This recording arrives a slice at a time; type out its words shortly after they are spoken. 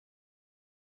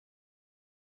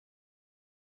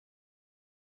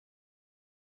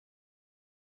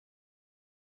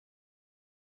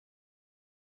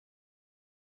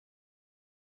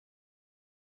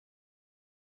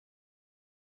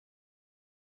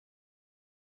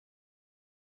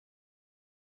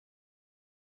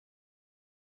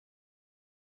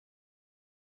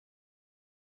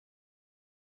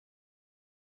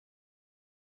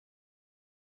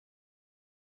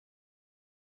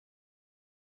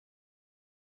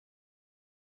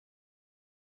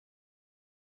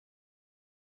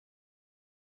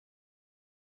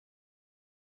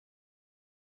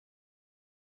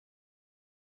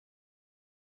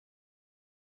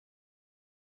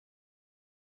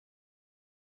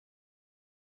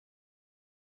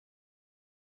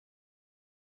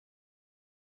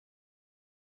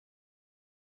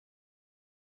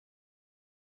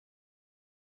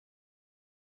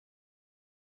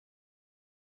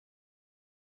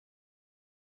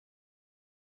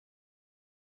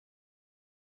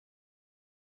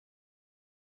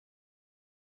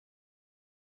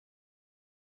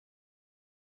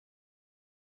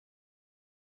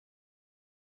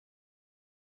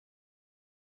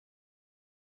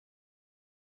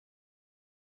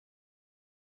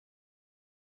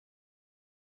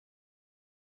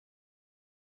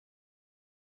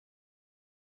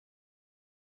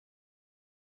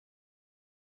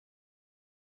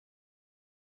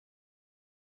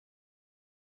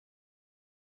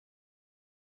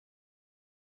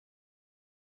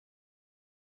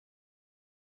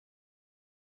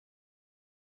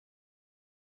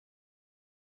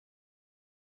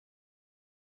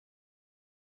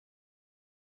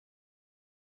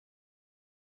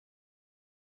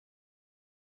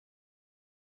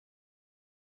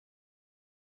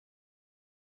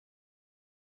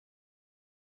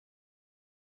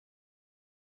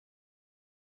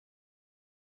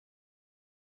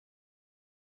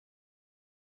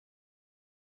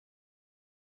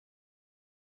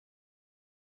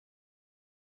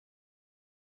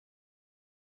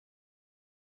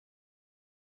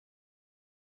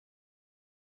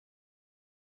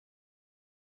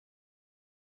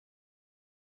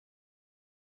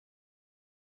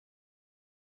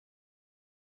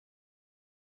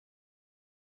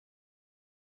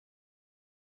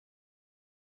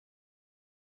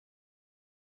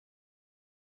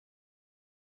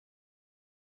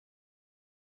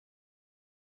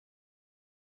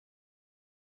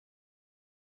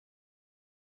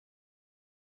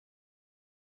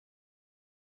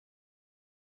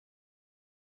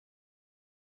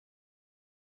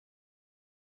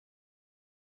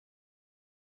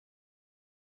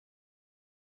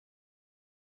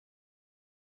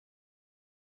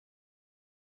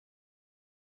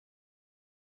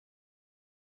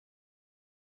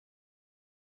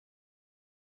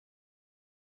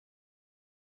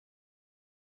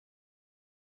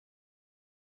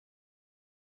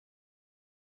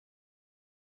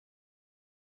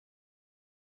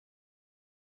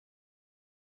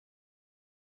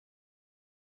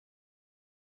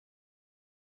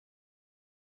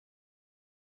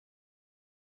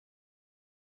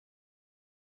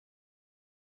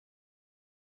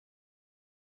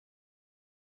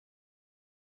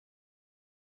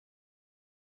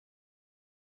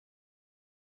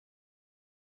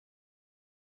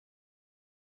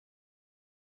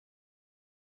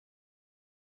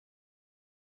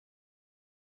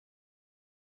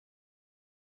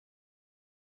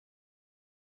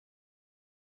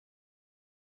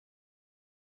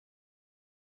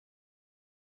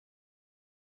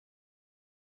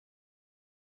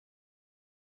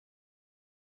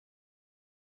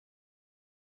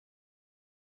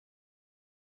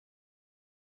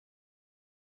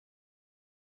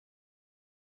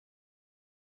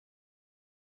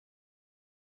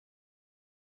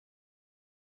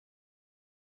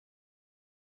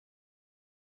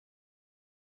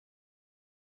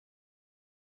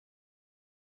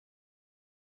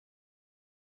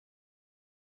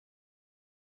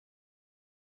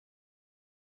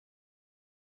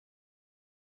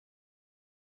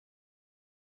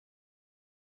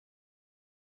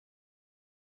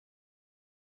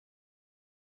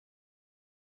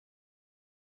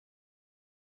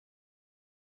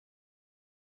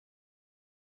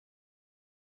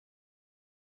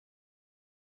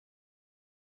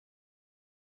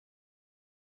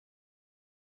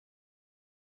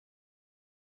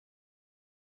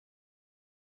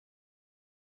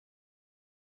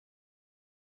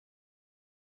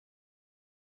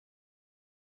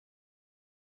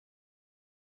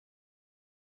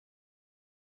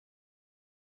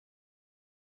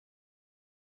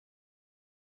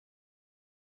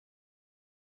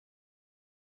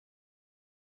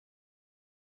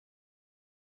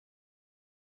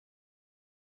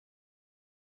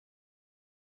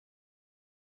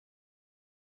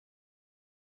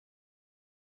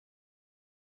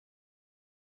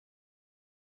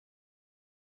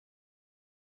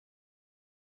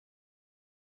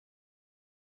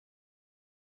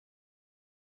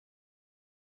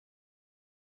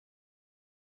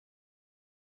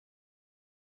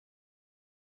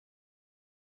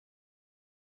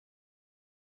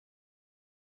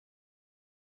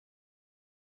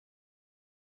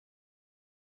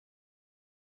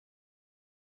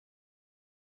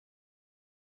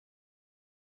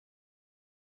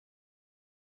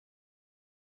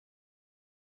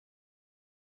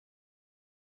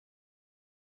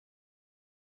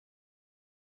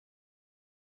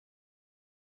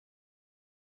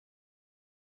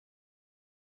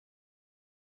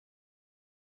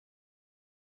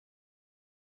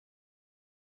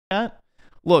chat.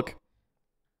 Look.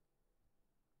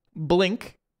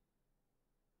 Blink.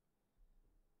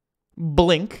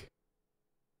 Blink.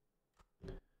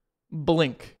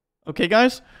 Blink. Okay,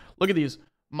 guys? Look at these.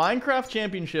 Minecraft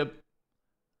Championship.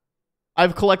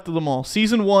 I've collected them all.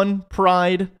 Season 1,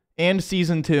 Pride, and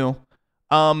Season 2.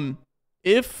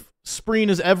 If Spreen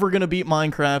is ever going to beat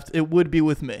Minecraft, it would be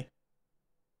with me.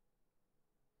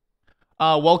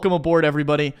 Welcome aboard,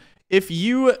 everybody. If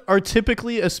you are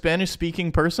typically a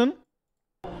Spanish-speaking person,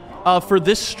 for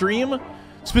this stream,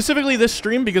 specifically this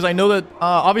stream, because I know that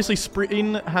obviously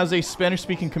Spreen has a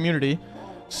Spanish-speaking community,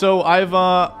 so I've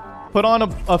put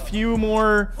on a few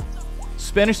more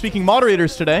Spanish-speaking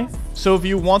moderators today. So if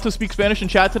you want to speak Spanish in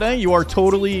chat today, you are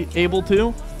totally able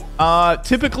to.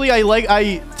 Typically,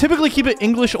 I typically keep it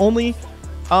English only,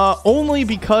 only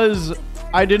because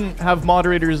I didn't have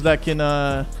moderators that can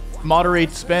moderate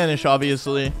Spanish,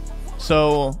 obviously.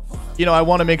 So, you know, I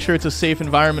want to make sure it's a safe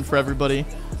environment for everybody.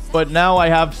 But now I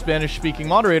have Spanish-speaking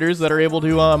moderators that are able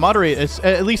to moderate,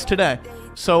 at least today.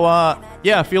 So,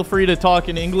 yeah, feel free to talk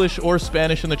in English or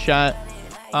Spanish in the chat.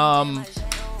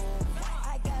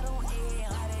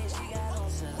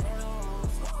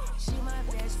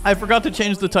 I forgot to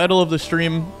change the title of the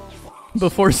stream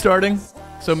before starting,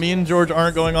 so me and George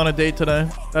aren't going on a date today.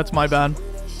 That's my bad.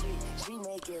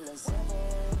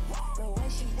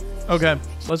 Okay,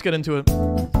 let's get into it.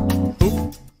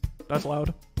 Oop, that's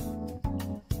loud.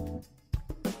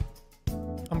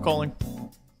 I'm calling.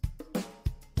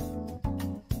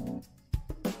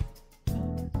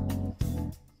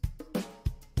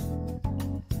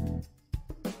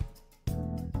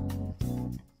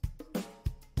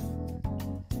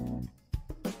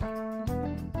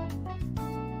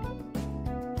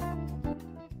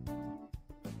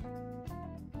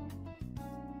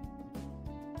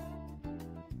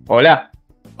 Hola.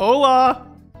 Hola.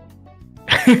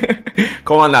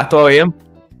 ¿Cómo andas? ¿Todo bien?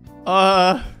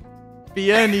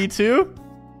 Bien, ¿y tú?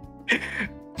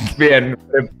 Bien,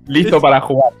 listo para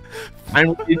jugar.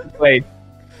 I'm ready to play.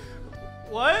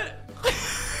 What?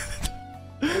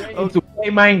 Ready to play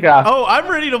Minecraft. Oh,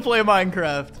 I'm ready to play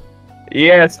Minecraft.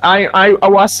 Yes, I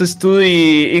was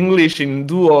studying English in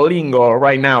Duolingo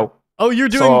right now. Oh, you're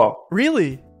doing...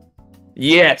 Really?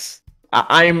 Yes.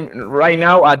 I'm right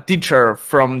now a teacher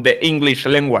from the English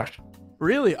language.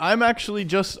 Really? I'm actually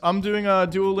I'm doing a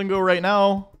Duolingo right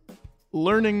now,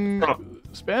 learning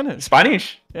Spanish.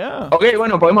 ¿Spanish? Yeah. Ok,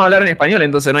 bueno, podemos hablar en español,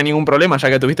 entonces no hay ningún problema, ya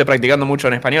que estuviste practicando mucho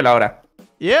en español ahora.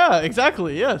 Yeah,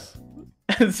 exactly, yes.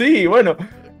 Sí, bueno.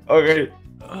 Ok.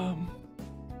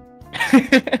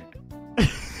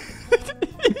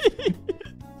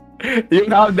 You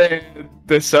have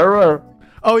the server?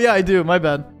 Oh, yeah, I do. My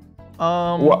bad.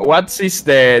 What is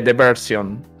the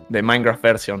version? The Minecraft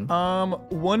version?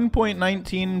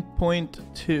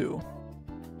 1.19.2.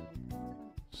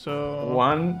 So...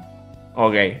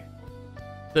 Okay.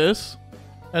 This.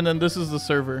 And then this is the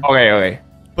server. Okay.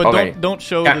 But okay. Don't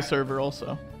show the server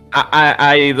also.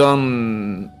 I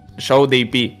don't show the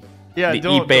IP. Yeah, the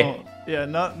don't. Yeah,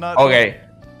 not... Okay.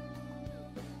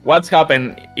 What's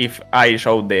happened if I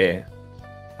show the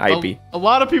IP? A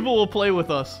lot of people will play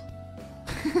with us.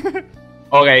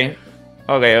 Okay.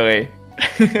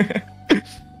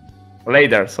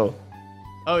 Later, so.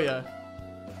 Oh, yeah.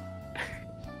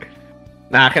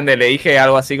 Nada, gente, le dije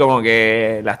algo así como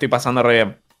que la estoy pasando re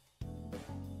bien.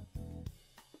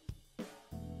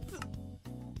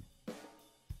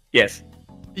 Yes.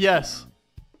 Yes.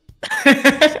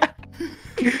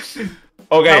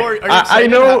 Okay. Are you I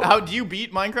know. How do you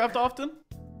beat Minecraft often?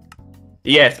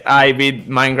 Yes, I beat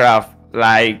Minecraft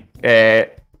like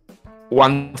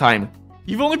one time.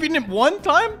 You've only beaten it one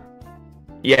time?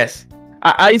 Yes.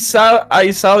 I saw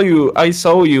your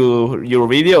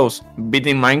videos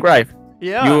beating Minecraft.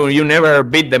 Yeah. You never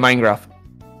beat the Minecraft.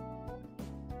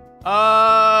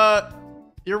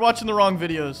 You're watching the wrong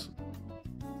videos.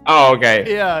 Oh,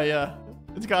 okay. Yeah.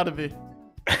 It's gotta be.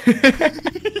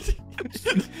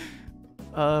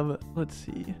 Let's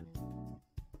see.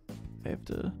 I have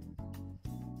to...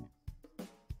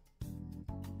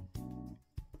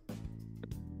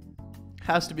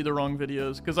 Has to be the wrong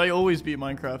videos, because I always beat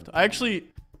Minecraft. I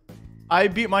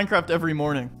beat Minecraft every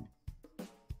morning.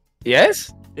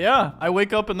 Yes? Yeah, I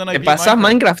wake up and then I beat ¿Pasás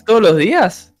Minecraft todos los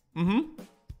días?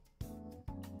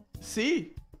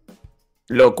 Sí.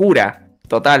 Locura,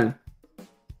 total.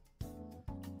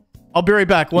 I'll be right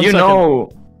back. One second.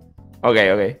 Know...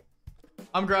 Okay.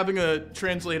 I'm grabbing a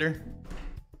translator.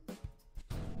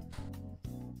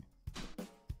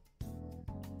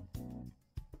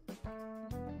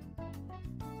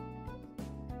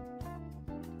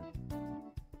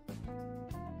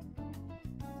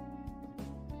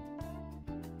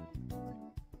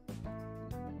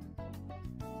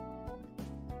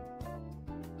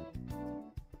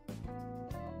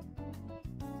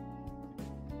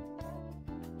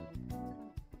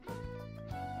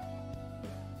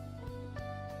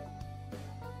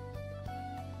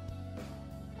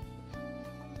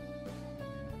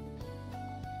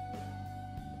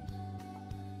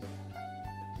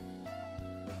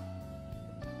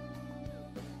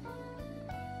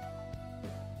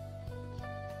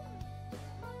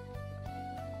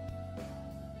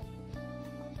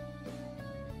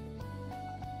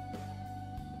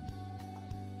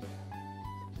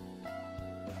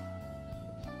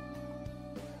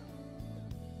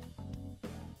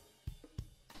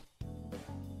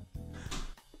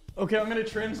 Okay, I'm gonna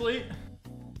translate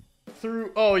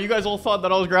through. Oh, you guys all thought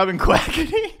that I was grabbing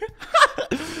Quackity?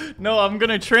 No, I'm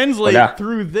gonna translate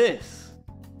through this.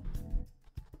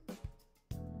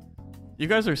 You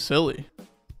guys are silly.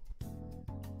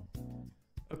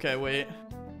 Okay, wait.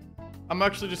 I'm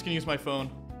actually just gonna use my phone.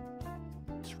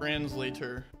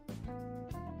 Translator.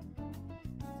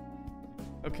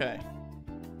 Okay.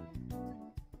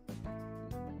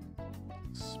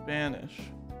 Spanish.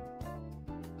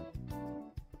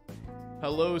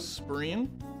 Hello, Spreen.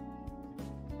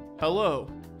 Hello.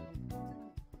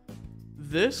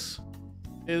 This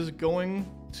is going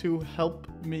to help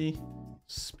me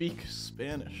speak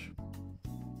Spanish.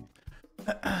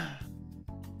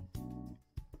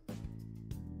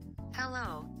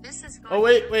 Hello, this is Oh,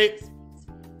 wait.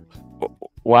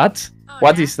 What?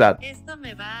 What is that? Esto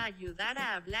me va a ayudar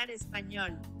a hablar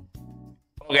español.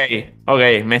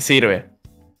 Okay, me sirve.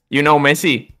 You know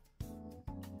Messi?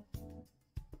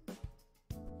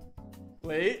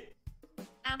 Wait.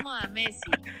 Amo a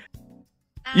Messi.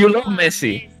 You Amo love a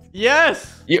Messi.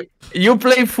 Yes! You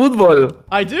play football.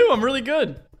 I do, I'm really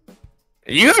good.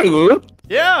 You're good.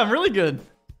 Yeah, I'm really good.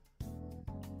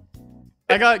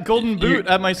 I got golden boot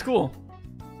at my school.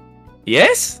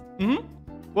 Yes? Mm-hmm.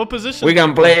 What position? We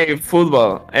can play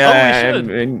football. We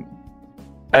should.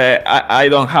 I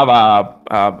don't have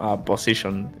a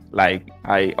position. Like,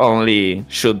 I only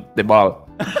shoot the ball.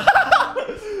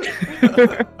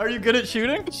 Are you good at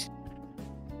shooting?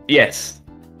 Yes.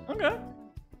 Okay.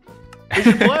 We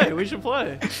should play. We should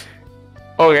play.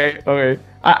 Okay.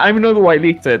 I'm not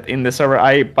whitelisted in the server.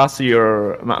 I pass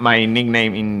your my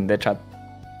nickname in the chat.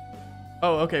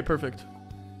 Oh, okay, perfect.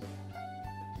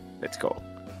 Let's go.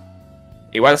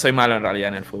 Igual soy malo en realidad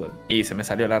en el fútbol. Y se me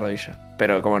salió la rodilla.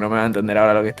 Pero como no me va a entender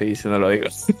ahora lo que estoy diciendo, lo digo.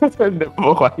 De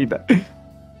poco bajita.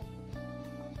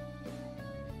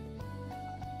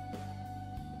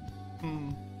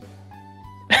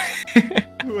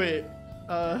 Wait.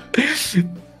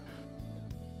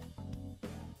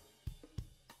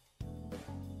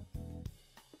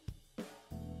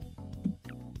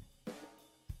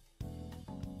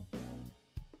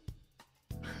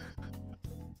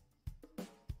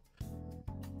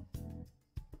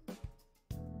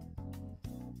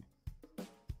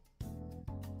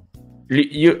 Do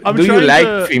you like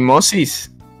phimosis?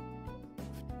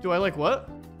 Do I like what?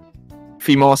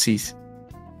 Phimosis.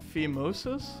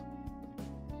 Phimosis?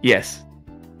 Yes.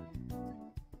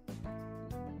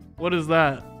 What is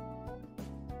that?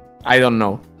 I don't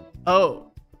know.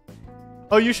 Oh.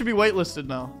 Oh, you should be whitelisted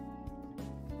now.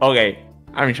 Okay,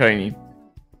 I'm showing you.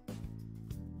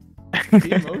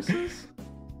 Phimosis?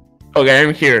 Okay,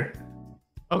 I'm here.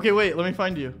 Okay, wait, let me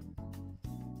find you.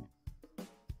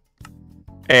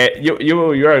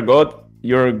 You are good.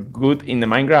 You're good in the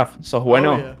Minecraft. So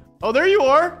bueno. Oh, yeah. Oh, there you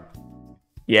are.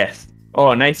 Yes.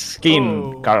 Oh, nice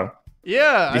skin, Karl.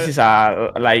 Yeah. This is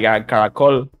like a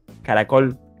caracol.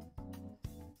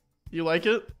 You like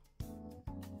it?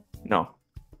 No.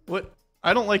 What?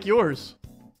 I don't like yours.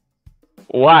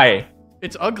 Why?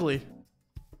 It's ugly.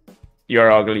 You're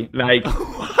ugly. Like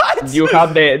What? you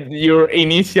have your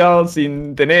initials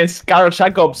in tenés Carl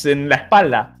Jacobs en la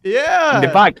espalda. Yeah. In the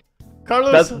back.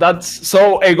 Carlos. That's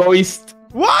so egoist.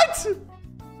 What?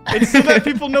 It's so that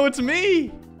people know it's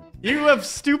me. You have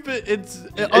stupid. It's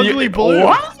ugly blue.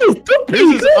 What?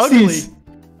 This is ugly.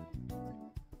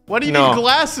 What do you need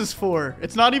glasses for?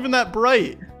 It's not even that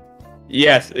bright.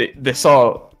 Yes, the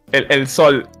sol. El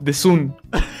sol. The sun.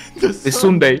 The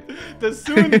Sunday. The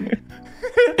sun.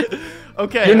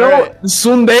 Okay. You know,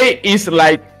 Sunday is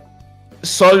like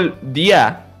sol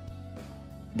día.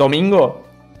 Domingo.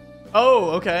 Oh,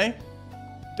 okay.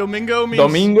 Domingo means...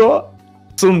 Domingo,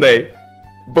 Sunday.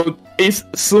 But it's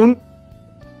sun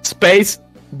space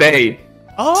day.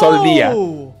 Oh! Sol día.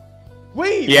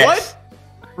 Wait, yes. What?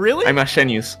 Really? I'm a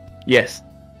genius. Yes.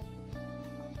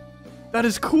 That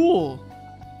is cool.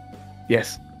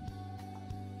 Yes.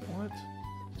 What?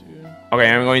 Dude. Okay,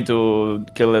 I'm going to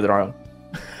kill the dragon.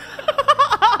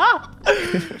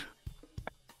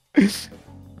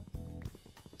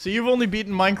 So you've only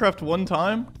beaten Minecraft one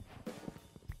time?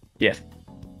 Yes.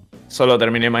 Solo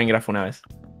terminé Minecraft una vez.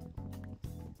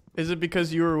 Is it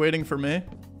because you were waiting for me?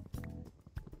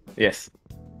 Yes.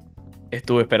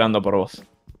 Estuve esperando por vos.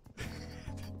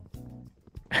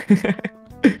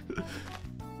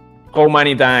 How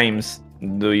many times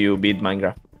do you beat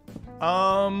Minecraft?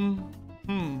 How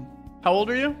old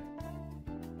are you?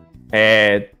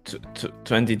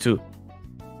 22.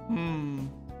 1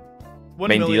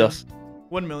 22. million.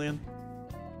 1 million.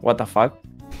 What the fuck?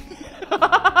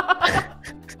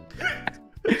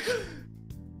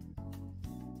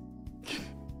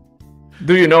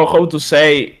 Do you know how to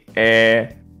say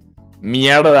Mierda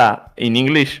in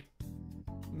English.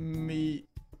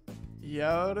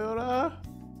 Mierda?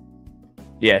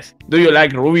 Yes. Do you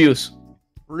like Rubius?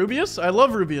 Rubius? I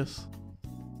love Rubius.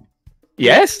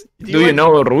 Yes. Do Do you you like-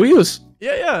 know Rubius?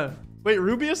 Yeah, yeah. Wait,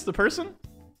 Rubius, the person?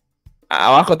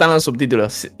 Abajo están los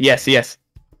subtítulos. Yes, yes.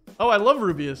 Oh, I love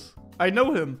Rubius. I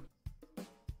know him.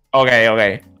 Okay,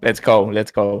 okay. Let's go,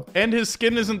 let's go. And his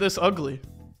skin isn't this ugly.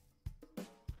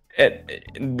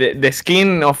 The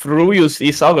skin of Rubius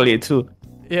is ugly too.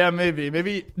 Yeah, maybe.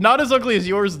 Maybe not as ugly as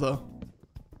yours, though.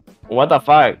 What the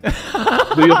fuck?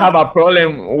 Do you have a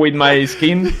problem with my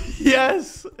skin?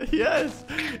 Yes, yes.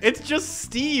 It's just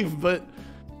Steve, but...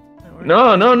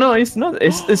 No, no, no, it's not.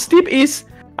 Steve is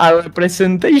a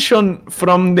representation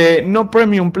from the no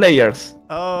premium players.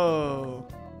 Oh.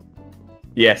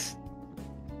 Yes.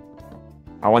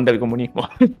 Aguanta el comunismo.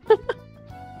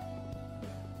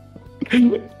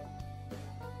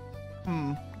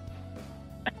 Hmm.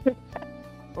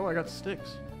 Oh, I got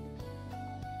sticks.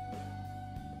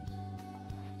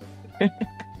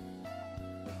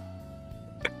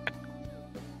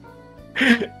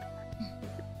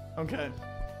 Okay.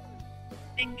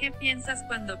 ¿En qué piensas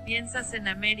cuando piensas en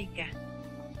América?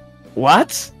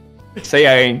 What? Say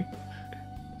again.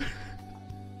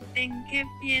 ¿En qué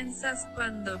piensas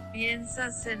cuando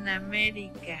piensas en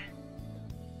América?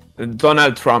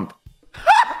 Donald Trump.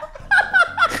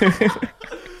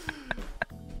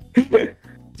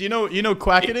 Do you know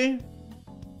Quackity?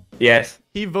 Yes.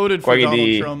 He voted for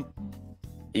Quackity. Donald Trump.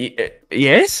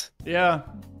 Yes? Yeah.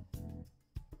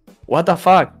 What the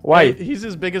fuck? Why? He's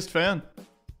his biggest fan.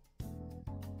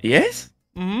 Yes?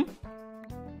 Mm-hmm.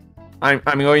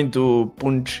 I'm going to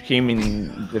punch him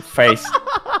in the face.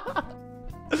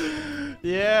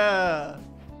 Yeah.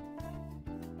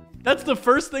 That's the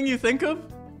first thing you think of?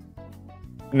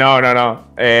 No, no, no.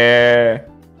 I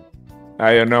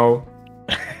don't know.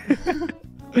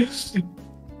 Yes,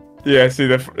 it's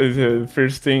the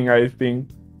first thing I think.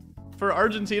 For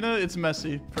Argentina, it's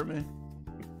Messi for me.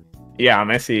 Yeah,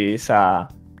 Messi is a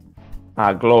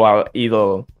global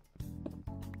idol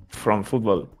from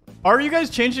football. Are you guys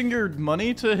changing your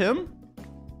money to him?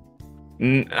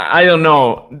 I don't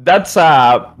know. That's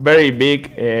a very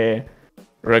big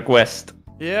request.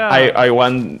 Yeah. I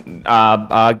want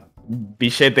a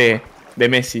billete de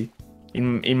Messi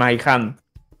in my hand.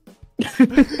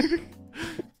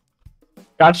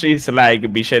 Cash is like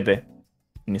billete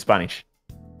in Spanish.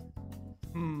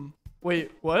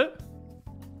 Wait, what?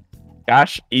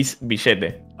 Cash is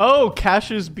billete. Oh,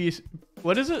 cash is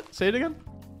what is it? Say it again.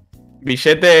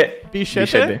 Billete.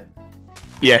 Billete?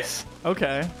 Yes.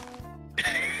 Okay.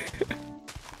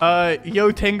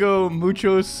 Yo tengo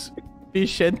muchos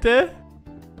billete.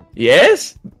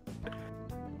 Yes?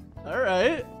 All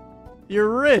right. You're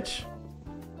rich.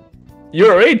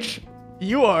 You're rich.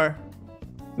 You are.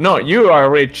 No, you are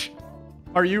rich.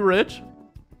 Are you rich?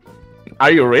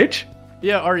 Are you rich?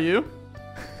 Yeah, are you?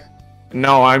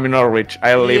 No, I'm not rich.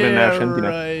 I live in Argentina.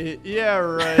 Right. Yeah,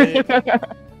 right.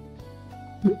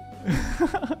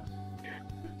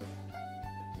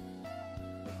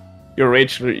 You're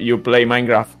rich. You play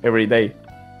Minecraft every day.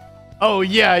 Oh,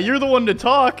 yeah, you're the one to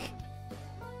talk.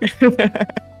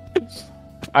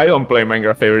 I don't play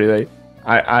Minecraft every day.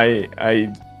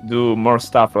 I do more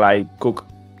stuff like cook.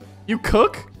 You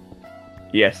cook?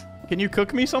 Yes. Can you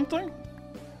cook me something?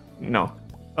 No.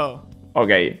 Oh.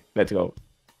 Okay, let's go.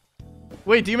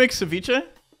 Wait, do you make ceviche?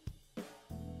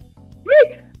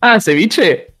 Ah,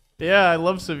 ceviche. Yeah, I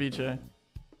love ceviche.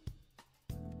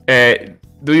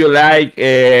 Do you like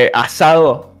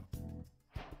asado?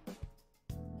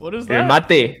 What is El that?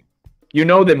 mate. You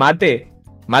know the mate?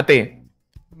 Mate.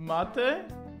 Mate?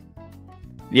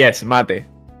 Yes, mate.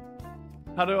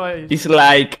 How do I... It's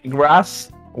like grass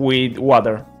with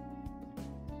water.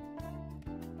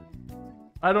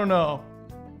 I don't know.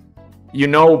 You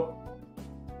know...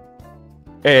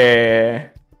 I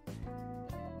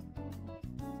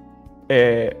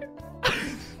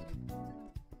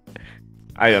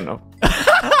don't know.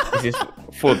 This is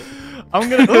food. I'm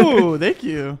gonna... Ooh, thank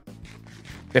you.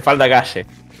 Te falta calle.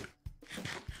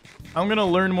 I'm gonna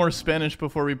learn more Spanish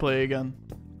before we play again.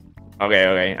 Okay,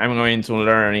 okay. I'm going to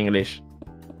learn English.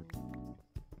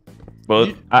 But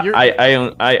You're-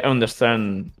 I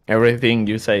understand everything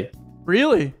you say.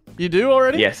 Really? You do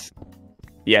already? Yes.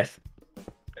 Yes.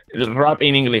 Rap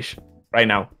in English right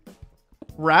now.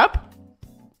 Rap?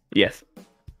 Yes.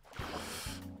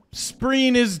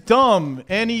 Spreen is dumb,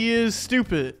 and he is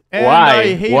stupid. And Why?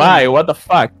 I hate Why? him. What the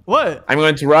fuck? What? I'm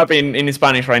going to rap in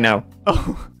Spanish right now.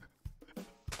 Oh.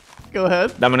 Go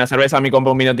ahead. Dame una cerveza, mi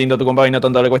compa un vino tinto, tu compa vino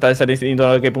tonto, le cuesta de ser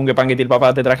distinto, que pun, que pan, que til,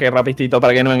 papá, te traje rapistito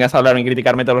para que no vengas a hablar ni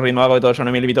criticarme todos los ritmos, hago de todo, yo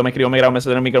no me limito, me escribo, me grabo, me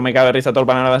suelto en el micro, me cago de risa, todo el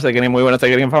panel, sé que ni muy bueno, sé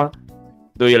que ni fama.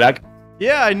 Do you like?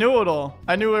 Yeah, I knew it all.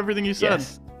 I knew everything you said.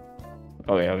 Yes.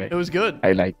 Okay. It was good.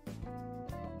 I like.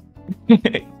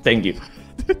 Thank you.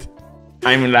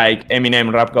 I'm like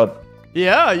Eminem rap god.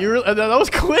 Yeah, that was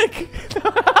quick.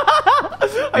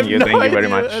 Thank you very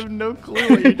much. I have no clue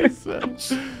what you just said.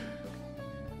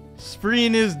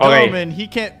 Spreen is dumb Okay. and he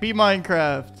can't beat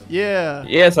Minecraft. Yeah.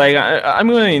 Yes, I'm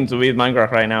going to beat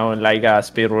Minecraft right now, like a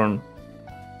speedrun.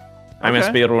 I'm a Okay.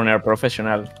 speedrunner,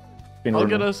 professional.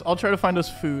 I'll try to find us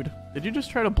food. Did you just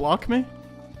try to block me?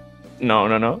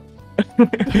 No.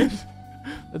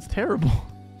 That's terrible.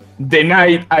 The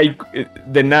night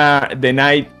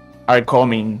are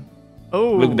coming.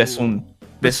 Oh. Look, the sun.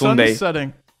 The sun's Sunday.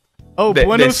 setting. Oh, The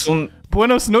buenos, sun.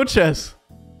 buenos noches.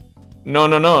 No.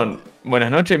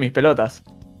 Buenas noches, mis pelotas.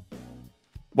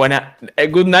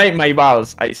 Good night, my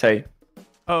balls, I say.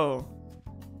 Oh.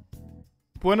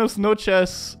 Buenos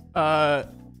noches,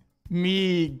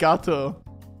 mi gato.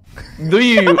 Do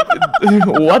you...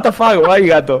 What the fuck? Why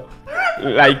gato?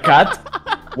 Like cat?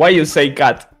 Why you say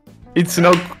cat? It's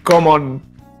not common.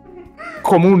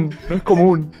 Común. No es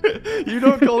común. You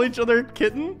don't call each other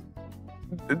kitten?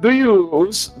 Do you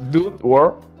use dude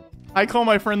word? I call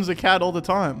my friends a cat all the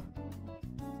time.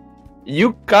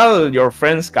 You call your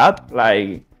friends cat?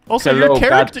 Like, Also, hello, your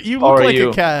character, cat, you how look are like you?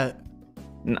 a cat.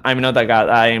 I'm not a cat,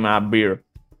 I'm a bear.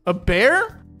 A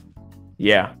bear?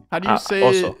 Yeah. How do you say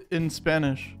oso. it in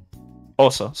Spanish?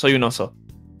 Oso. Soy un oso.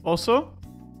 Also?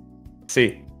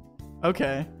 Sí.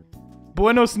 Okay.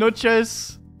 Buenos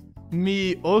noches,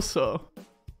 mi oso.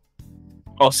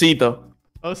 Osito.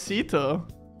 Osito.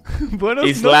 Buenos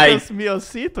It's noches, like- mi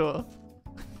osito.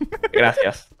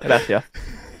 Gracias.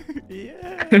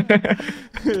 Yeah.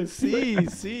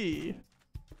 Sí.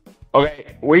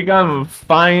 Okay, we can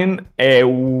find a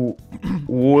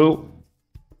wool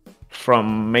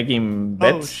from making Oh,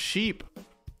 beds. sheep.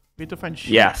 We have to find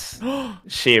sheep. Yes.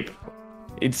 Sheep.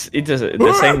 It's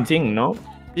the same thing, no?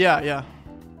 Yeah.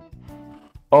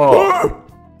 Oh.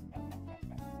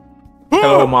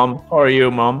 Hello, mom. How are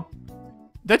you, mom?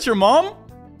 That's your mom?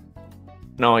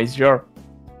 No, it's your.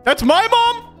 That's my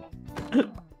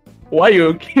mom? Why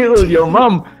you killed your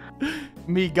mom?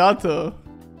 Mi gato.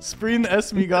 Spreen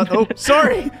es mi gato. Oh,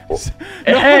 sorry.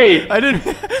 Hey! I didn't.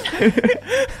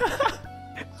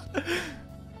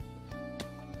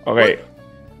 Okay.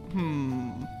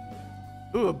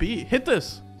 Ooh, a bee. Hit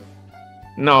this.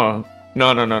 No.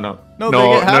 No, they get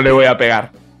No happy. le voy a pegar.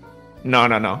 No.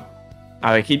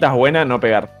 Abejitas buenas, no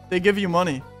pegar. They give you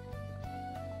money.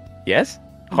 Yes?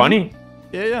 Honey?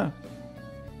 Yeah.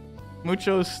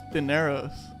 Muchos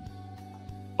dineros.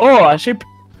 Oh, a sheep.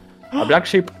 A black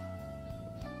sheep.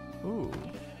 Ooh.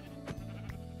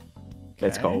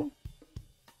 Let's Okay. go.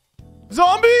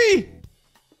 Zombie!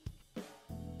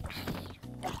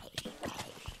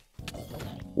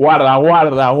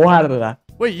 Guarda.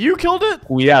 Wait, you killed it?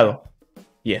 Cuidado.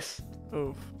 Yes.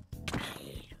 Oof.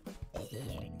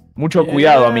 Mucho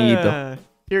cuidado, amiguito. Yeah.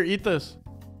 Here, eat this.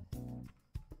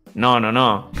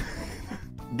 No.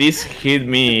 This hit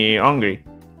me hungry.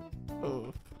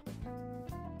 Oof.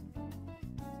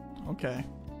 Okay.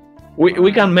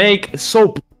 We can make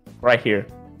soap right here.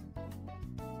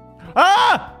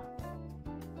 Ah!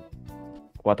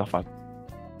 What the fuck?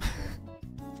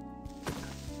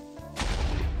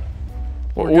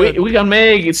 We're good. We can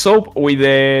make soap with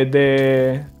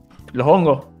the los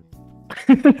hongos.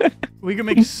 We can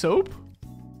make soap?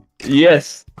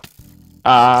 Yes.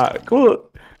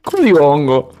 ¿Cómo digo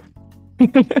hongo?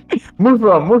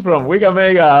 Mushroom. We can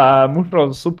make a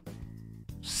mushroom soup.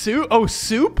 Soup? Oh,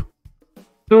 soup?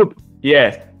 Soup.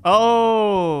 Yes.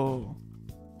 Oh.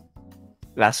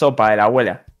 La sopa de la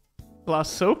abuela. La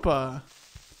sopa.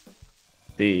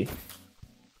 Sí.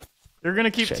 You're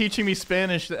gonna keep Shit. teaching me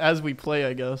Spanish as we play,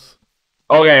 I guess.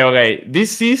 Okay.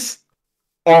 This is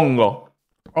hongo.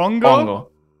 Hongo?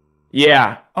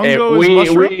 Yeah. Hongo is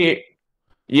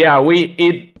mushroom? We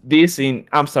eat this in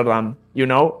Amsterdam, you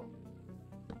know?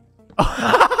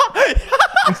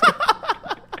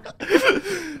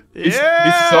 This is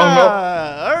hongo.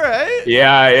 Alright.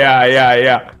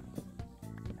 Yeah.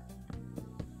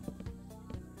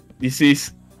 This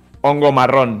is hongo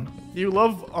marrón. You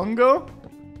love hongo?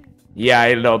 Yeah,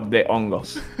 I love the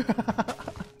hongos.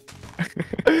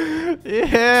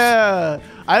 Yeah.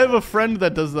 I have a friend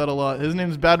that does that a lot. His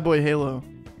name's Bad Boy Halo.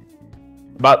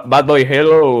 Bad Boy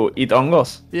Hello eat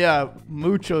hongos. Yeah,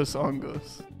 muchos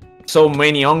hongos. So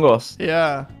many hongos.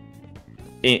 Yeah.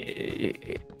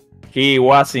 He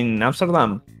was in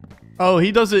Amsterdam. Oh,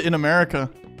 he does it in America.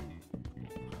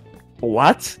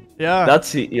 What? Yeah.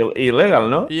 That's illegal,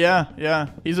 no? Yeah, yeah.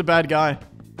 He's a bad guy.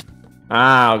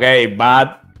 Ah, ok,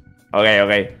 bad. Ok,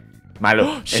 ok.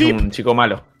 Malo. Es Sheep. un chico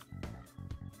malo.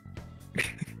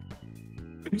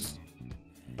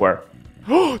 Where?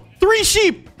 3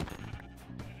 sheep!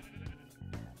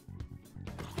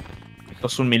 Esto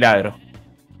es un milagro.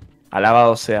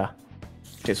 Alabado sea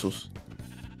Jesús.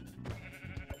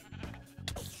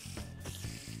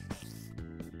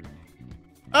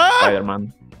 Ah!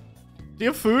 Spider-Man. Do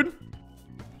you have food?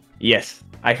 Yes,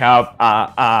 I have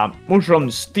a mushroom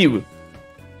stew.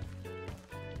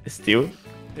 Stew?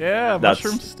 Yeah, That's-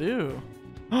 mushroom stew.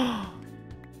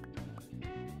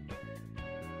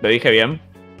 ¿Lo dije bien?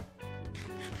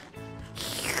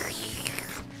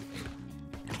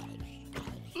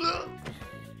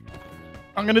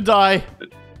 I'm gonna die.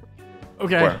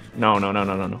 Okay, Where? No, no, no,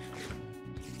 no, no, no.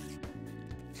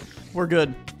 we're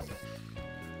good.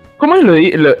 ¿Cómo es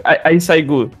I say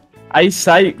good? I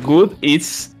say good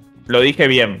is lo dije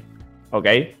bien,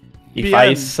 okay? If Bien.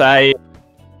 I say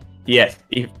yes,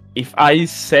 if I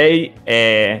say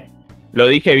lo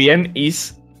dije bien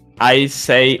is I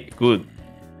say good.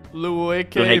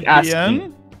 Lueke Like bien.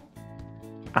 asking.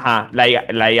 Ajá,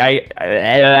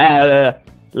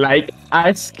 like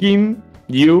asking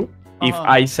you if Ajá.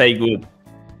 I say good.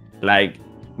 Like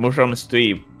mushroom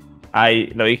stew.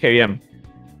 Lo dije bien.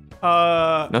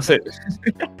 No sé.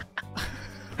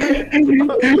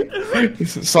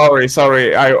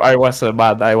 sorry. I was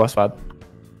bad. I was bad.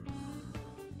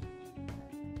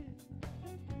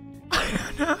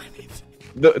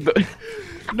 Do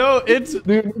No, it's.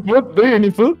 you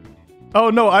need food? Oh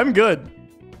no, I'm good.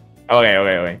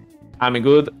 Okay. I'm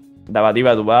good.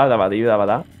 Dabadiba duba, dabadiba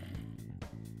dabada.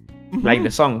 Like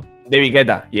the song. David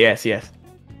Guetta. Yes.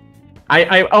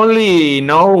 I only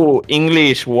know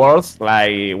English words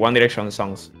like One Direction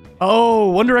songs. Oh,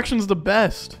 One Direction's the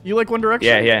best. You like One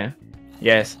Direction? Yeah.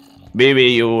 Yes.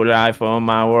 Baby, you life for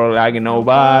my world like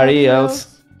nobody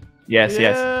else. Yes.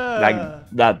 Yeah. Like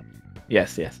that.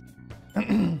 Yes.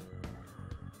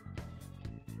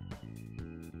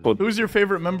 Who's your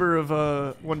favorite member of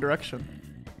One Direction?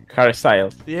 Harry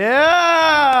Styles.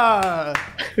 Yeah.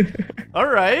 All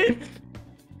right.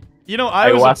 You know,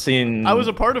 I was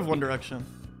a part of One Direction.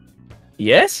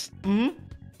 Yes? Mm-hmm.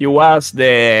 You was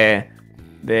del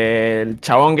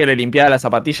chabón que le limpiaba las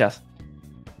zapatillas.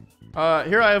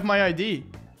 Here I have my ID.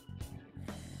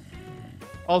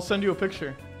 I'll send you a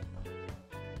picture.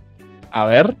 A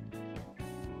ver.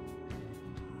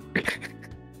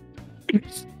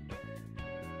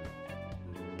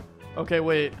 Okay,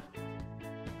 wait.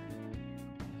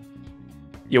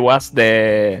 You was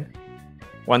the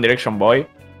One Direction boy.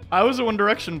 I was a One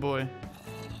Direction boy.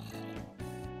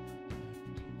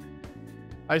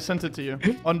 I sent it to you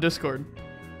on Discord.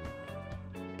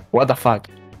 What the fuck?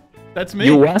 That's me.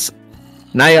 You was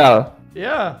Niall.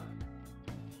 Yeah.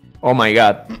 Oh my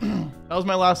god. That was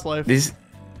my last life.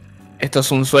 Esto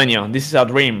es un sueño. This is a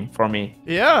dream for me.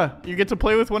 Yeah, you get to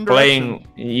play with One Direction.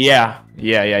 Yeah.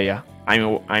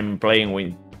 I'm playing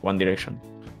with One Direction.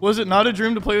 Was it not a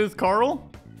dream to play with Carl?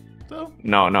 Though?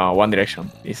 No, One Direction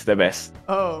is the best.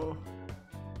 Oh.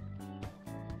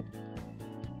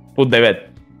 Put the bet.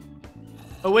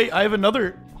 Oh wait, I have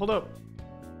another. Hold up.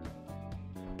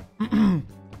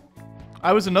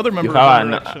 I was another member of have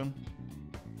One an- Direction.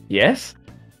 Yes?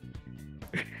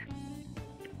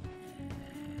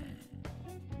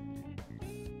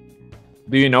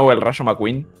 Do you know El Rayo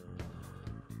McQueen?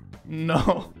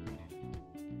 No.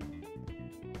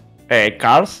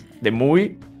 Cars, the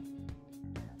movie.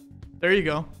 There you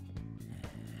go.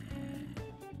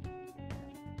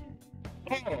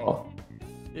 Oh.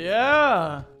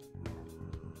 Yeah.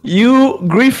 You,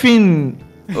 Griffin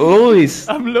Lewis.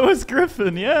 I'm Lois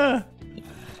Griffin, yeah.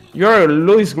 You're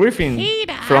Louis Griffin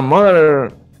from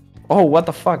Mother. Oh, what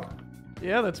the fuck?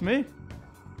 Yeah, that's me.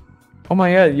 Oh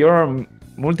my god, you're a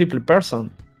multiple person.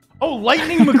 Oh,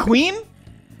 Lightning McQueen?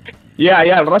 Yeah,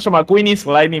 El Rayo McQueen is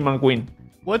Lightning McQueen.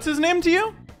 What's his name to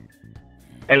you?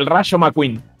 El Rayo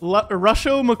McQueen.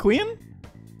 Rusho McQueen?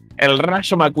 El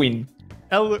Rayo McQueen.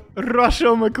 El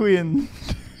Rusho McQueen.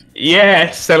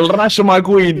 Yes, El Rayo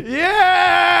McQueen.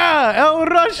 Yeah! El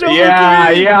Rusho Yeah,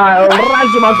 McQueen! El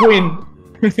Rayo McQueen.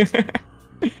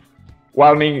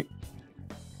 Warning.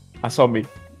 A zombie.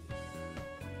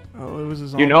 Oh, it was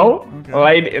his You know? Okay.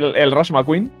 Like El Rayo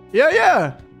McQueen?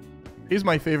 Yeah. He's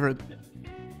my favorite.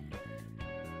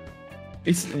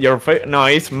 It's your favorite? No,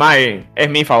 it's my. Es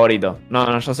mi favorito. No,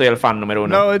 yo soy el fan número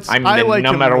uno. No, I'm I the like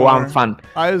him number one more. fan.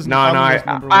 I'm his number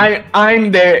one.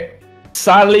 I'm the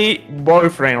Sally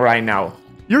boyfriend right now.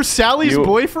 You're Sally's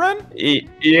boyfriend?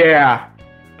 Yeah.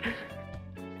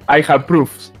 I have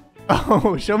proofs.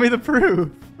 Oh, show me the proof.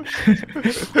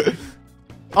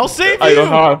 I'll save you. I don't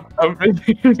have.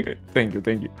 Thank you.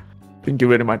 Thank you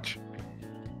very much.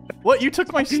 What? You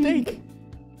took my steak.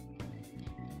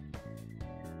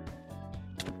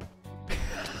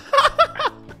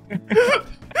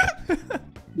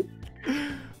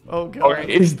 Oh god. Okay,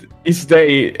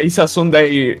 it's a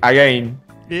Sunday again.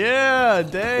 Yeah,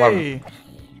 day.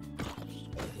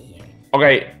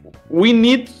 Okay, we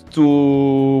need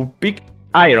to pick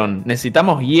iron.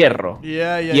 Necesitamos hierro.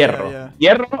 Yeah.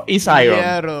 Hierro is iron.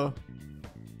 Hierro.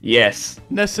 Yes.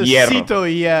 Necesito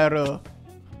hierro.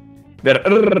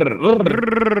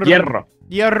 Hierro.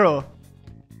 Hierro.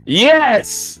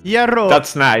 Yes. Hierro.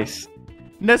 That's nice.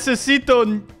 Necesito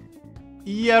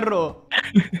hierro.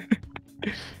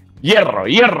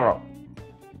 Hierro.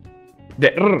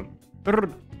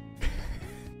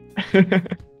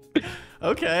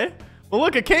 Okay. Well,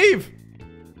 look, a cave.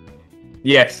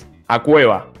 Yes, a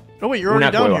cueva. Oh wait, you're already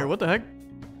Una down cueva. here. What the heck?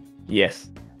 Yes,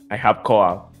 I have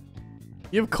coal.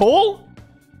 You have coal?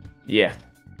 Yes.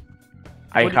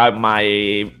 I What do- have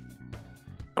my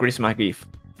Christmas gift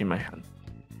in my hand.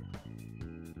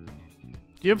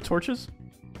 Do you have torches?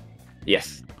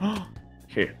 Yes.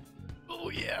 Here. Oh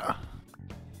yeah.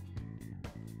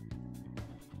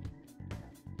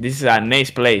 This is a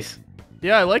nice place.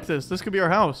 Yeah, I like this. This could be our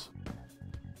house.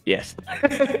 Yes.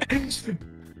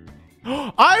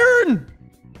 Iron!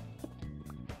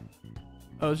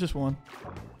 Oh, it's just one.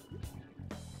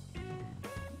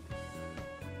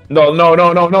 No.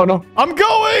 I'm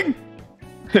going!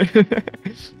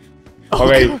 Oh,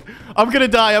 Okay. God. I'm gonna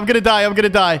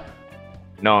die.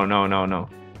 No.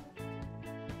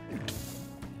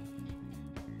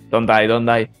 Don't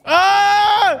die.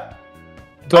 Ah!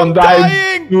 Don't I'm die,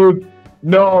 dying! dude.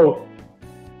 No.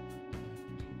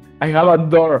 I have a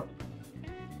door.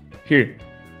 Here.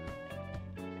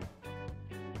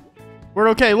 We're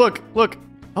okay. Look.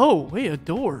 Oh, wait, a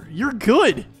door. You're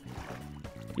good.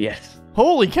 Yes.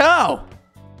 Holy cow.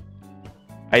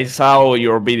 I saw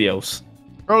your videos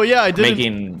Oh, yeah, I did.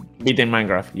 beating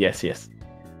Minecraft. Yes.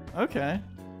 Okay.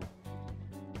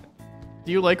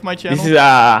 Do you like my channel? This is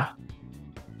a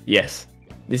yes.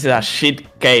 This is a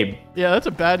shit cave. Yeah, that's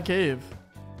a bad cave.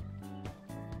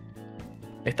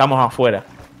 Estamos afuera.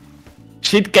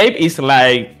 Shit cave is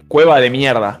like cueva de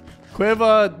mierda.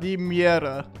 Cueva de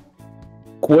mierda.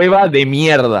 Cueva de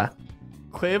mierda.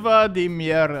 Cueva de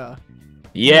mierda.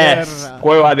 Yes. Mierda.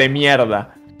 Cueva de mierda.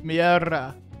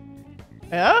 Mierda.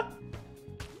 Yeah?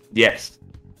 Yes.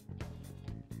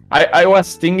 I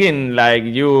was thinking like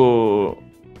you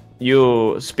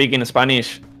speak in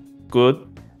Spanish good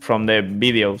from the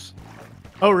videos.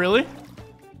 Oh, really?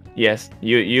 Yes.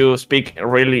 You speak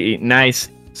really nice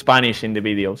Spanish in the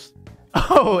videos.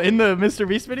 Oh, in the Mr.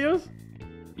 Beast videos?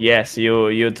 Yes,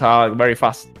 you talk very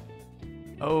fast.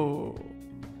 Oh.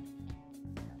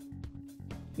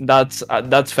 That's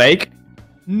fake.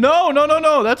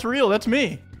 No. That's real. That's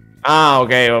me. Ah,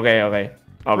 okay.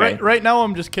 Right now,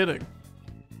 I'm just kidding.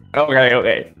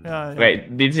 Okay. Yeah. Okay,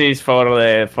 this is for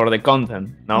the content,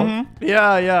 ¿no? Mhm.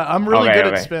 Yeah. I'm really Okay, good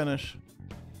okay. at Spanish.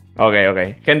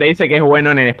 Okay. Gente dice que es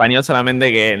bueno en el español,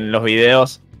 solamente que en los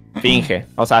videos finge.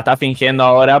 O sea, está fingiendo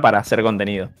ahora para hacer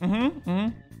contenido.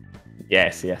 Mm-hmm.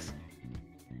 Yes.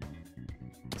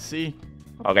 See.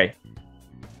 Okay.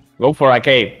 Go for a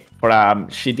cave. For a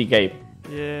shitty cave.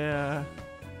 Yeah.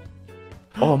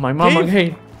 Oh, my mama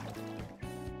Cave?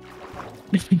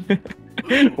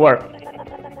 cave. Where?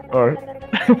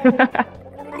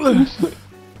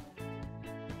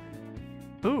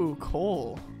 Ooh,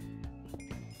 coal.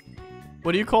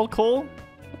 What do you call coal?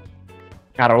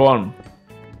 Carbon.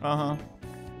 Uh-huh.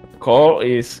 Coal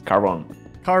is carbon.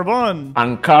 Carbon.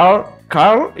 And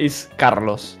Carl is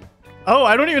Carlos. Oh,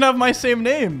 I don't even have my same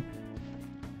name.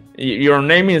 Your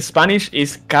name in Spanish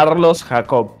is Carlos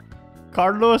Jacob.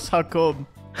 Carlos Jacob.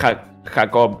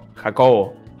 Jacobo.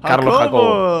 Carlos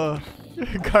Jacobo.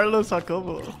 Carlos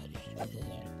Jacobo.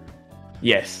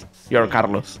 Yes, you're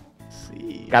Carlos.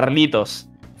 See. Carlitos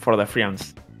for the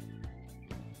friends.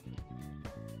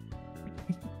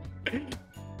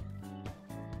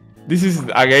 This is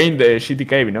again the shitty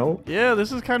cave, no? Yeah,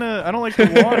 this is kind of... I don't like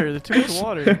the water. There's too much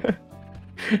water.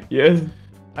 Yes.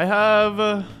 I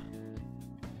have...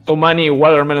 So many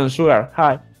watermelon sugar.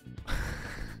 Hi.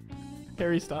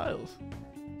 Harry Styles.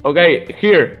 Okay,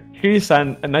 here is a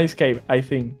nice cave, I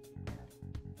think.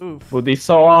 Oof. But it's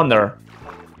so under.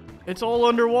 It's all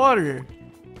underwater.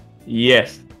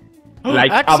 Yes.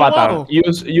 Like Axolotl. Avatar.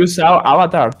 You saw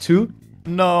Avatar 2?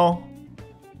 No.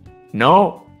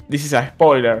 No? This is a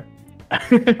spoiler.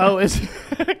 Oh, is.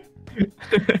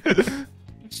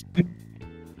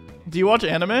 Do you watch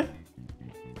anime?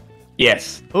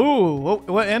 Yes. Ooh,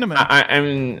 what anime?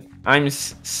 I'm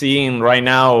seeing right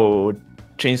now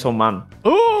Chainsaw Man.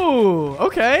 Ooh,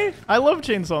 okay. I love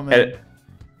Chainsaw Man.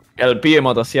 El pibe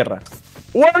motosierra.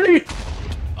 Wally!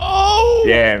 Oh!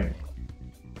 Yeah.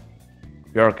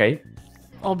 You're okay?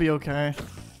 I'll be okay.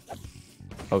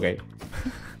 Okay.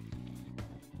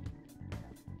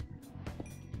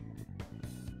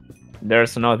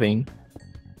 There's nothing.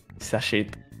 It's a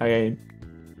shit. Okay.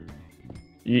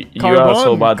 You are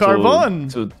so bad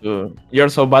to you're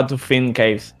so bad to find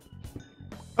caves.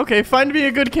 Okay, find me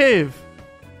a good cave.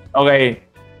 Okay,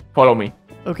 follow me.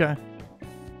 Okay.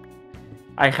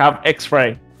 I have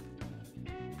X-ray.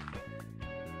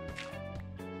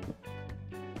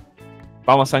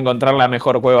 Vamos a encontrar la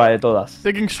mejor cueva de todas.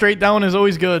 Digging straight down is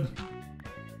always good.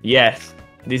 Yes,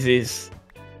 this is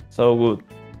so good.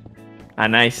 A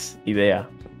nice idea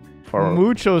for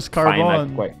Muchos find a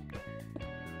carbon. cave.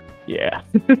 Yeah.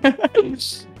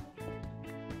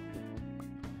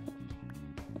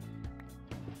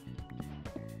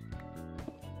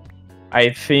 I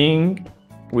think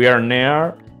we are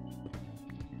near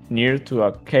to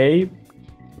a cave.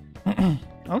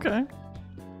 Okay.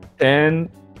 10,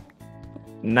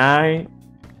 9,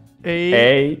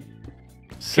 8.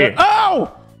 Here.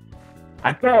 Oh!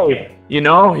 A cave. You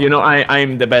know,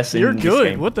 I'm the best You're in this good.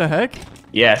 game. What the heck?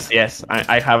 Yes,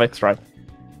 I have extra.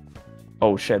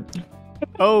 Oh shit.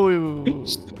 Oh,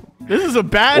 this is a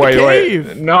bad Wait.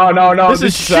 cave. No. This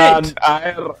is shit.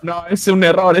 No, es un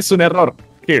error.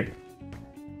 Here.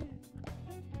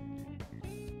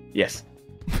 Yes.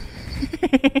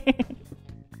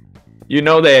 You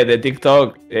know the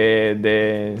TikTok,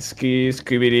 the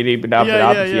skibidi blah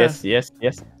blah. Yeah. Yes.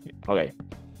 Okay.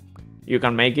 You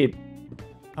can make it.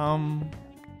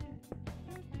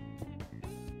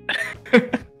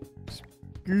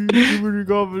 Yes.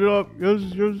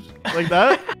 Like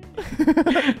that?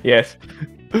 Yes.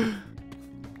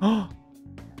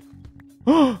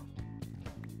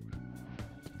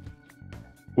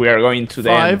 We are going to the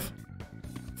 5,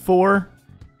 4,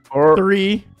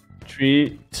 3,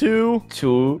 2,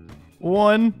 2,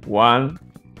 1. 1.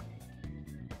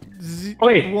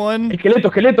 Okay. 1.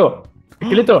 Esqueleto.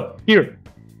 Here.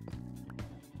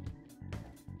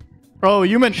 Oh,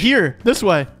 you meant here. This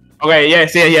way. Okay,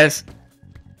 yes.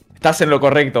 Estás en lo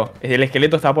correcto. El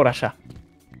esqueleto está por allá.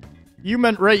 You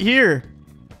meant right here.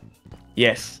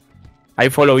 Yes. I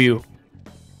follow you.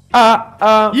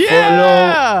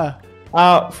 Yeah!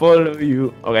 Follow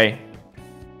you. Okay.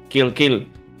 Kill.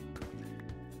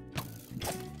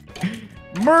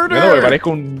 Murder! Bueno, me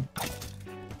parezco un...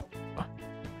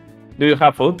 Do you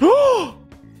have food?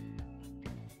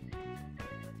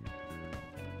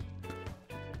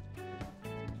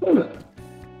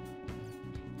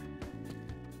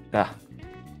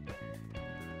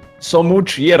 So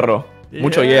mucho hierro.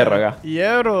 Mucho hierro acá.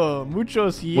 Mucho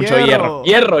hierro.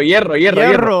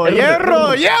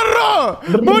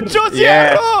 Muchos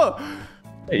hierro!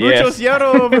 Muchos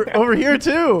hierro over here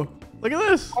too. Look at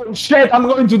this. Oh shit, I'm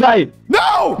going to die.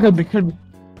 No! Help me.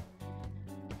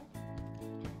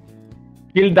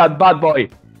 Kill that bad boy.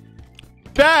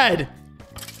 Bad!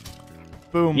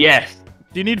 Boom. Yes.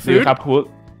 Do you need Do you food? have food?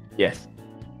 Yes.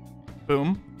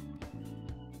 Boom.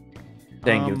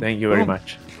 Thank you very boom.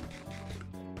 much.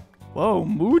 Whoa,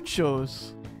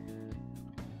 muchos.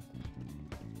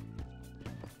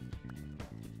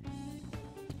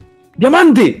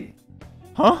 Diamante!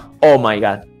 Huh? Oh my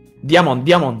god. Diamond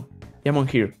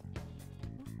here.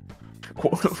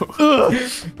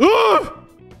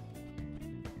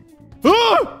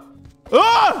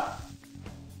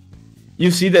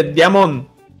 You see the diamond?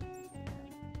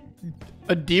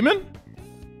 A demon?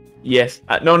 Yes.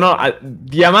 No,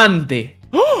 diamante.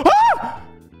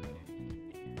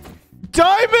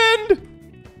 Diamond!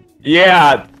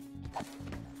 Yeah.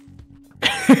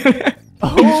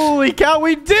 Holy cow,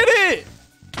 we did it!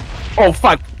 Oh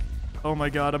fuck. Oh my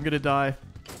god, I'm gonna die.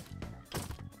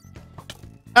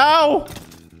 Ow!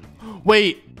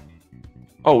 Wait.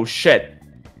 Oh shit.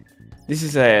 This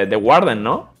is the warden,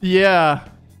 no? Yeah.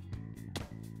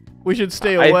 We should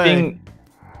stay away. I think...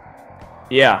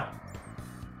 Yeah.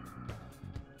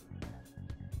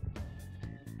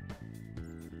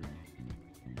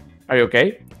 Are you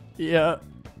okay? Yeah.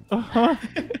 Uh-huh.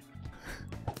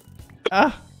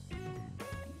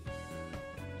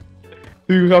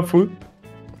 Do you have food?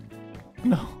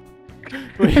 No.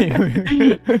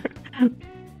 Wait.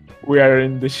 We are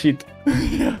in the shit.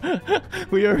 Yeah.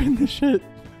 We are in the shit.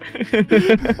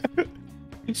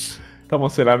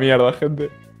 Estamos en la mierda, gente.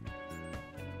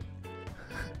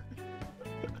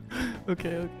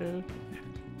 Okay, okay.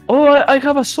 Oh, I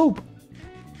have a soup.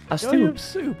 A Oh, you stew. have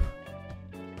soup.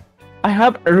 I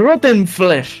have rotten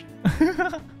flesh.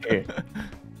 Here.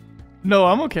 No,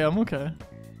 I'm okay. I'm okay.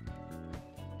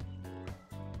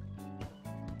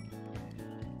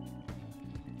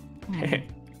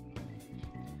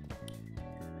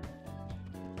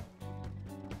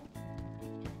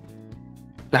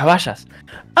 Las vallas.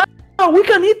 Ah, we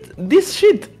can eat this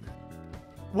shit.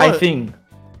 What? I think.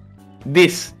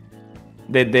 This.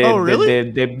 Oh,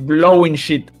 really? The blowing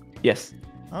shit. Yes.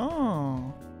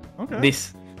 Oh. Okay.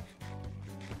 This.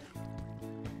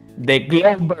 The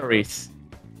glowberries.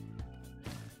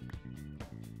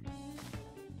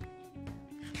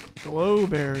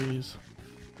 Glowberries.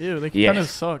 Ew, they Yes. kind of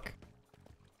suck.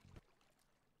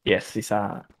 Yes, it's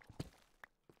a.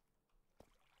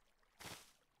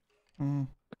 Mm.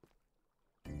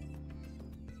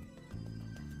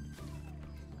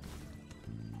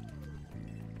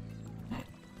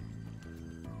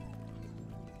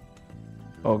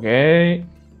 Okay.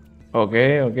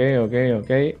 Okay, okay, okay,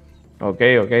 okay.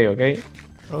 Okay, okay, okay.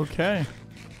 Okay.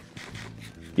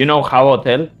 You know Habbo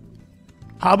Hotel?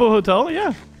 Habbo Hotel?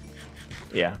 Yeah.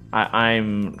 Yeah,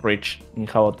 I'm rich in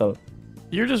Habbo Hotel.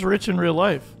 You're just rich in real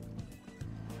life.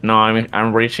 No,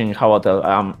 I'm rich in Habbo Hotel.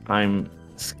 I'm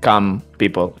scam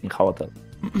people in Habbo Hotel.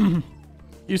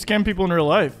 You scam people in real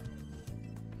life.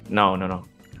 No, no, no.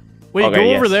 Wait, Okay,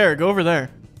 go over yes. there. Go over there.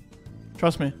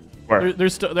 Trust me. Where?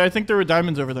 There's I think there were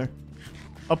diamonds over there.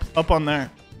 Up on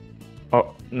there.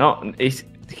 Oh no, it's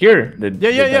here.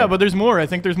 Yeah, but there's more. I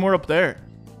think there's more up there.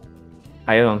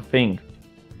 I don't think.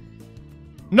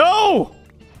 No!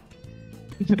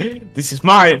 This is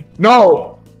mine.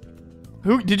 No.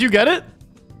 Who did you get it?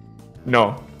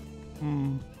 No.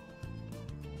 Hmm.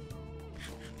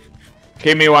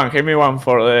 Give me one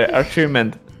for the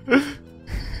achievement.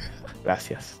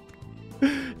 Gracias.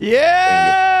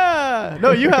 Yeah!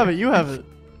 No, you have it. You have it.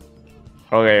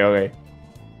 Okay, okay.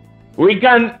 We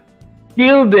can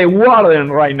kill the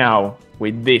warden right now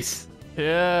with this.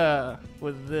 Yeah,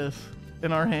 with this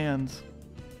in our hands.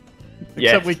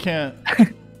 Yes. Except we can't.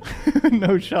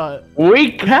 No shot.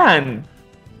 We can.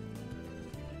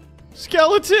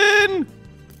 Skeleton!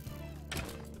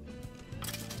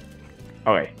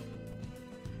 Okay.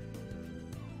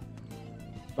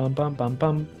 Bum bum bum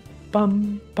bum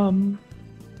bum bum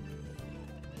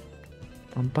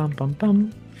bum bum bum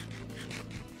bum.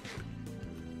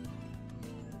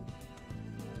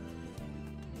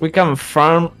 We can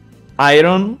farm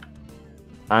iron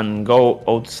and go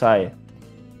outside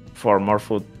for more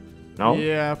food. No?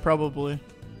 Yeah, probably.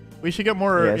 We should get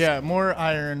more. Yes. Yeah, more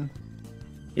iron.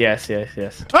 Yes, yes,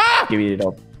 yes. Ah! Give it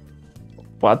up.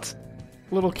 What?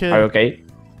 Little kid. Are you okay?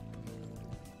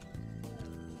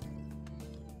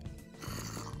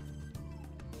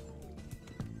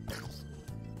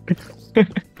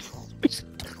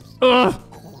 Ugh!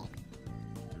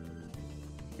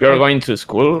 You're going to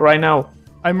school right now?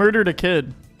 I murdered a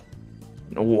kid.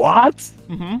 What?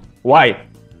 Mm-hmm. Why?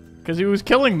 Because he was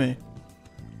killing me.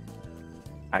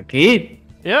 A kid?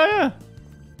 Yeah, yeah.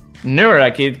 Never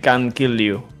a kid can kill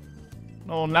you.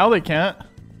 Oh, now they can't.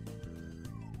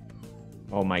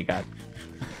 Oh my god.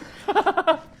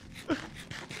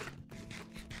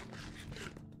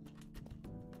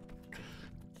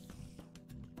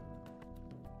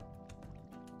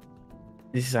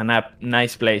 This is a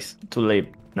nice place to live,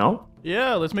 no?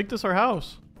 Yeah, let's make this our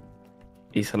house.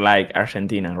 It's like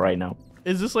Argentina right now.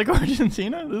 Is this like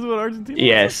Argentina? This is what Argentina is?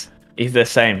 Yes, it's the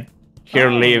same. Here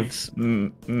Oh. lives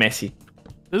Messi.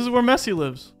 This is where Messi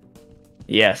lives.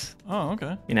 Yes, Oh,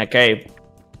 okay. in a cave.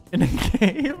 In a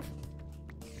cave?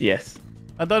 Yes.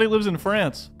 I thought he lives in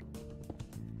France.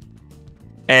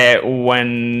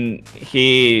 When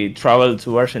he traveled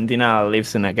to Argentina,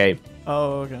 lives in a cave.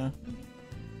 Oh, okay.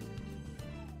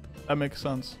 That makes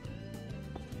sense.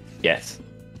 Yes.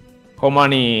 How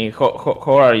are you?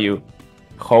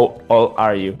 How old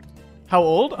are you? How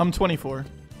old? I'm 24.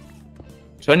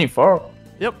 24?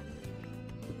 Yep.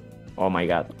 Oh my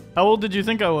god. How old did you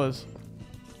think I was?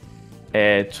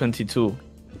 22,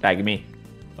 like me.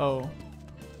 Oh.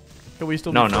 Can we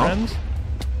still No, be no. friends?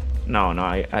 No,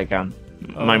 I can't.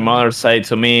 Oh. My mother said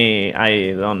to me,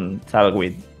 I don't talk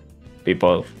with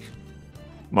people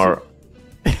more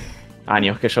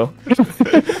años que yo.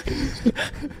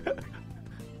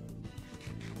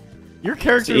 Your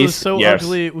character It's was so years.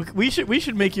 ugly. We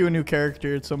should make you a new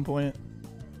character at some point.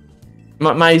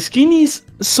 My skin is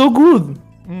so good.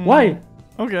 Why?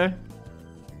 Okay.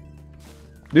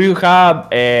 Do you have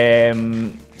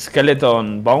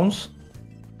skeleton bones?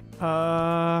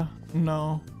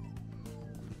 No.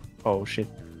 Oh shit.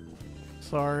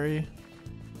 Sorry.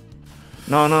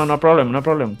 No, no, no problem, no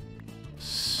problem.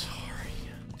 Sorry.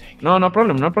 Dang it. No, no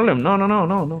problem, no problem. No, no, no,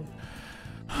 no, no.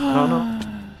 No, no.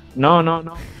 No, no,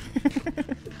 no.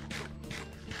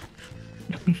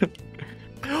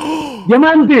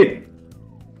 Diamante!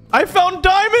 I found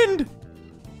diamond!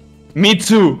 Me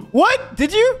too. What?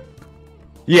 Did you?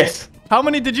 Yes. How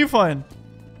many did you find?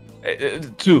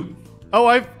 2. Oh,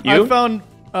 I You? found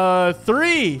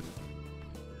 3.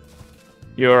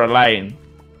 You're lying.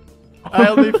 I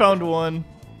only found 1.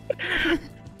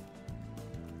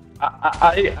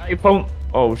 I found.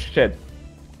 Oh shit.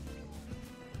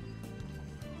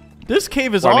 This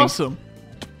cave is Warning. awesome.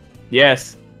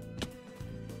 Yes.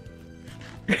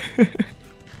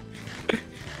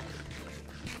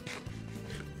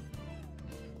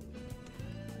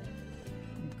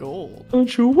 Gold.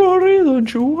 Don't you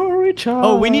worry, child.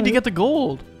 Oh, we need to get the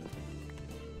gold.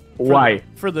 Why?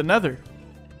 For the nether.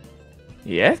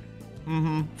 Yes.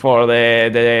 Mm-hmm. For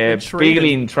the trading.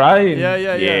 piglin tribe.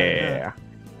 Yeah.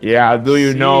 Yeah. Do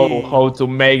you know Sí. how to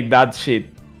make that shit?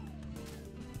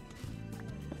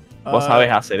 Vos sabés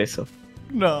hacer eso.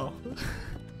 No.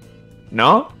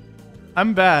 ¿No?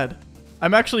 I'm bad.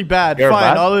 I'm actually bad. You're Fine,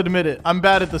 bad? I'll admit it. I'm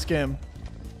bad at this game.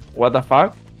 What the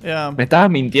fuck? Yeah. ¿Me estabas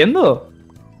mintiendo?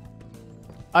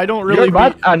 I don't really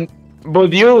You're bad,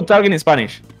 but you talk in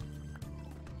Spanish.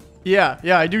 Yeah,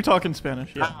 I do talk in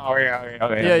Spanish. Yeah.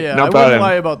 Okay. Yeah. No I problem. wouldn't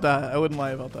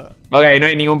lie about that. Ok, no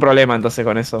hay ningún problema entonces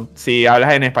con eso. Si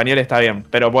hablas en español está bien.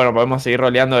 Pero bueno, podemos seguir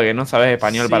roleando de que no sabes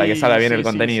español para que salga bien el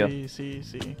contenido. Sí.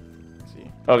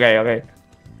 Ok.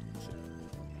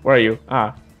 Where are you?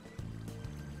 Ah.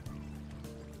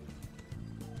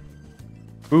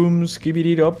 Boom,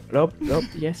 skibidi up.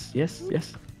 Yes.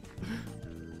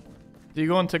 Do you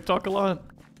go on TikTok a lot?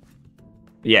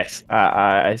 Yes,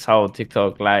 I saw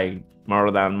TikTok like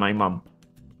more than my mom.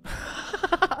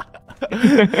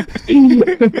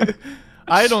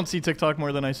 I don't see TikTok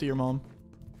more than I see your mom.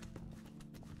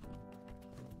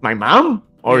 My mom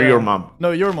or Yeah. your mom?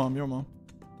 No, your mom.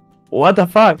 What the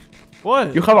fuck?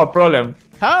 What? You have a problem.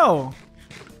 How?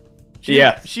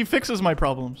 Yeah. She fixes my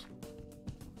problems.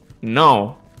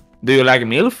 No. Do you like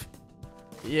MILF?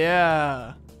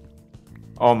 Yeah.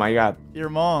 Oh my god. Your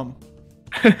mom.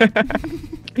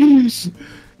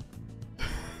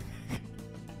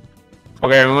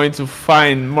 Okay, I'm going to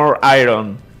find more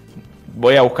iron.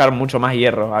 Voy a buscar mucho más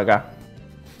hierro acá.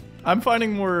 I'm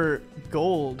finding more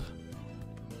gold.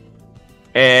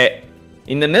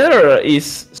 In the nether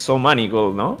is so many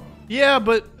gold, no? Yeah,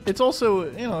 but it's also,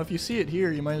 if you see it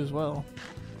here, you might as well.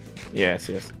 Yes.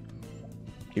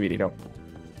 Give it up.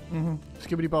 Mm-hmm.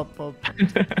 Skibbity bop bop.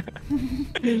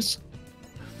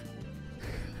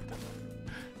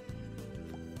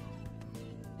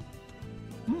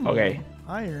 Okay.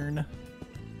 Iron.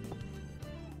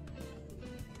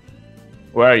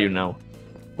 Where are you now?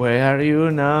 Where are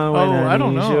you now? Oh, I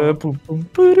don't know.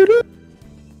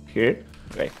 Here?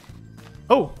 Okay.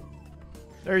 Oh,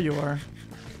 there you are.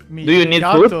 Do you need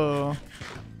food? Gato.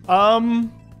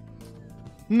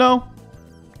 No.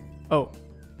 Oh.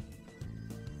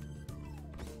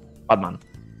 Batman.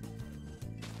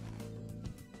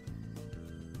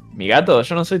 Mi gato,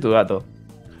 yo no soy tu gato.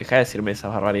 Deja de decirme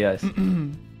esas barbaridades.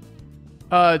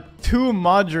 Tu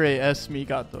madre es mi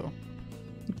gato.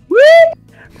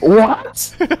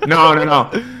 What? No.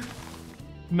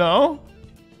 No?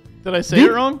 Did I say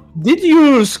it wrong? Did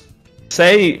you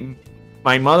say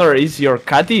my mother is your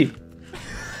catty?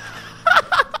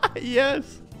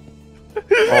 Yes.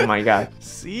 Oh my god.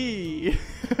 See.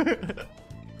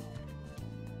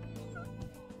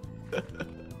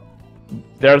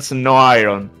 There's no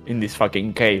iron in this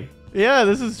fucking cave. Yeah,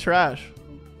 this is trash.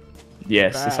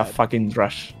 Yes, it's a Bad. fucking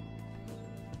trash.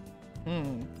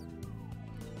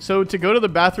 So to go to the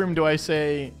bathroom, do I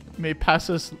say me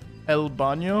pasas el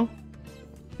baño?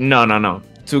 No.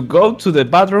 To go to the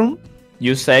bathroom,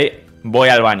 you say voy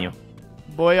al baño.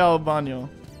 Voy al baño.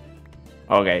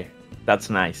 Okay, that's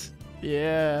nice.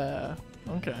 Yeah.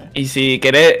 Okay. Y si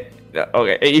querés,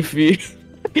 okay,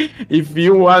 if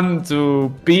you want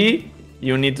to pee,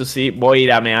 you need to see voy a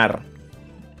ir a mear.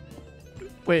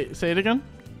 Wait, say it again.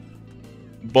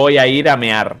 Voy a ir a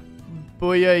mear.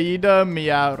 Voy a ir a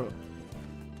miar.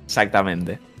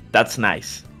 Exactamente. That's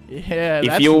nice. Yeah, If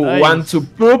that's you nice. want to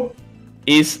poop,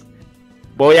 is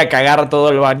voy a cagar todo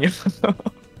el baño.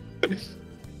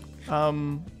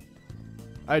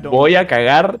 I don't. Voy a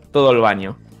cagar todo el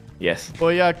baño. Yes.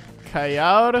 Voy a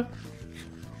callar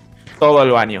Todo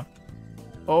el baño.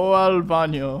 o al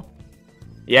baño.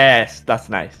 Yes, that's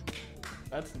nice.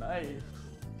 That's nice.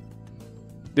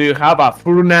 Do you have a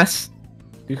furnace?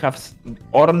 Do you have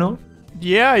horno?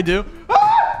 Yeah, I do.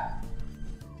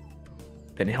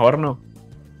 ¿Tenés horno?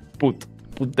 put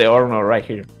the horn right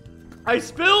here. I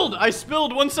spilled!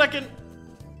 1 second!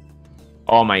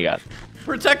 Oh my god.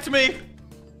 Protect me!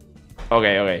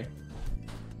 Ok.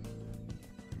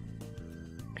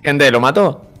 Gente, ¿lo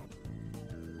mató?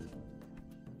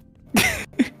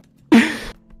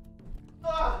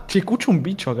 Che, escucho un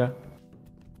bicho acá.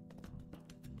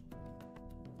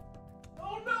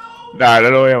 Oh no! No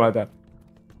lo voy a matar.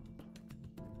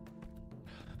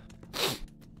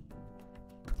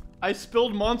 I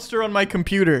spilled monster on my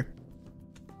computer.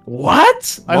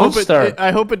 What? I Monster?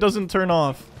 hope it doesn't turn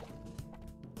off.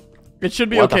 It should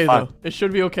be What the okay fuck? though. It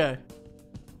should be okay.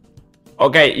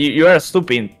 Okay, you are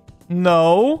stupid.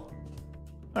 No.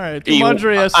 Alright, tu Y-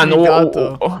 madre es ah, mi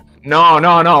gato. No.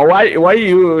 Why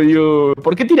you...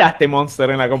 ¿Por qué tiraste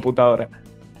Monster en la computadora?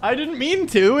 I didn't mean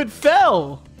to, it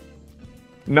fell!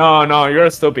 No, you're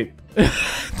stupid.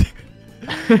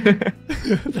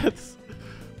 That's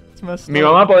messed Mi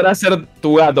up. mamá podrá ser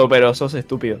tu gato, pero sos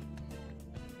estúpido.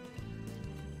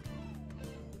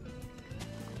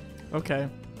 Okay.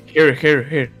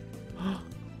 Here.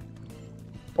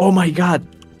 Oh my god.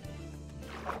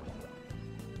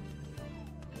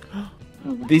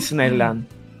 Disneyland.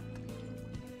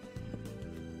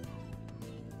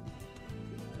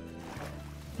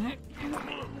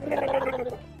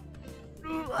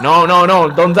 No,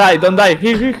 don't die.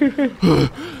 Here.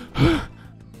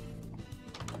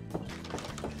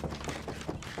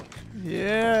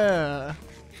 Yeah.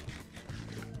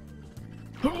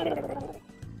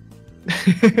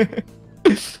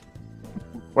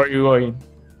 Where are you going?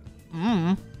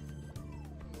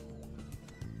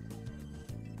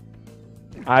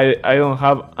 I don't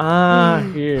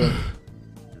have... here.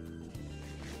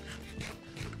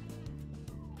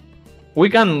 We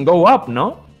can go up,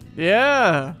 no?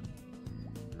 Yeah.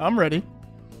 I'm ready.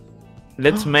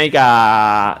 Let's make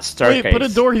a staircase. Wait, put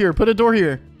a door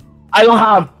here. I don't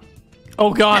have...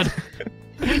 Oh god.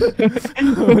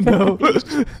 Oh no.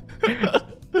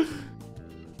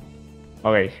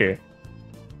 Okay, here.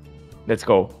 Let's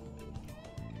go.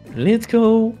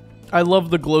 I love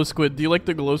the glow squid. Do you like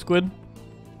the glow squid?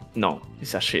 No,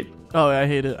 it's a shit. Oh, I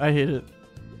hate it.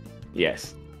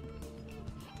 Yes.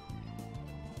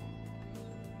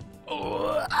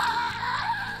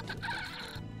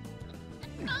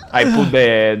 I put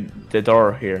the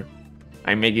door here.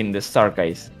 I'm making the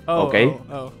staircase. Oh, okay.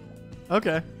 Oh.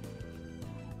 Okay.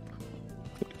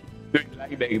 Do you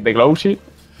like the glow shit?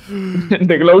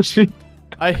 The glow shit.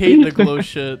 I hate the glow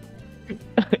shit.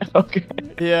 Okay.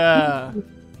 Yeah.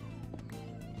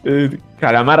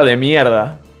 Calamar de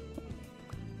mierda.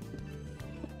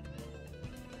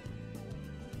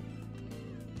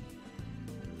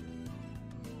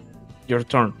 Your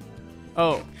turn.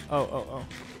 Oh.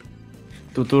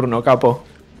 Tu turno, capo.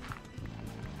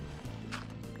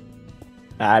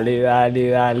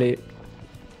 Dale.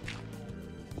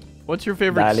 What's your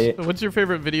favorite? Dale. What's your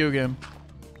favorite video game?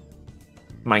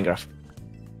 Minecraft.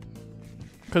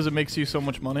 Because it makes you so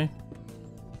much money.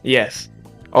 Yes,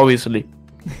 obviously.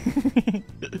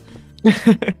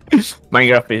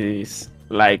 Minecraft is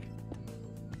like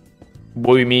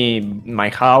buy me my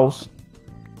house,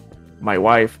 my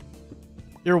wife.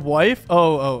 Your wife?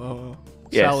 Oh.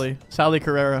 Yes. Sally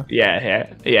Carrera.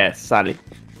 Yeah, Sally.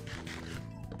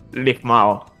 Lick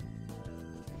Mao.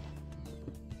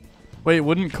 Wait,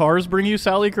 wouldn't Cars bring you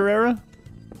Sally Carrera?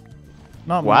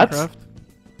 Not What? Minecraft.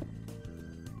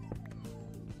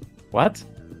 What?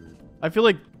 I feel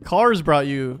like Cars brought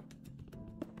you.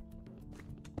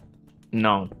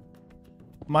 No.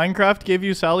 Minecraft gave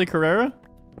you Sally Carrera?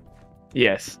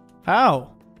 Yes.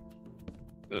 How?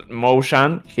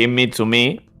 Motion hit me to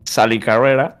me, Sally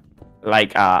Carrera,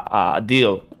 like a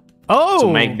deal Oh!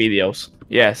 to make videos.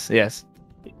 Yes.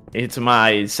 It's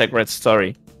my secret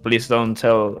story. Please don't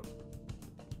tell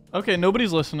Okay,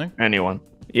 nobody's listening. anyone.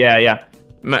 Yeah.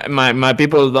 My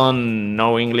people don't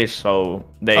know English, so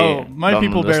they. My don't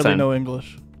people barely understand. know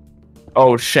English.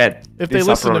 Oh shit! If they This is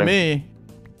a listen to problem. me,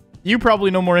 you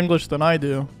probably know more English than I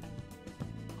do.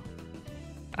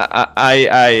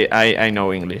 I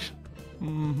know English.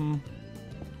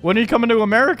 When are you coming to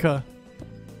America?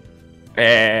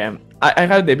 I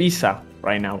have the visa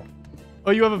right now.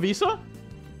 Oh, you have a visa?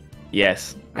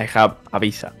 Yes, I have a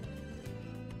visa.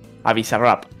 A visa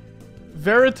rap.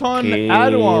 Veriton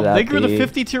Adwam. Thank you for the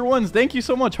 50 tier 1s. Thank you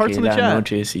so much. Hearts in the chat.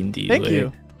 Thank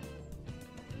you.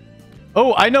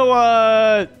 Oh, I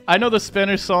know the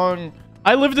Spanish song.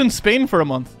 I lived in Spain for a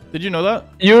month. Did you know that?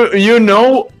 You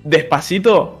know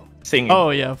Despacito singing.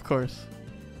 Oh yeah, of course.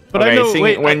 But okay, I know. sing,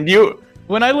 Wait,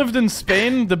 when I lived in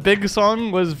Spain, the big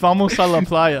song was "Vamos a la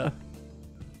playa."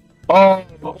 Oh,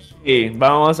 sí.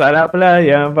 Vamos a la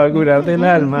playa para curarte el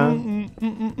alma.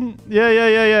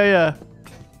 Yeah.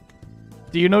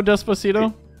 Do you know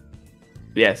Despacito?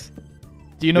 Yes.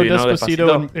 Do you know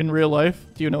Despacito, Despacito? In real life?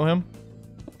 Do you know him?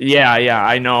 Yeah,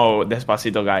 I know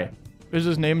Despacito guy. Is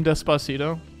his name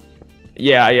Despacito?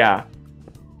 Yeah.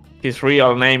 His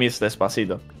real name is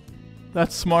Despacito.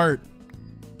 That's smart.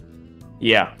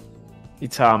 Yeah.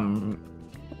 It's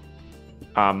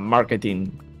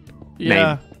marketing Yeah,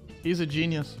 name. he's a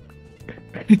genius.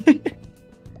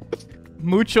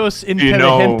 Muchos you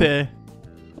know- inteligente.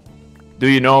 Do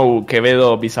you know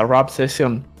Quevedo Bizarrap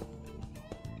Session?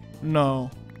 No.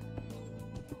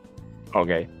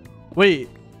 Okay. Wait.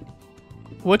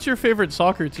 What's your favorite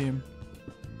soccer team?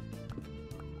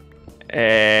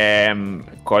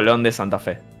 Colón de Santa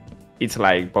Fe. It's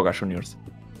like Boca Juniors.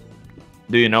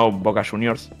 Do you know Boca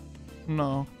Juniors?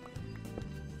 No.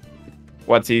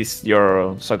 What is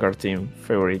your soccer team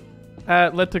favorite?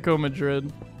 Atletico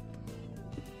Madrid.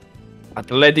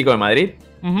 Atlético de Madrid?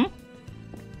 Mm-hmm.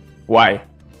 Why?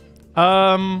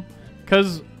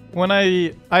 Cause when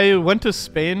I went to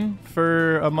Spain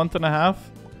for a month and a half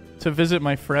to visit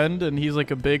my friend, and he's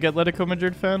like a big Atletico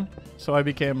Madrid fan, so I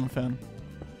became a fan.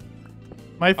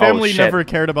 My family shit. never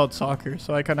cared about soccer,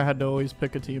 so I kind of had to always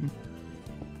pick a team.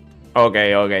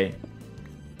 Okay.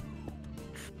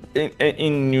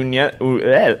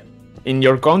 In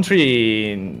your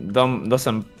country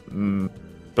doesn't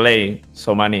play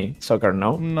so many soccer,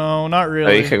 no? No, not Lo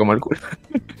really. dije como el culo.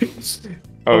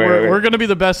 But Okay. we're gonna be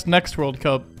the best next World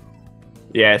Cup,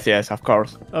 Yes, of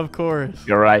course. of course.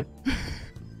 You're right.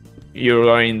 You're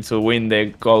going to win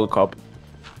the Gold Cup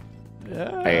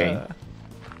Yeah. Again.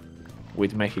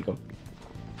 with Mexico.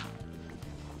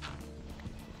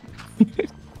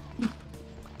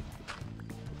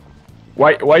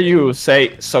 Why you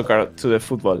say soccer to the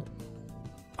football?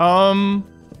 Ow.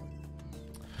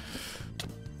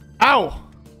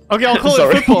 Okay, I'll call it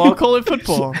Sorry. football. I'll call it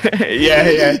football.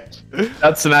 yeah.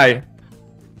 That's nice.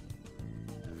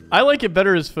 I like it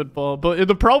better as football, but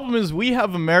the problem is we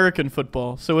have American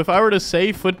football. So if I were to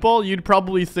say football, you'd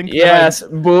probably think that Yes,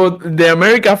 but the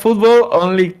American football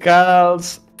only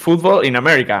calls football in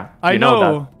America. I You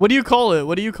know. What do you call it?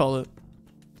 What do you call it?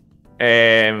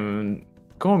 that.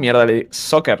 ¿Cómo mierda le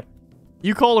soccer?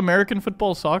 You call American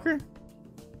football soccer?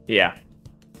 Yeah.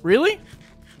 Really?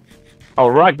 Oh,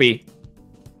 rugby.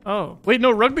 Oh, wait,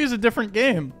 no, rugby is a different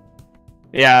game.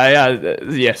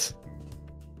 Yes.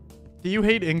 Do you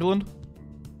hate England?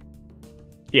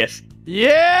 Yes.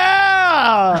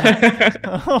 Yeah!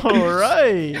 All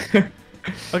right.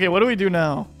 Okay, what do we do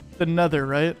now? The nether,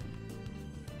 right?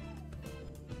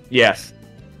 Yes.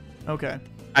 Okay.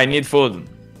 I need food.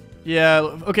 Yeah,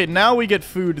 okay, now we get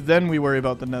food, then we worry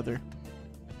about the nether.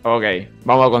 Ok,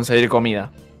 vamos a conseguir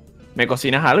comida. ¿Me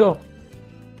cocinas algo?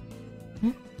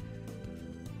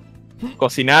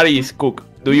 Cocinar is cook.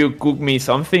 Do you cook me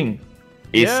something?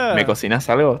 Yeah. ¿Me cocinas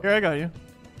algo? Here, I got you.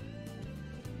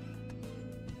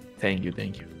 Thank you.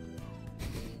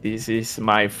 This is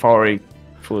my favorite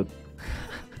food.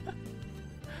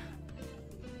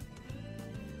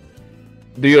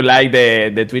 Do you like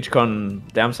the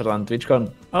TwitchCon, the Amsterdam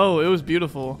TwitchCon? Oh, it was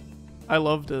beautiful. I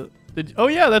loved it. Oh,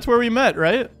 yeah, that's where we met,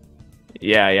 right?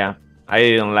 Yeah. I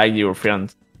didn't like your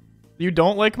friends. You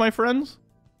don't like my friends?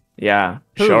 Yeah,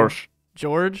 Who? George.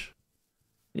 George?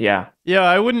 Yeah. Yeah,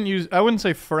 I wouldn't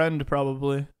say friend,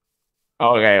 probably.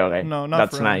 Okay. No, not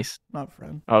That's friend. nice. Not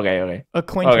friend. Okay.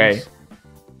 Acquaintance.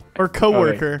 Or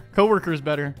coworker. Coworker's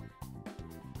better.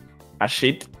 A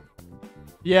shit?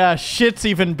 Yeah, shit's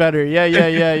even better. Yeah.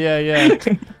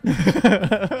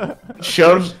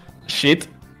 George shit?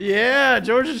 Yeah,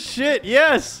 George's shit.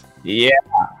 Yes. Yeah.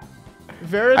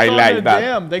 Veritone I like that.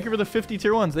 Damn. Thank you for the 50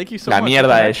 tier ones. Thank you so La much.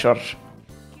 mierda de George.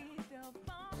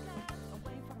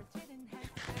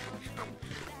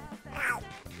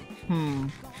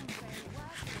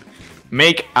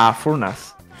 Make a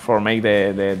furnace for make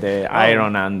the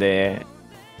iron and the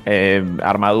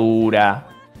armadura,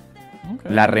 Okay.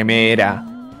 la remera,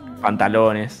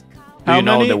 pantalones. Do How you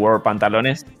know many- the word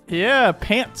pantalones? Yeah,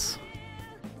 pants.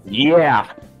 Yeah.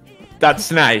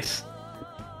 That's nice.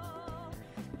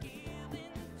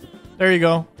 There you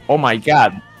go. Oh my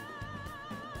god.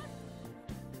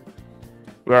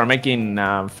 We are making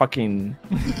fucking...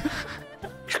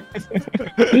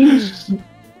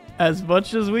 As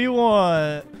much as we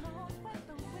want.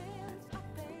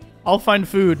 I'll find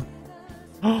food.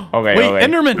 Okay, Wait, okay.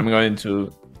 Enderman! I'm going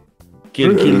to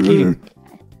kill.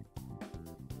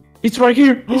 It's right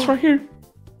here.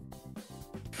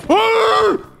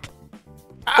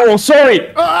 Oh,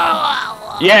 sorry.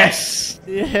 Yes.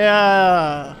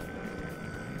 Yeah.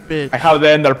 Bitch. I have the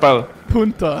ender pearl.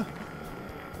 Punta.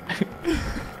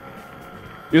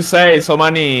 You say so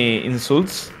many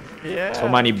insults, Yeah. so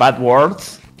many bad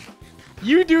words.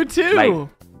 You do too. Like-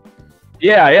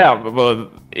 Yeah,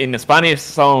 but in Spanish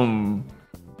sound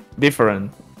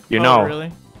different, you Oh, know.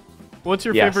 Really? What's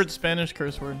your Yes. favorite Spanish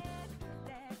curse word?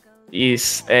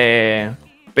 Is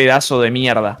pedazo de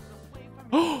mierda.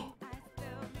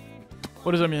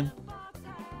 What does that mean?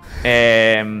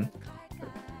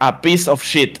 A piece of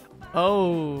shit.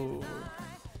 Oh.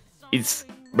 It's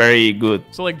very good.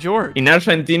 So like George. In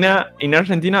Argentina,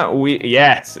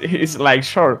 yes, it's like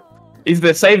short. It's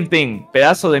the same thing.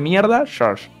 Pedazo de mierda,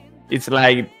 short. It's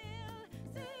like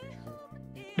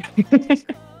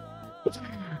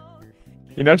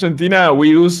in Argentina we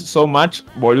use so much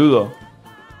boludo.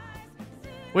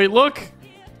 Wait, look.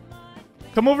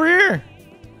 Come over here.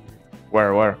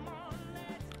 Where?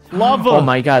 Lava. Oh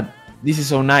my god, this is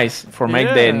so nice for make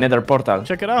the Yeah. nether portal.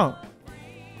 Check it out.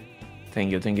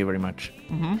 Thank you very much.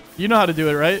 You know how to do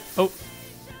it, right? Oh.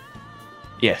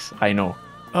 Yes, I know.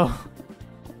 Oh.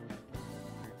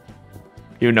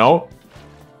 You know?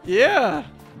 Yeah.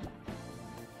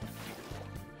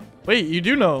 Wait, you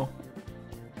do know.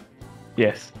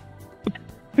 Yes.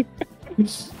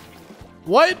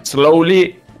 What?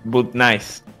 Slowly but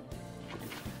nice.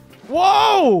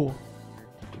 Whoa!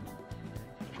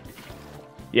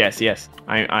 Yes.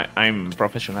 I'm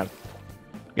professional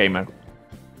gamer.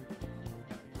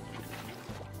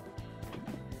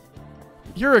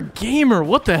 You're a gamer.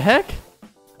 What the heck?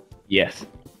 Yes.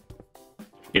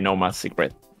 You know my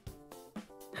secret.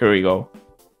 Here we go.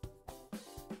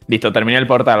 Listo, terminé el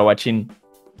portal, guachín.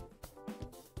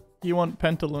 You want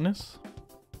pantalones?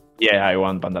 Yeah, I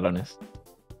want pantalones.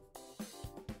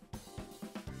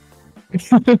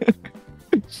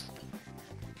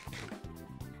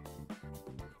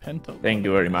 Pantalones. Thank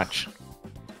you very much.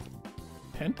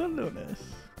 Pantalones.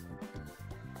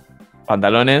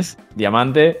 Pantalones,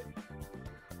 diamante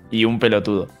y un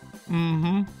pelotudo.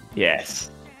 Mm-hmm.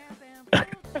 Yes.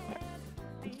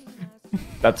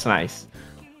 That's nice.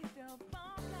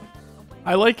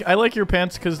 I like your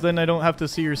pants because then I don't have to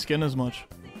see your skin as much.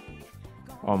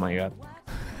 Oh my god.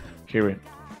 Here it.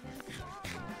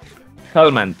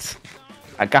 Helmet.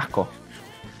 A casco.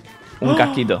 Un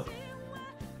casquito.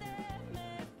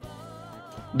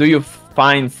 Do you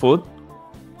find food?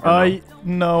 Or no?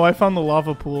 No, I found the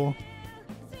lava pool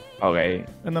Okay.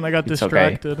 and then I got It's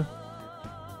okay. distracted.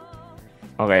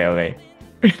 Okay.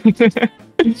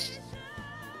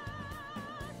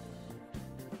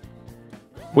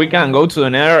 We can go to the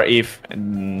nether if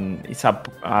it's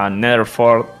a nether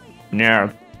fort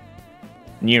near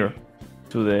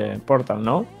to the portal,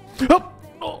 no?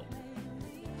 Oh.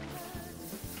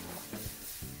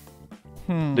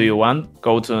 Do you want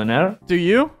go to the nether? Do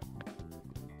you?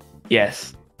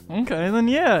 Yes. Okay, then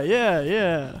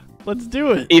yeah. Let's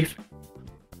do it. If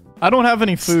I don't have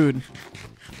any food.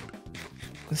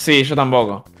 sí, yo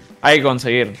tampoco. Hay que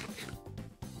conseguir.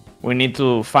 We need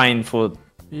to find food.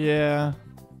 Yeah.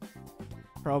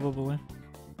 Probably.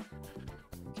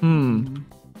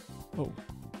 Oh.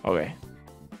 Okay.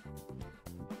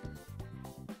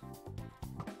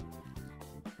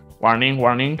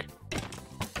 Warning.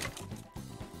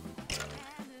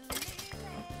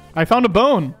 I found a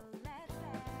bone.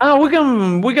 Ah, we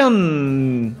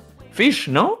can fish,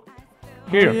 no?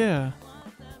 Here. Oh, yeah.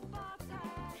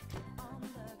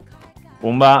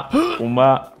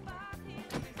 Pumba.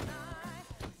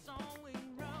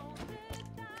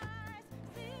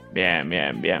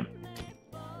 Bien.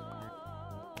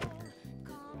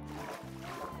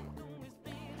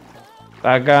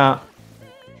 Acá.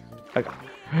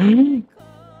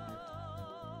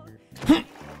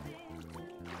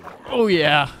 Oh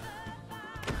yeah.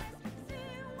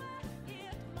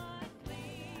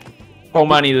 How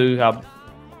many do you have?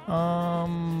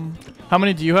 How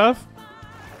many do you have?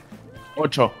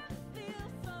 8.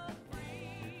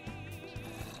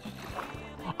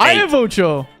 I 8. have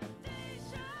ocho.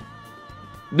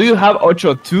 Do you have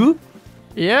 8 too?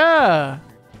 Yeah.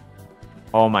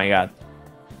 Oh my god.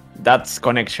 That's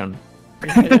connection.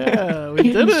 Yeah, we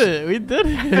did it.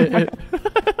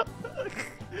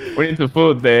 We need to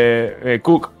put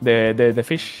cook the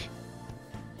fish.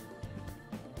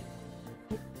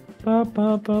 Pa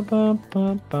pa pa pa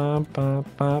pa pa pa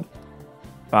pa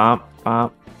pa pa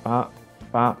pa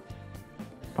pa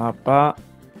pa pa.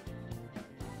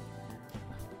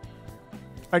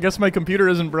 I guess my computer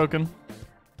isn't broken.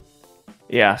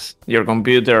 Yes, your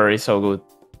computer is so good.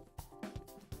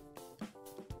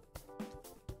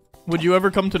 Would you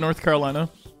ever come to North Carolina?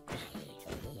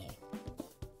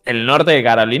 El norte de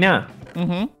Carolina.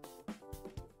 Mm-hmm.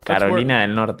 Carolina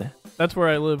del Norte. That's where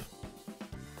I live.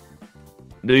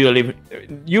 Do you live?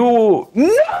 You.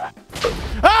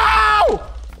 Ow!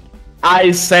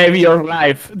 I save your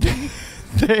life.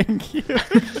 Thank you.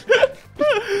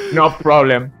 No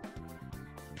problem.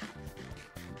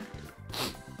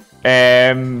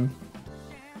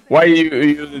 Why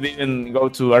you didn't go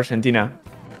to Argentina?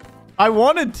 I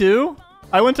wanted to.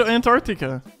 I went to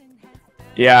Antarctica.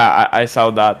 Yeah, I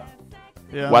saw that.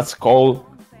 Yeah. What's cold?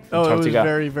 Oh, it was Antarctica.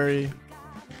 very, very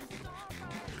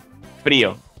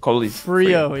Frío. Cold is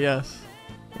frio. Yes.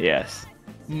 Yes.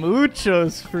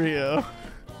 Muchos frio.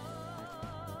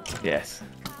 Yes.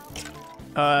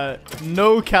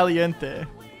 No caliente.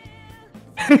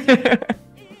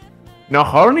 No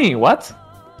horny? What?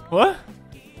 What?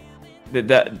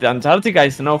 The Antarctica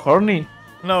is no horny.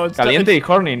 No, it's Caliente is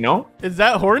horny, no? Is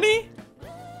that horny?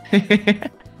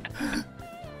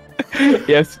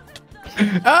 Yes.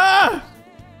 Ah!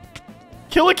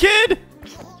 Kill a kid.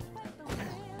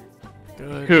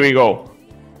 Good. Here we go.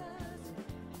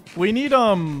 We need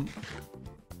a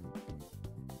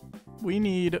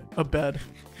bed.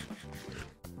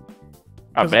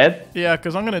 A bed? Yeah,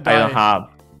 because I'm gonna die. I don't have.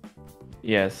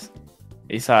 Yes.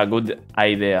 It's a good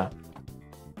idea.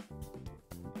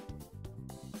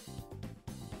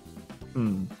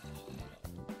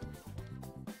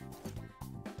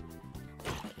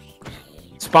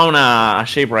 Spawn a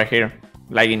shape right here.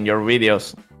 Like in your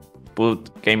videos.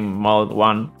 Put game mode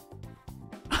 1.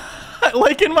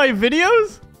 Like in my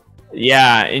videos?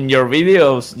 Yeah, in your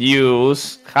videos you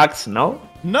use hacks, ¿no?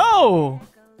 No.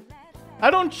 I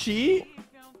don't cheat.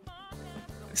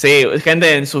 Sí,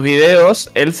 gente, en sus videos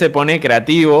él se pone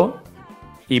creativo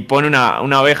y pone una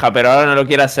oveja, pero ahora no lo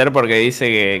quiere hacer porque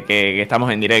dice que estamos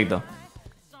en directo.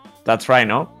 That's right,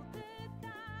 ¿no?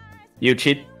 You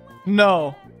cheat?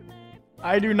 No.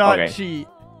 I do not Okay. cheat.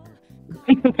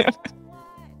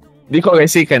 Dijo que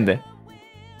sí, gente.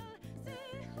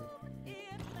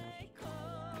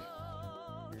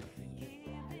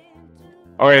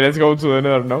 Okay, let's go to the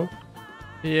nether, no?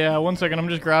 Yeah, 1 second. I'm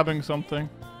just grabbing something.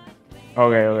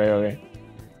 Okay.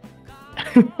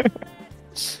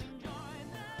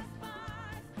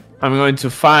 I'm going to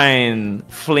find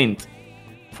flint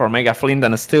for mega flint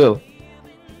and steel.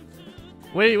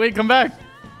 Wait, come back.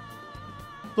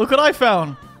 Look what I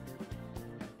found.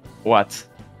 What?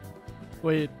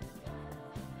 Wait.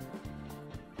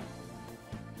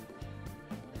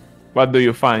 What do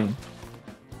you find?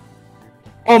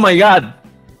 Oh my god!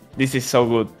 This is so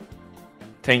good.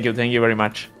 Thank you very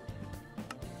much.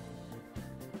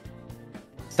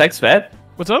 Sex bed?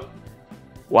 What's up?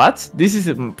 What? This is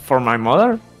for my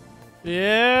mother?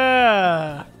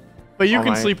 Yeah. But you Oh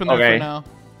can my- sleep in there okay. for now.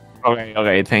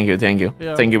 Okay, thank you.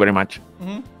 Yeah. Thank you very much.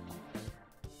 Mhm.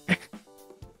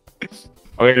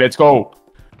 Okay, let's go.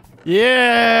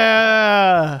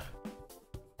 Yeah.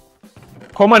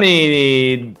 How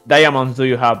many diamonds do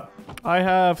you have? I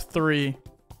have 3.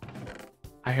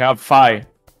 I have 5.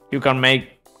 You can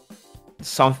make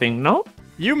something, no?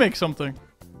 You make something.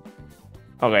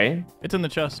 Okay. It's in the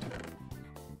chest.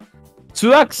 2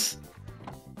 ducks.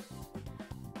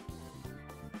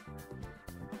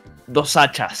 2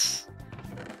 hachas.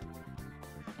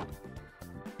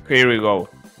 Here we go.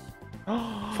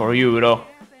 For you, bro.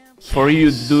 For you,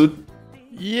 dude.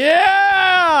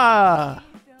 Yeah.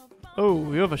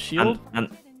 Oh, you have a shield? And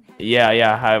yeah,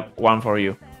 I have one for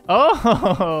you.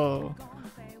 Oh.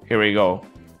 Here we go.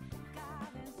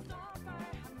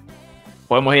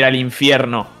 Podemos ir al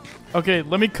infierno. Okay,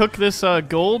 let me cook this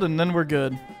gold and then we're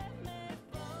good.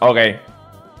 Okay.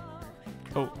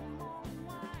 Oh.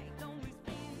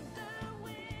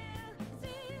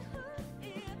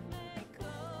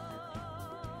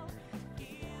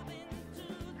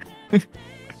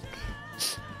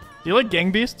 Do you like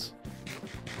Gang Beasts?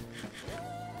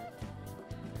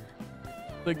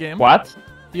 The game? What?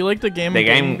 Do you like the game The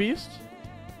Gang game- Beasts?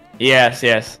 Yes.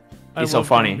 I It's so love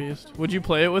funny. Gang Beast. Would you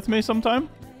play it with me sometime?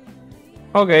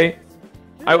 Okay.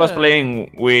 I was Yeah.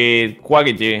 playing with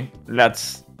Quackity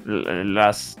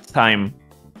last time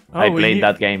I we played need-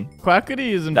 that game.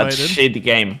 Quackity is That invited. shit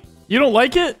game. You don't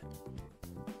like it?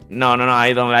 No,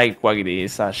 I don't like Quackity.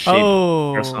 It's a shit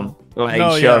Oh. person. Like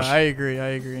No, yeah, George. I agree.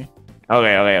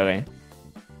 Okay.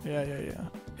 Yeah.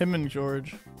 Him and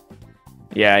George.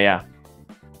 Yeah.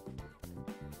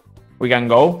 We can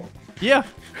go? Yeah.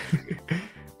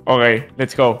 Okay,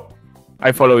 let's go.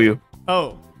 I follow you.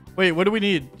 Oh. Wait, what do we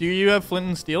need? Do you have flint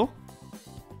and steel?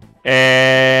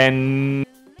 And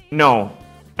no.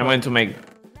 I'm going to make...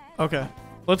 Okay.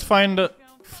 Let's find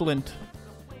flint.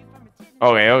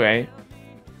 Okay.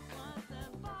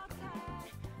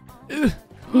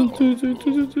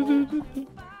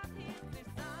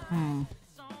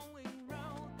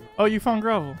 Oh, you found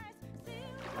gravel.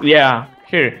 Yeah,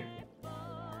 here.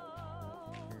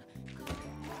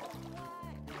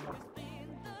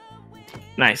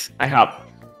 Nice. I have.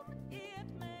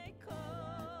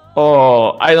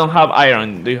 Oh, I don't have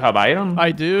iron. Do you have iron?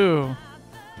 I do.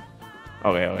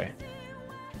 Okay, okay.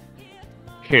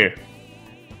 Here.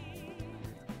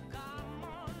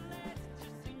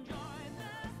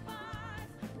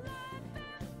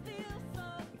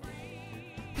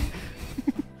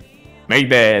 Make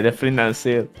the flint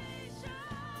seal.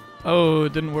 Oh,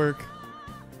 it didn't work.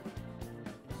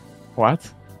 What?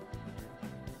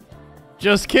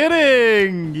 Just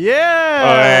kidding. Yeah.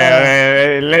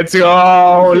 Okay, let's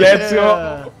go. Let's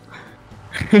go.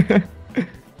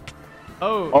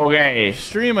 Oh. Okay.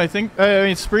 Stream, I think. I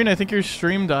mean, Spreen, I think your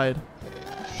stream died.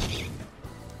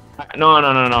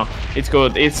 No. It's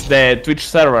good. It's the Twitch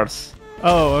servers.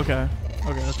 Oh, okay.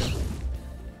 Okay.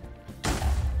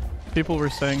 People were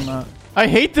saying that. I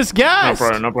hate this gas.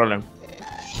 No problem.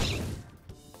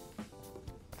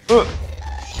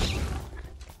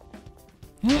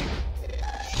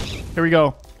 Here we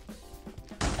go.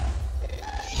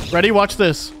 Ready? Watch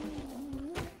this.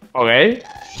 Okay.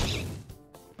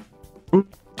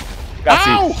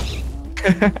 Ow!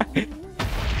 Casi.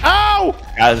 Ow!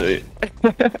 Casi.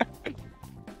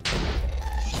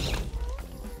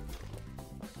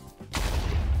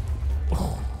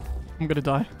 I'm gonna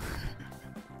die.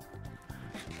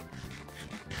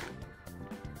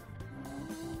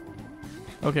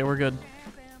 Okay, we're good.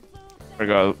 Here we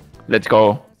go. Let's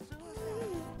go.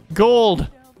 Gold!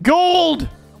 Gold!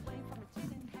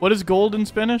 What is gold in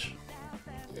Spanish?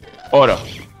 Oro.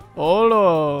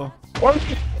 Oro.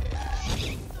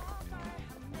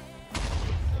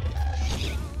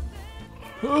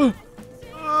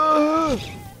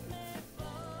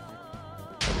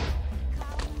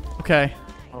 Okay.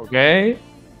 Okay.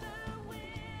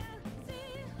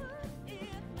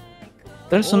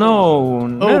 There's no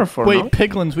nerf for wait, no?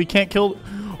 piglins. We can't kill.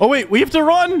 Oh wait, we have to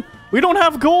run. We don't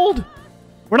have gold.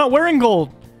 We're not wearing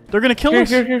gold. They're gonna kill us.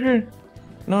 Here.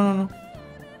 No.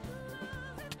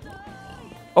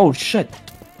 Oh shit.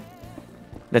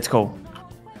 Let's go.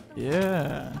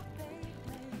 Yeah.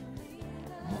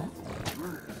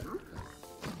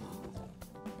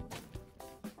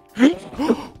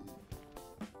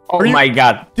 Oh my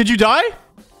god. Did you die?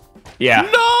 Yeah.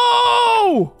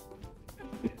 No!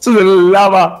 To the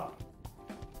lava.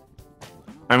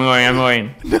 I'm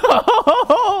going.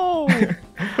 No!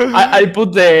 I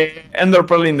put the ender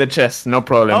pearl in the chest. No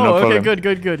problem. Oh, no okay,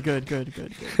 problem. good.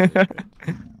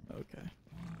 Okay.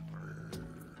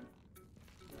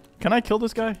 Can I kill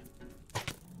this guy?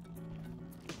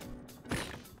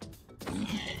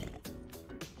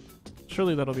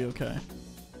 Surely that'll be okay.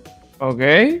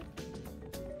 Okay.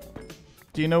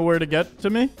 Do you know where to get to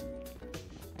me?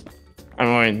 I'm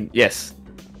going. Yes.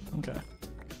 Okay.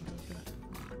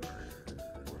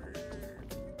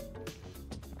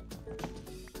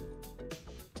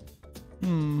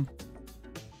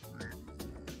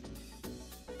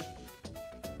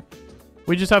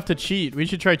 We just have to cheat. We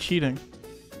should try cheating.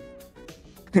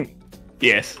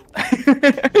 Yes.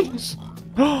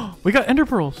 We got ender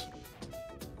pearls.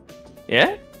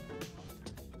 Yeah?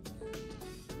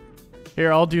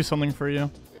 Here, I'll do something for you.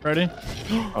 Ready?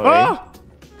 Okay. Ah!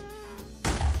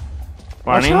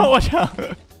 Warning. Watch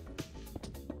out.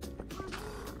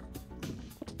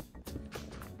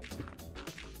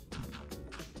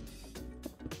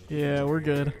 Yeah, we're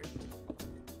good.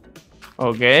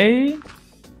 Okay.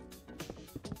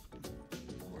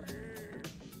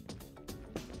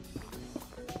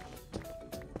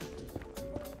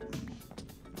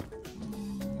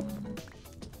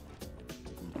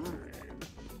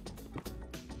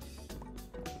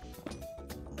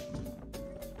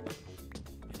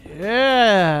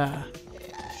 Yeah.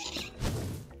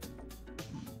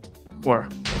 Where?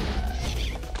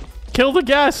 Kill the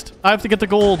guest. I have to get the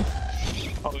gold.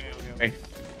 Okay.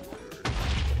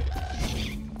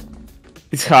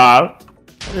 It's hard.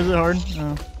 Is it hard?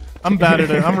 No. I'm bad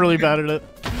at it. I'm really bad at it.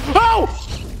 Oh!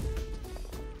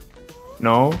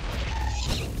 No.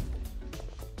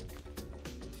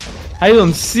 I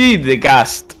don't see the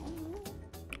ghast.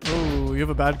 Oh, you have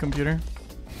a bad computer?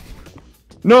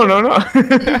 No.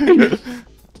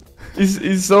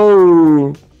 It's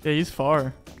so... Yeah, he's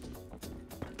far.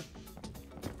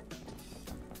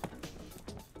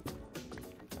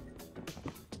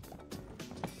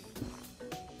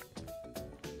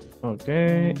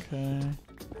 Okay. Okay.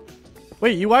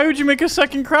 Wait, why would you make a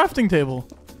second crafting table?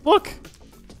 Look.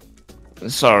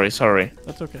 Sorry.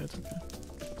 That's okay. It's okay.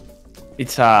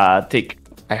 It's a tick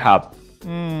I have.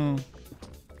 Hmm.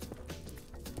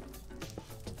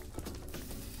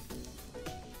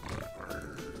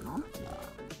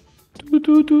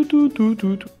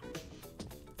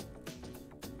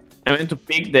 I meant to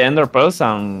pick the ender pearls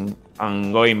and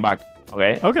and going back.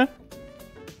 Okay. Okay.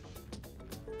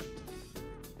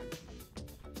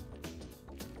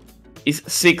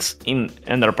 It's 6 in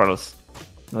ender pearls.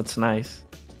 That's nice.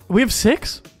 We have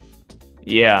 6?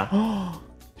 Yeah.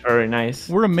 Very nice.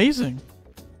 We're amazing.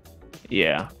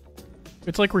 Yeah.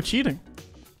 It's like we're cheating.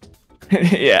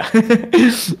 Yeah.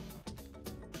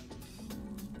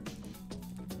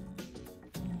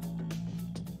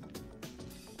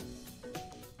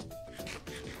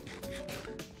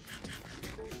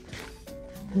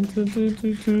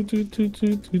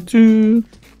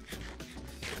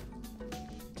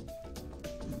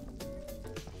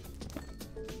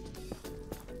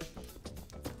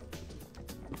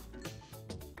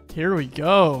 Here we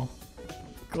go.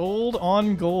 Gold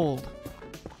on gold.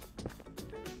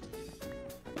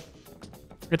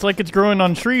 It's like it's growing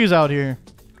on trees out here.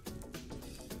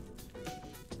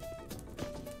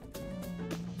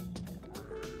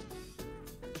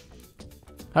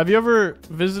 Have you ever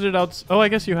visited out? Oh, I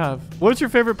guess you have. What's your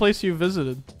favorite place you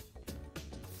visited?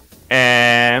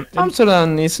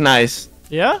 Amsterdam is nice.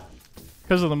 Yeah?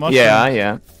 Because of the mushrooms. Yeah,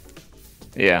 yeah.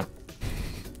 Yeah.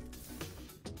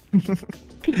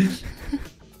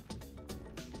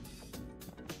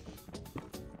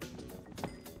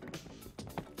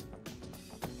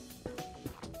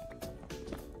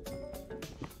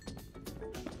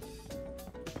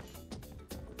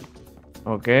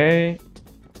 Okay.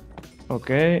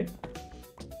 Okay.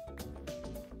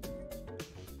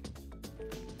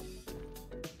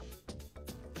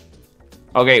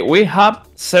 Okay, we have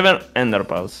 7 ender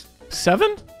pearls.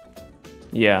 7?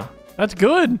 Yeah. That's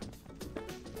good.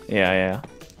 Yeah, yeah.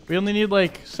 We only need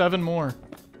like 7 more.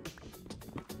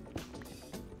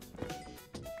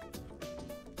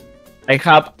 I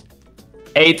have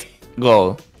 8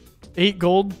 gold. 8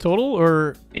 gold total,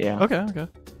 or? Yeah. Okay, okay.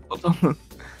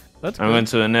 That's good. I'm going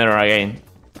to the nether again.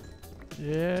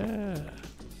 Yeah.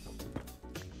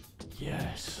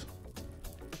 Yes.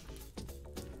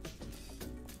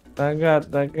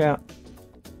 Daga.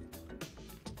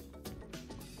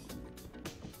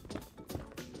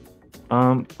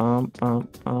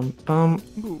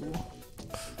 Ooh.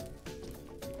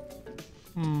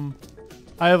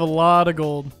 I have a lot of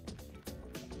gold.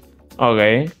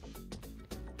 Okay.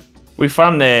 We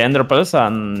farm the ender pearls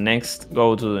and next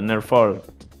go to the nether fall.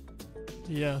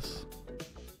 Yes.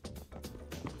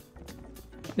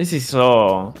 This is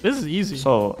so This is easy.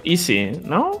 easy,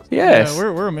 no? Yes.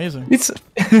 Yeah, we're amazing. It's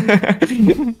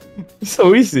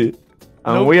so easy.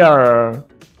 And Nope. we are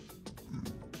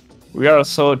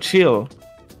so chill.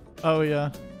 Oh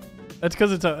yeah. That's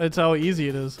because it's how easy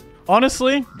it is.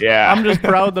 Honestly, Yeah. I'm just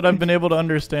proud that I've been able to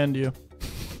understand you.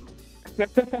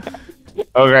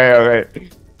 Okay.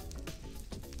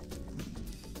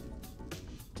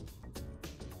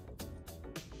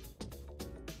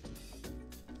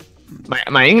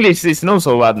 My English is not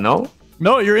so bad, no?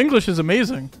 No, your English is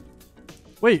amazing.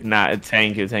 Wait, Nah,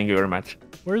 thank you very much.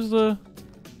 where's the?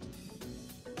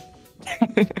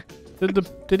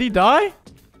 Did he die?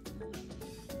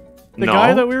 The No.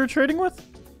 guy that we were trading with?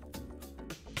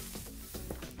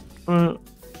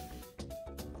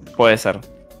 Puede ser,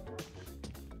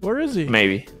 Where is he?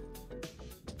 maybe.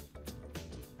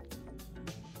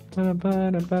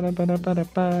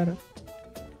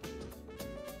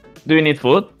 Do you need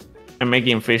food? I'm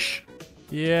making fish.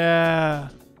 Yeah,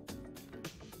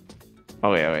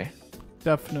 Okay.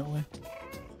 definitely.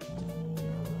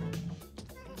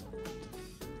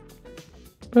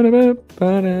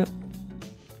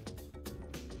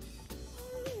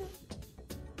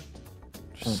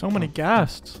 There's so many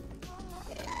ghasts.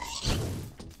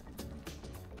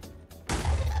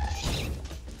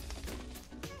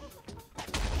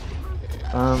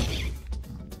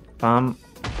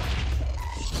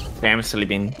 Okay, I'm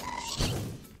sleeping.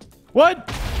 What?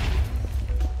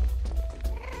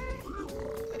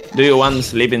 Do you want to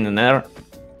sleep in the nether?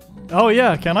 Oh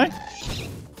yeah, can I?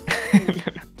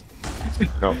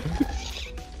 No.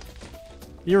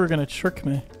 You were gonna trick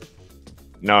me.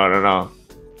 No.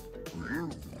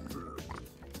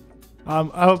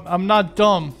 I'm not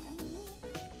dumb.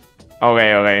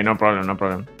 Okay, no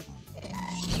problem.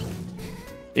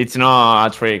 It's not a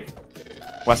trick.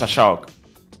 Was a shock.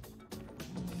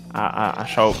 A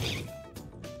shock.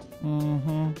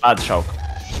 Bad shock.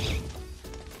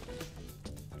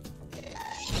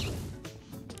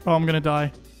 Oh, I'm gonna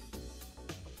die.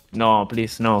 No,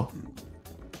 please, no.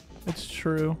 It's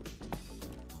true.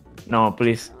 No,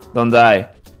 please, don't die.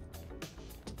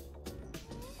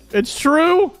 It's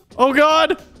true! Oh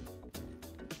god!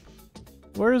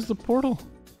 Where is the portal?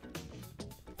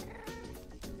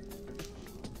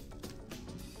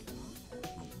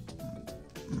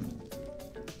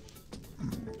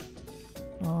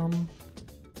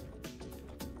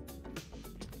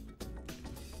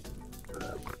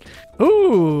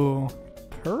 Ooh,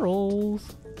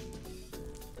 pearls.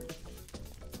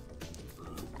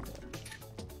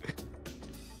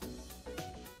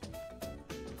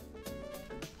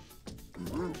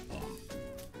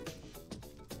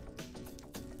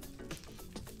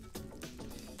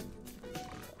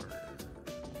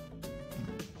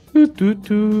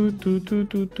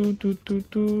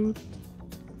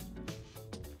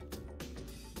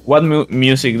 What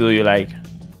music do you like?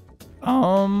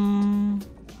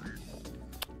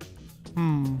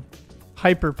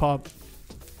 Hyperpop.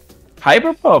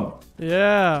 Hyperpop?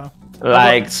 Yeah.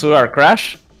 Like Sugar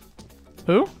Crash?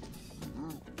 Who?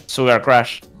 Sugar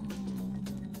Crash.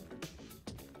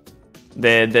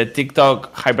 The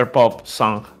TikTok hyperpop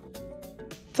song.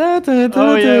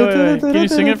 Oh yeah, wait. Can you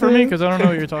sing it for me? Because I don't know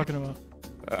what you're talking about.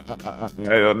 I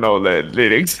don't know the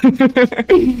lyrics.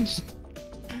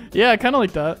 Yeah, kind of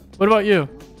like that. What about you?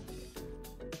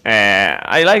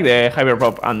 I like the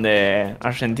hyperpop and the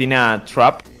Argentina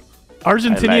trap.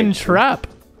 Argentinian like trap.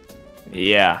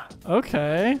 Yeah.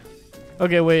 Okay.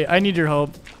 Okay, wait. I need your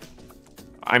help.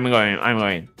 I'm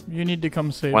going. You need to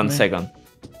come save me. 1 second.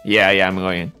 Yeah, I'm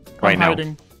going. Right now.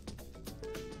 Hiding.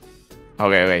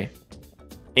 Okay.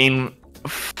 In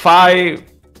 5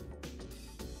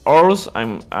 hours,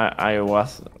 I'm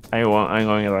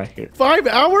going right here. 5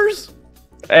 hours?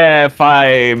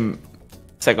 5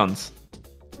 seconds.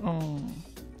 Oh.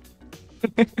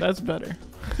 That's better.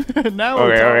 Now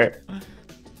Okay.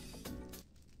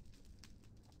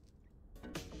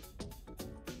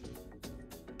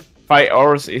 5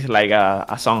 hours is like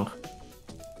a song.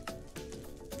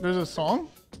 There's a song?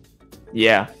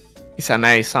 Yeah, it's a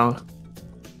nice song.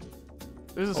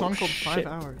 There's a song called shit. 5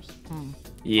 hours.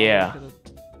 Yeah,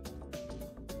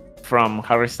 from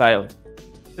Harry Styles.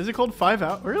 Is it called 5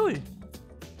 hours? Really?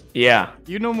 Yeah,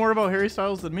 You know more about Harry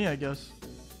Styles than me, I guess.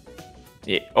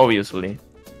 obviously.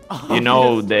 You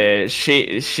know the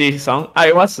she song.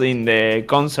 I was in the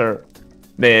concert,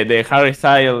 the Harry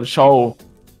Styles show.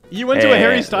 You went to a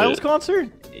Harry Styles concert?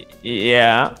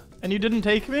 Yeah, And you didn't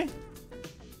take me?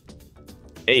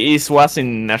 it was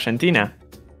in Argentina.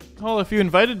 Well, if you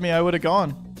invited me, I would have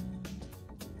gone.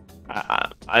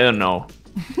 I don't know.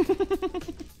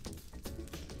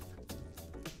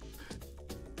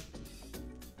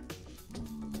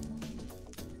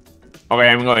 Okay,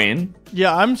 I'm going.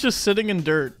 Yeah, I'm just sitting in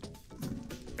dirt.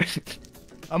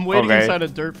 I'm waiting Okay. inside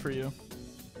of dirt for you.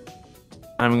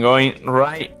 I'm going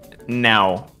right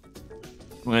now.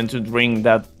 I'm going to drink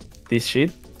this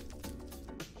shit.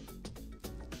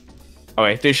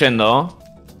 Okay, estoy yendo.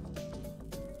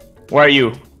 Where are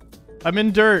you? I'm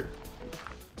in dirt.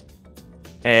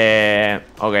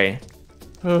 Okay.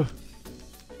 Ugh.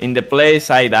 In the place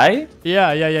I die?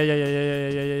 Yeah.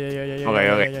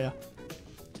 Okay.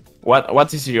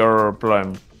 What is your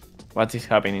problem? What is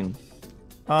happening?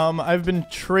 I've been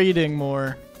trading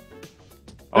more.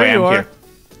 Okay, There you I'm are. here.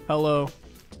 Hello.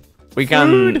 We can.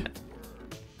 Food.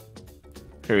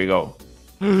 Here we go.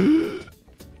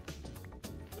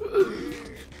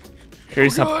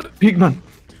 Here's a pigman.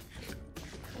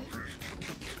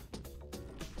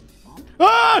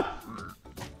 Ah!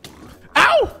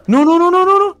 Ow!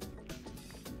 No.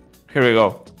 Here we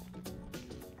go.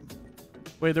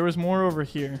 Wait, there was more over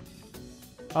here.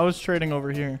 I was trading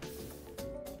over here.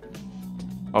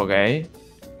 Okay.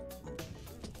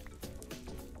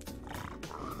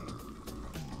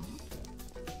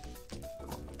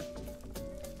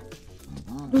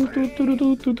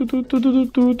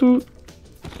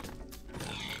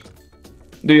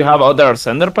 Do you have other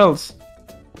sender pearls?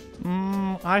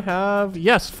 I have,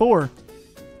 yes, 4.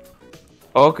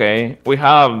 Okay, we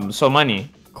have so many.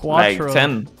 Cuatro. Like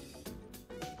 10.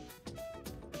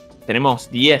 Tenemos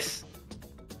 10.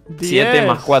 7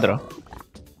 más 4.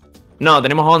 No,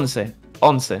 tenemos 11.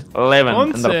 11. 11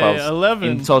 ender pearls 11.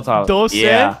 in total. 12.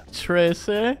 Yeah.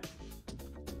 13.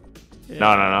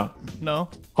 No. No.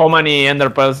 How many ender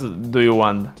pearls do you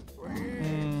want?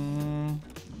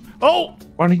 Oh!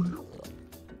 Warning.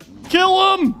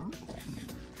 Kill him!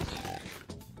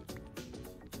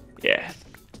 Yes.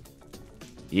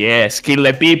 Yes, kill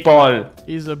the people.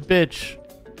 He's a bitch.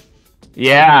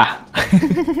 Yeah.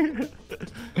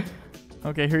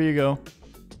 Okay, here you go.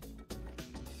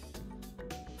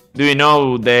 Do you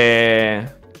know the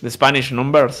Spanish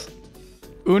numbers?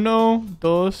 1,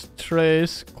 2, 3,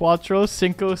 4, 5,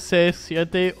 6, 7,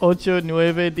 8,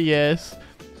 9, 10.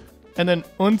 And then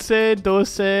 11,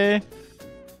 12,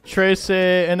 13,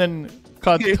 and then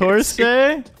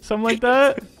 14. Something like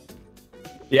that.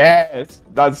 Yes,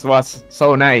 that was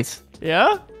so nice.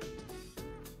 Yeah?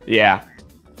 Yeah.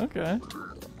 Okay.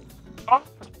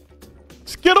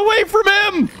 Just get away from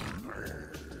him!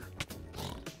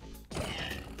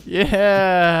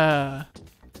 Yeah.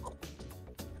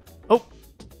 Oh.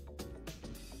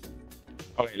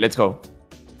 Okay, let's go.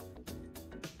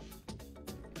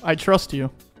 I trust you.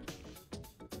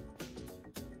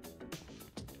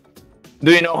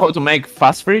 Do you know how to make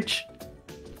fast bridge?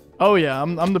 Oh yeah,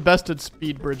 I'm the best at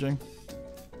speed bridging.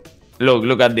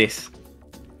 Look at this.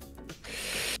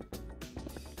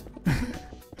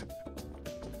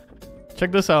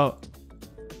 Check this out.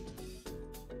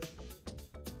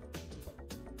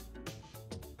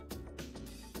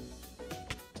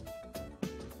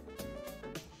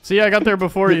 See, I got there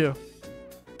before you.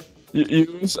 You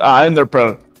use Ender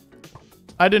Pearl.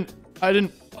 I didn't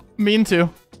mean to.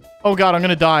 Oh god, I'm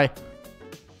gonna die.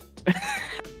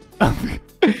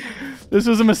 This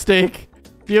was a mistake.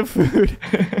 Do you have food?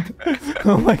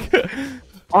 Oh my god.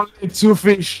 Only 2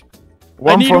 fish.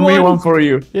 One for me, one for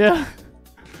you. Yeah.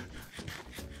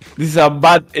 This is a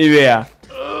bad idea.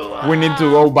 We need to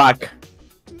go back.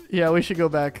 Yeah, we should go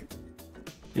back.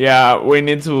 Yeah, we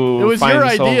need to It was find your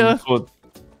some idea. food.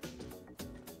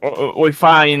 We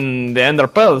find the Ender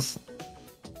Pearls.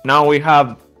 Now we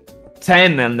have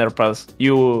 10 Ender Pearls.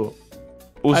 You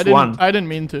use one. I didn't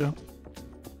mean to.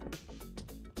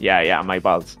 Yeah, my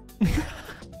bad.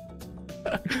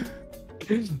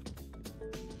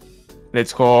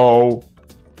 Let's go.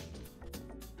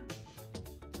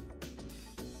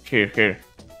 Here.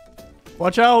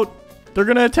 Watch out. They're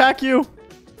gonna attack you.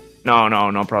 No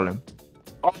problem.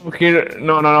 Oh, here,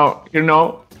 no. Here,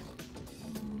 no.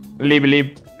 Leave.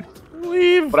 Leave.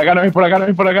 Por acá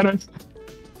no es.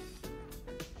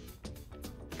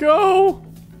 Go.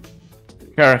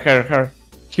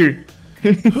 Here.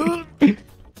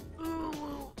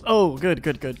 Oh, good.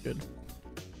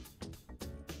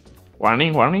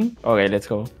 Warning. Okay, let's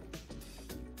go.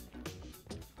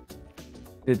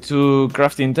 The 2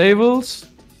 crafting tables.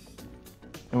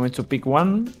 I'm going to pick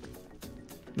one.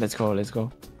 Let's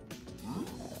go.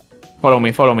 Follow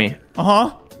me.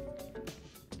 Uh-huh.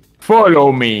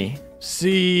 Follow me.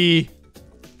 See.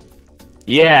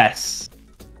 Yes.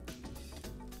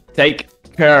 Take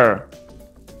care.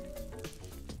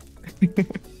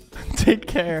 Take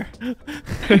care.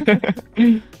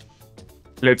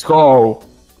 Let's go.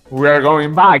 We are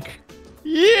going back.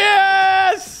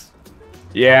 Yes.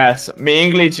 Yes, my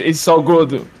English is so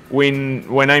good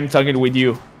when I'm talking with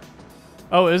you.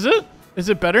 Oh, is it? Is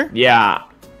it better? Yeah,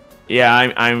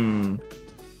 I'm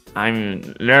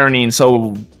learning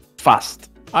so fast.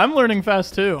 I'm learning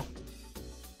fast too.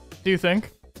 Do you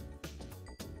think?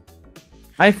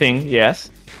 I think yes.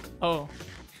 Oh.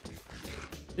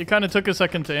 You kind of took a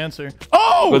second to answer.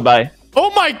 Oh! Goodbye.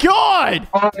 Oh my god!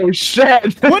 Oh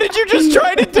shit! What did you just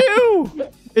try to do?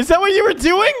 Is that what you were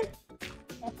doing?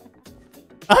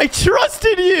 I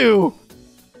trusted you!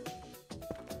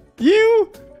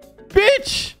 You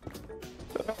bitch!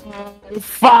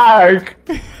 Fuck!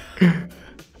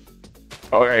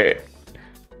 Okay.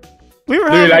 We were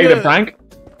Do you having like a... the prank?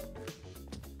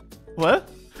 What?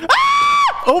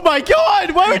 Ah! Oh my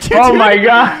god! Why would you Oh do my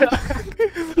that? god!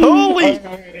 Holy...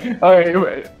 Okay,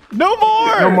 wait. No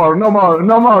more! No more.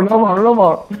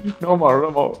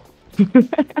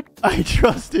 I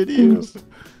trusted you.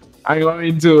 I'm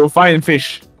going to find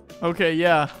fish. Okay,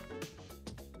 yeah.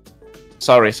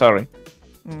 Sorry.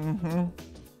 Mm-hmm.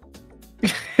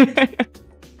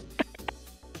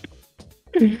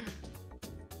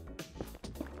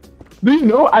 Do you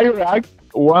know I ranked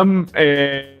one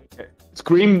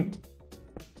screen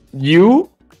you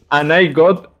and I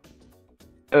got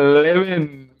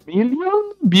 11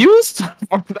 million views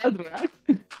for that rank?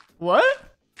 What?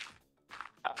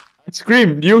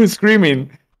 You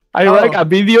screaming. I rank a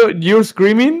video you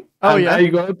screaming and yeah. I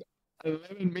got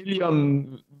 11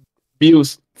 million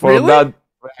views for Really? that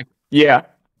rank. Yeah.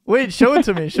 Wait, show it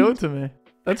to me.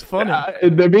 That's funny.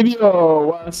 The video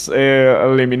was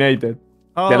eliminated.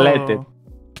 Deleted.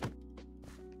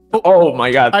 Oh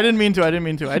my god. I didn't mean to.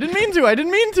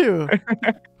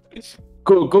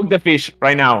 Cook the fish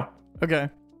right now. Okay.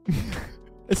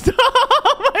 Stop!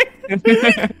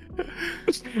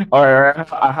 Or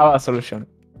I have a solution.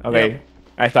 Okay. Yep.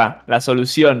 Ahí está. La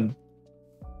solución.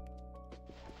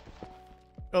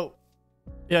 Oh.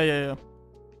 Yeah. Yeah.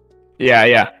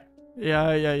 Yeah.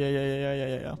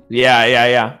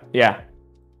 Yeah.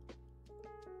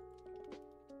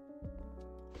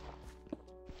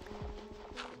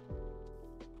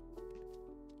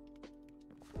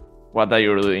 What are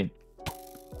you doing?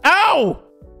 Ow!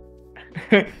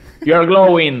 You're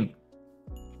glowing.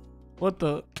 What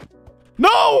the?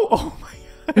 No! Oh my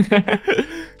god.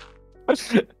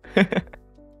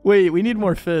 Wait, we need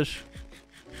more fish.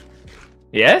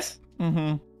 Yes?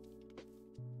 Mm-hmm.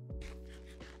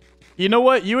 You know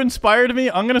what? You inspired me.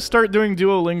 I'm gonna start doing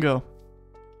Duolingo.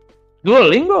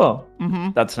 Duolingo?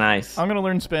 Mm-hmm. That's nice. I'm gonna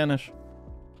learn Spanish.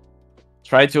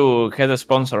 Try to get a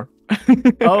sponsor.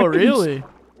 Oh, really?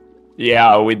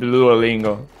 Yeah, with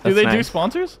Duolingo. Do they do nice.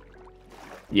 sponsors?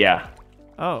 Yeah.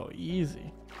 Oh,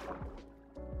 easy.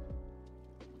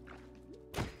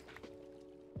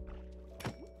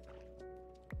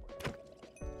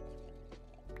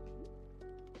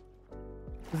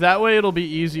 That way it'll be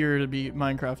easier to beat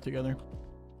Minecraft together.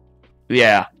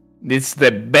 Yeah. This is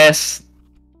the best.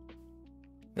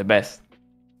 The best.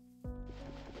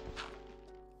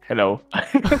 Hello.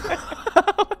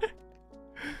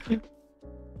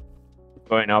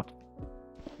 Going up.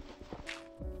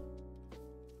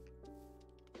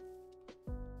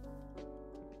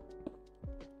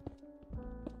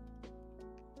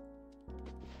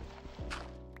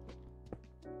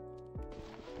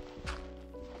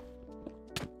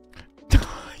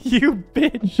 You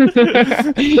bitch.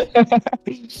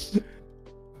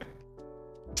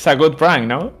 It's a good prank,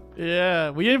 no?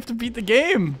 Yeah, we have to beat the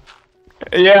game.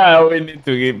 Yeah, we need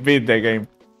to beat the game.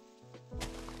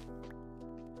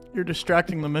 You're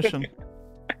distracting the mission.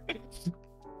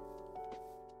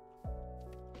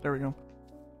 There we go.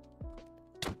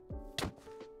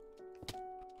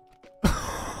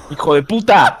 Hijo de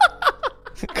puta!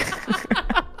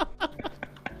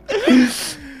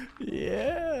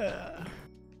 Yeah.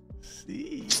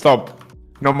 See. Stop.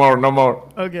 No more, no more.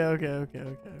 Okay.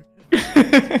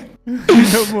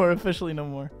 No more, officially no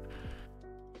more.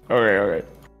 Okay.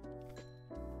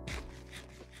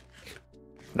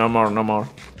 No more, no more.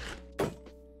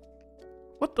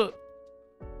 What the?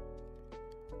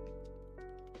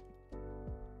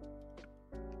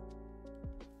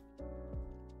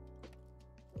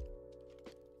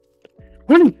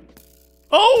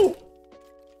 Oh!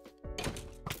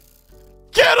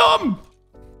 Get him!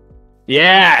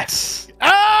 Yes!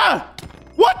 Ah!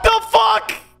 What the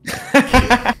fuck?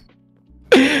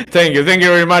 Thank you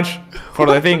very much for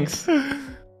the things.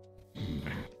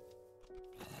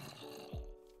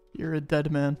 You're a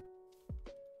dead man.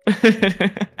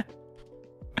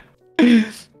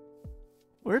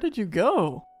 Where did you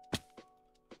go?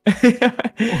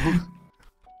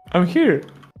 I'm here.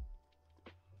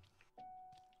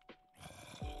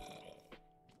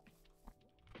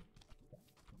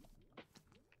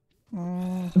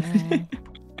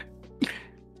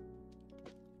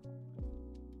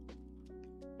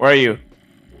 Where are you?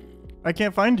 I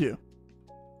can't find you.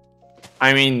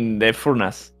 I'm in the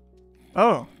furnace.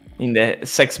 Oh. In the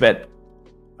sex bed.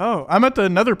 Oh, I'm at the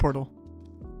nether portal.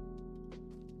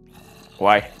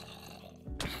 Why?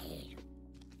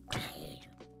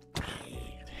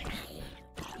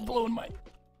 You're blowing my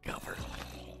cover.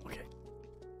 Okay.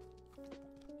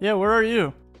 Yeah, where are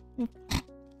you?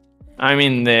 I'm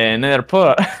in the nether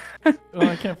portal. Oh,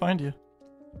 I can't find you.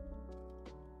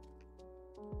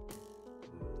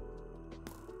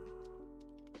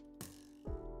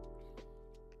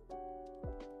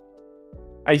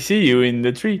 I see you in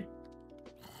the tree.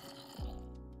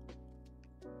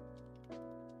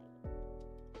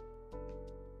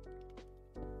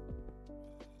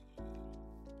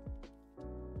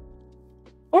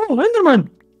 Oh, Enderman!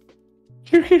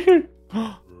 Here.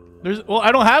 Well,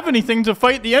 I don't have anything to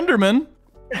fight the Enderman.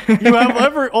 You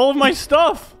have all of my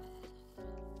stuff.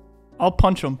 I'll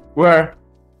punch him. Where?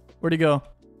 Where'd he go?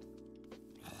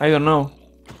 I don't know.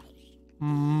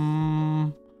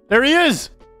 There he is.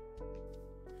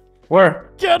 Where?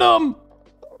 Get him.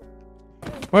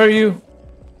 Where are you?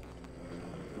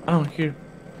 Oh, here.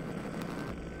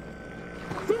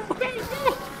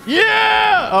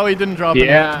 Yeah. Oh, he didn't drop it.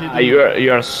 Yeah,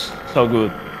 you're so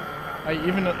good. I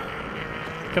even.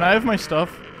 Can I have my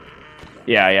stuff?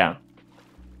 Yeah.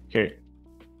 Here.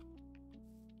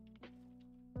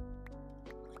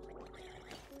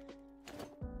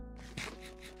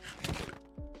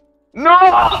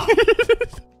 No!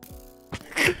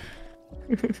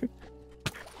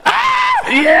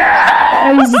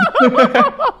 Yes!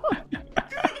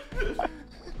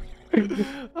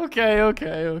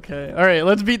 Okay. All right,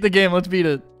 let's beat the game. Let's beat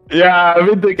it. Yeah,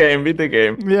 beat the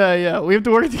game. Yeah. We have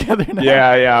to work together now.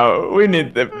 Yeah. We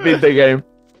need to beat the game.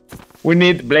 We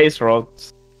need blaze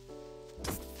rods.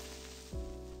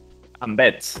 And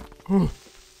beds.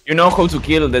 You know how to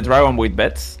kill the dragon with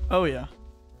beds? Oh yeah.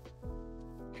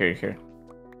 Here.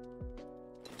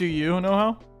 Do you know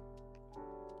how?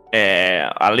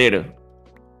 A little.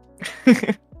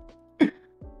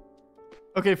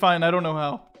 Okay, fine. I don't know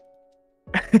how.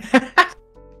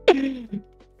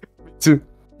 Two.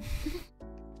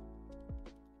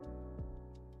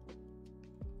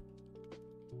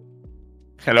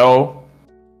 Hello.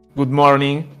 Good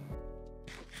morning.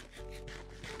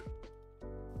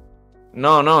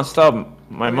 No, no, stop.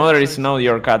 My Okay, mother is sorry, not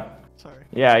your cat. Sorry.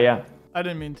 Yeah, yeah. I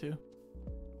didn't mean to.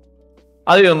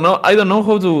 I don't know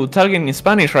how to talk in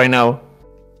Spanish right now.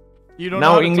 You don't know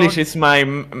Now how to English talk? is my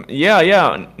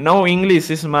yeah. Now English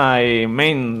is my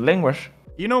main language.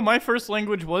 You know, my first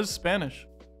language was Spanish.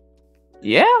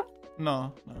 Yeah.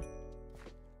 No, no.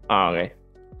 Oh, okay.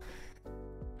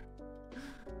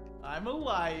 I'm a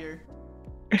liar.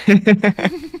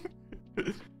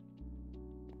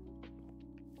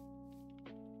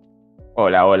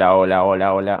 Hola, hola, hola, hola,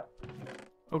 hola.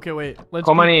 Okay, wait. Let's.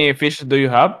 How many fish do you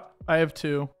have? I have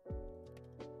 2.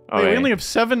 Okay. Wait, we only have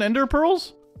 7 ender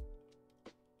pearls?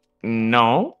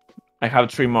 No, I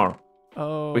have 3 more.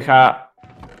 Oh. We have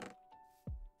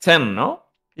 10, no?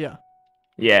 Yeah.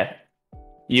 Yeah.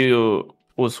 You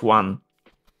use 1.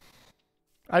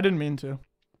 I didn't mean to.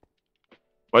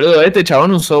 Boludo, este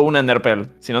chabón usó un enderpearl.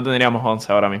 Si no tendríamos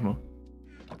 11 ahora mismo.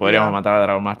 Podríamos Yeah. matar al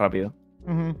dragón más rápido.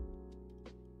 Mm-hmm.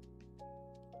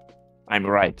 I'm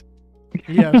right.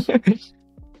 Yes.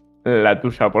 La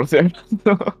tuya, por cierto.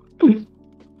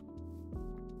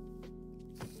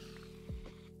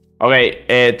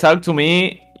 Okay, talk to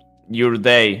me your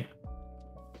day.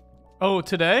 Oh,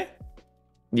 today?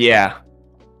 Yeah.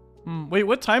 Wait,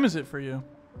 what time is it for you?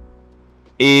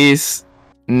 It's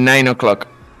 9 o'clock.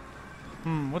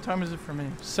 What time is it for me?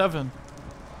 7.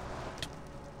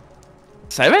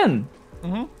 7?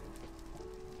 Mm-hmm.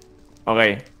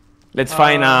 Okay. Let's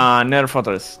find a Nether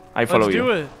fortress. I follow Let's you. do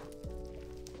it.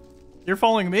 You're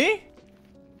following me?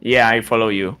 Yeah, I follow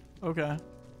you. Okay.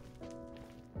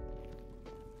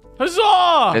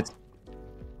 Huzzah!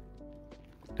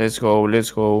 Let's go,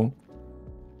 let's go.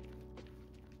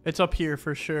 It's up here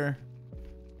for sure.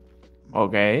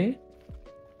 Okay.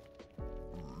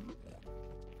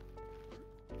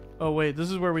 Oh, wait, this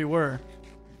is where we were.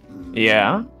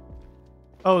 Yeah.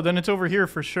 Oh, then it's over here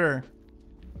for sure.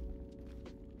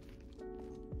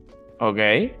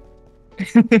 Okay.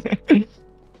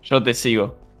 Yo te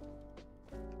sigo.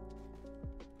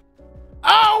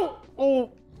 Ow!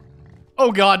 Oh.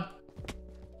 Oh, God.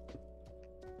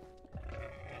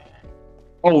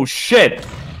 Oh, shit.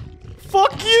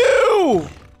 Fuck you!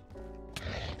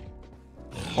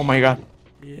 Oh my god.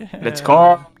 Yeah. Let's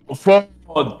go. Food.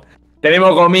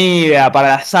 Tenemos comida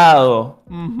para el asado.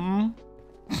 Mm-hmm.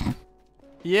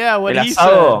 Yeah, what El he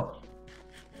asado.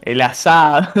 El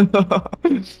asado.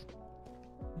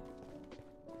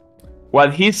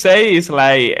 What he say is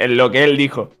like lo que él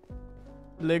dijo.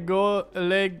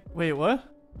 said. Wait, what?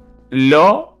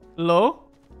 Lo Lo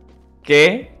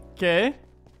que que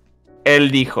él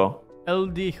dijo.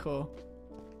 él dijo.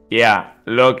 Yeah,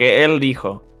 lo que él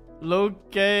dijo. Lo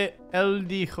que él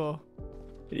dijo.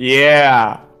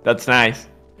 Yeah, that's nice.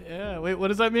 Yeah, wait, what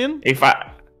does that mean? If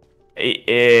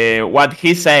what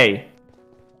he say.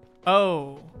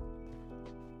 Oh.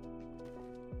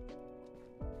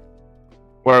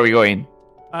 Where are we going?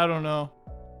 I don't know.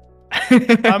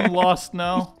 I'm lost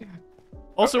now.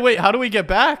 Also, wait, how do we get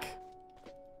back?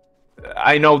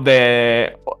 I know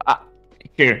the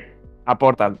here a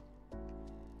portal.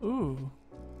 Ooh.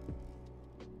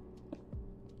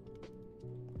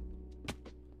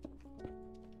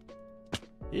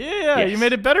 Yeah, you Yes.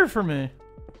 made it better for me.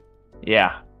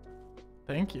 Yeah,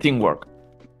 Thank you. teamwork.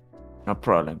 No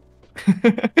problem.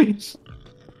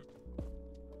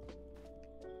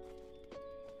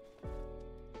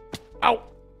 Ow.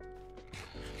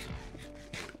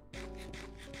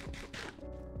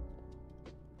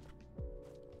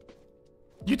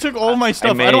 You took all my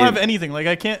stuff. I don't have anything. Like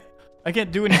I can't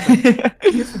do anything.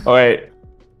 Okay,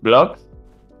 blocks.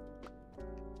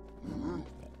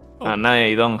 Oh. And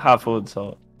I don't have food,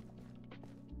 so.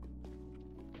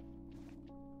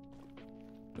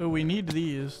 Oh, we need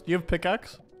these. Do you have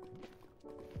pickaxe?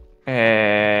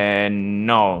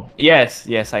 No. Yes,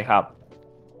 I have.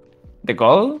 The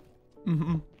gold?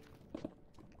 Mm-hmm.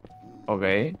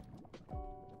 Okay.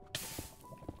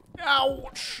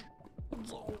 Ouch.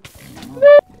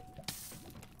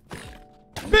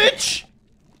 Bitch!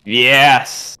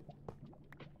 Yes!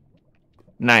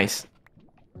 Nice.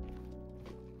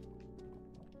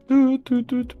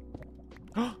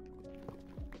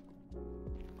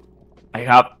 I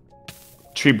have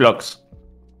 3 blocks.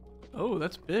 Oh,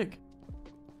 that's big.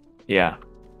 Yeah.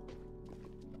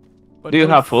 But Do you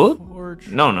no have food? fortress.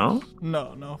 No, no.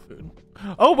 No food.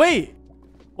 Oh, wait.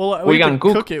 Well, We have can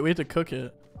to cook. it. We have to cook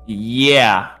it.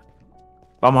 Yeah.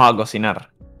 Vamos a cocinar.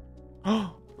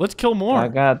 Let's kill more.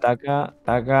 Taca, taca,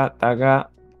 taca, taca.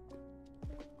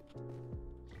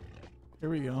 Here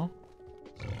we go.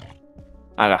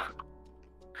 Haga.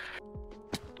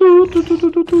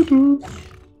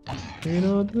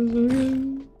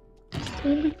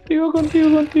 Contigo. Yo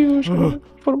no me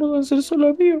conformo con ser solo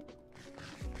amigo.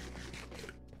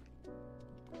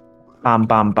 Pam.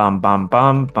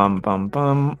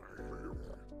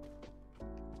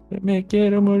 Me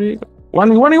quiero morir.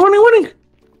 Warning.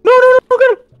 No,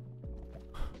 quiero.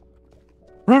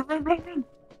 Run.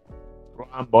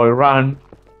 Run, boy, run.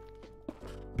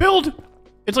 Build!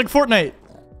 It's like Fortnite.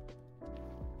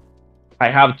 I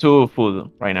have 2 food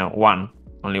right now.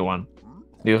 Only one.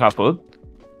 Do you have food?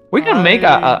 We can make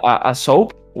a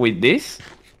soap with this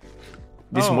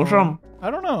mushroom. I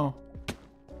don't know.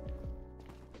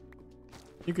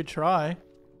 You could try.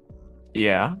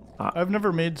 Yeah. I've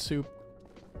never made soup.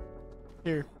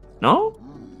 Here. No?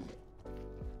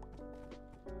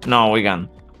 No, we can.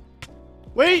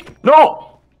 Wait!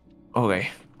 No! Okay.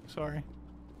 Sorry.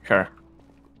 Here.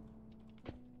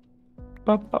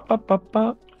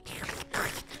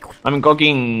 I'm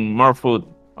cooking more food,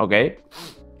 okay?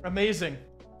 Amazing.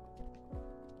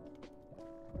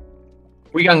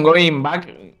 We can go in back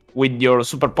with your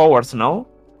superpowers, no?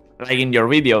 Like in your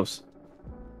videos.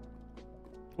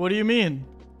 What do you mean?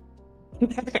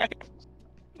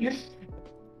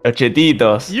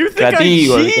 Chetitos. You think I cheat?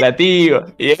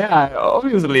 Creativo. Yeah,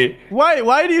 obviously.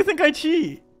 Why do you think I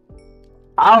cheat?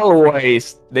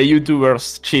 Always the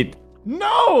YouTubers cheat.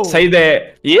 No! Say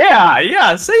the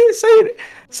say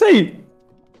it.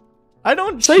 I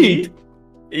don't Say cheat. it.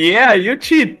 Yeah, you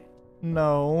cheat.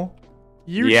 No.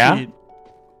 You Yeah? cheat.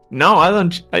 No, I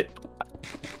don't.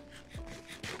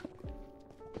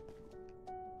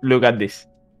 Look at this.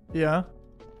 Yeah.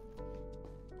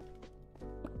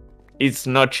 It's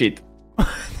not cheat.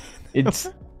 It's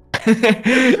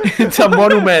it's a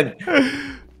monument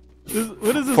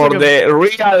What is this? for like the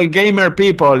real gamer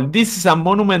people. This is a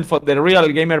monument for the real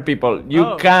gamer people. You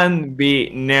Oh. can't be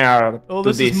near Oh, to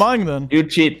this this. is mine then. You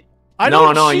cheat. I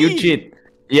don't you cheat. cheat.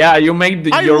 Yeah, you make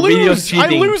your videos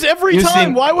cheating. I lose every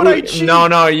time. Why would I cheat?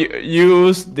 No, you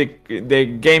use the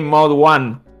game mode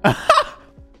 1.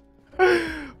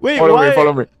 Wait,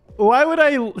 Follow me. Why would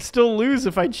I still lose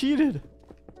if I cheated?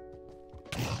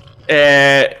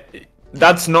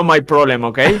 That's not my problem,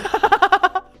 okay?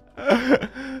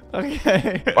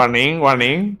 Okay.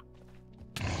 Warning.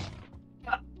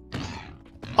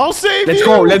 I'll save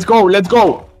you. Let's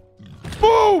go.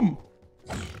 Boom.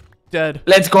 Dead.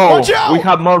 Let's go. Watch out! We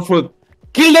have more food.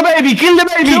 Kill the baby. Kill the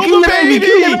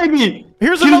baby.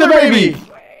 Here's Kill another the baby.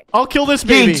 I'll kill this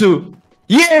baby. Kill 2.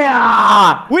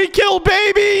 Yeah. We kill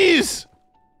babies.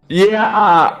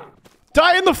 Yeah.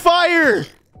 Die in the fire.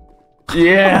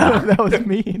 Yeah. That was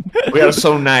mean. We are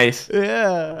so nice.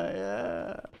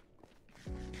 Yeah.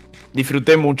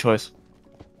 Disfruté mucho eso.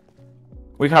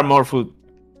 We have more food.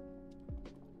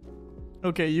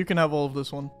 Okay, you can have all of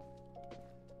this one.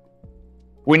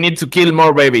 We need to kill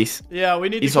more babies. Yeah, we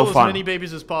need to It's kill so as fun. many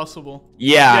babies as possible.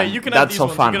 Yeah, you can have that's these so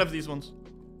ones. fun. You can have these ones.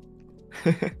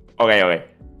 Okay.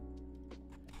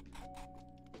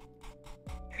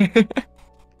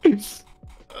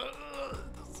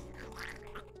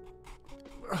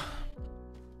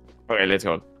 Okay, let's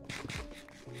go.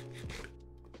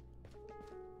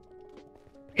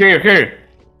 Here.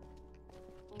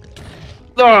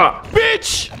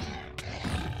 Bitch!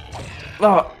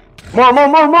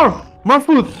 More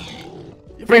food.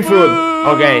 Free food.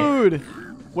 Okay.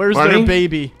 Where's their Warning?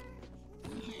 baby?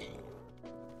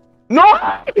 No!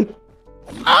 Ah!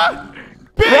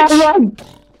 Bitch! Run!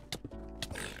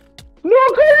 No,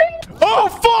 Curry! Oh,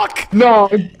 fuck! No,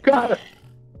 God.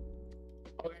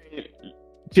 Okay,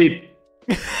 cheat.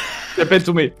 Depend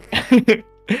to me.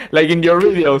 Like in your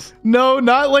videos. No,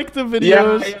 not like the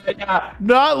videos. Yeah.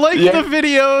 Not like the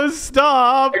videos.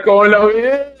 Stop. Como los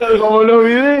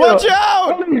videos. Watch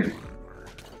out!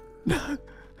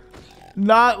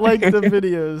 Not like the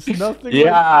videos. Nothing.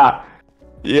 Yeah.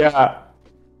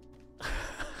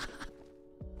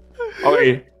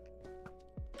 Okay.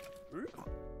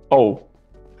 Oh.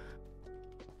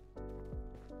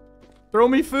 Throw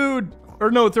me food. Or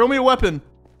no, throw me a weapon.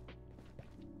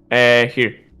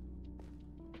 Here.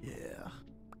 Yeah.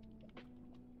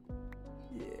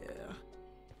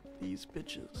 These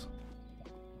bitches.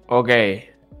 Okay.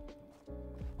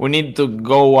 We need to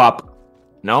go up.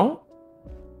 No?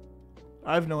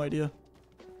 I have no idea.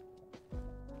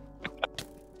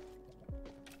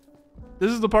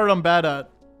 This is the part I'm bad at.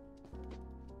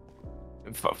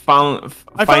 I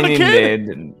found a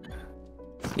kid!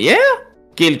 Yeah?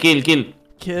 Kill.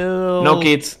 Kill. No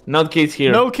kids. Not kids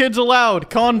here. No kids allowed.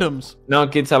 Condoms. No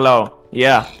kids allowed.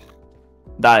 Yeah.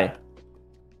 Die.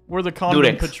 We're the condom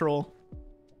Durex. patrol.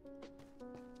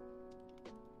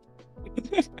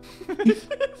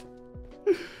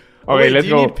 Okay, Wait, let's do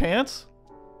you go. need pants?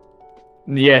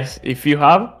 Yes, if you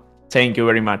have. Thank you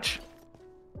very much.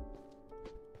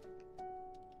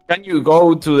 Can you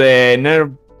go to the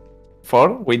nerf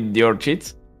 4 with your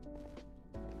cheats?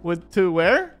 To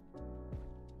where?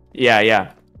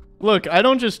 Yeah. Look, I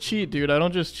don't just cheat, dude. I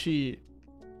don't just cheat.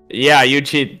 Yeah, you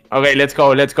cheat. Okay, let's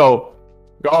go. Go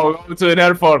to the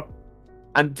nerf 4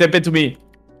 and tap it to me.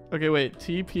 Okay, wait.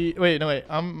 TP. Wait, no, wait.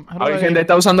 How do Hay gente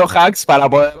está usando hacks para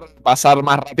poder pasar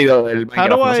más rápido el Minecraft. How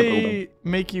do no se I preocupen.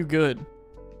 make you good?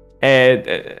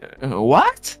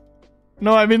 What?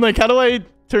 No, I mean, like, how do I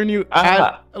turn you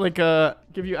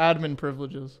give you admin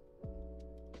privileges?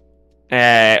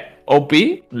 OP,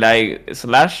 like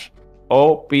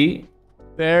 /OP.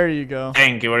 There you go.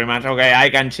 Thank you very much. Okay, I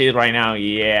can cheat right now.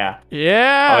 Yeah.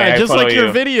 Yeah, Okay, just like your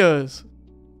you. videos.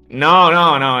 No.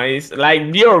 It's like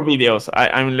your videos.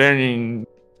 I'm learning.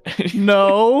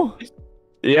 No.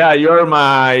 Yeah, you're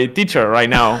my teacher right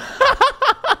now.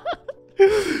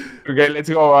 Okay, let's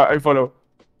go. I follow.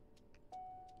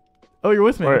 Oh, you're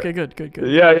with me. Where? Okay, good.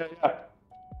 Yeah.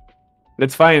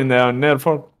 Let's find the nerf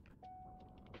 4.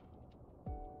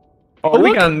 Oh, we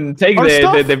look, can take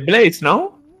stuff. the blaze,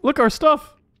 no? Look, our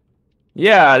stuff.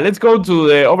 Yeah, let's go to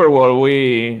the overworld.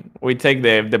 We take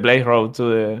the blaze road to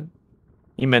the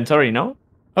inventory, no?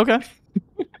 Okay.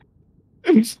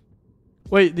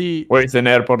 Wait, Where is the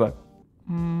nether portal?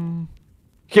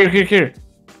 Here.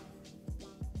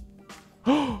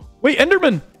 Wait,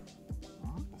 Enderman.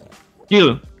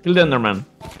 Kill the Enderman.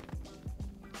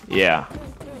 Yeah.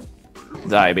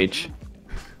 Die, bitch.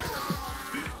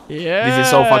 Yeah. This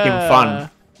is so fucking fun.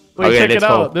 Wait, Okay, check it let's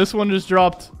out. go. This one just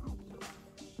dropped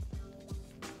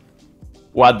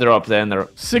What dropped the Enderman?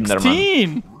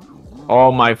 16.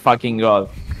 Oh my fucking god.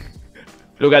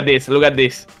 Look at this. Look at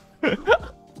this.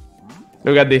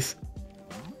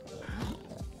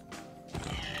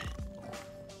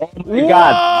 Oh my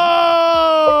god.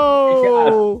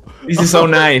 Whoa! This is so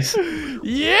nice.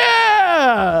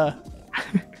 Yeah!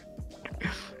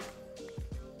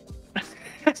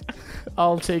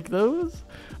 I'll take those.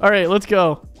 All right, let's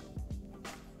go.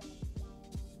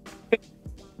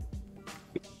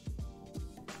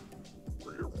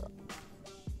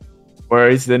 Where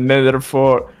is the nether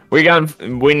 4?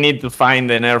 We need to find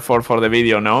the nether 4 for the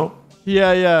video, no?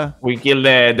 Yeah. We kill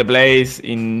the blaze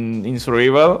in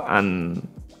survival and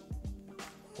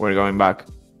we're going back.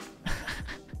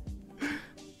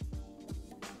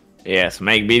 Yes,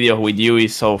 make videos with you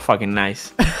is so fucking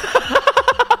nice.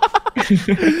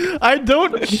 I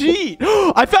don't cheat.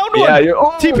 I found one. Yeah,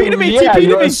 TP to me. Yeah, TP to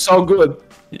you're me. so good.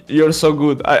 You're so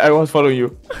good. I was following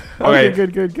you. Okay,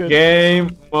 good.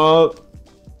 Game mode.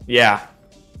 Yeah.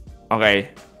 Okay.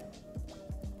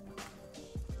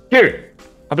 Here,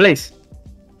 a blaze.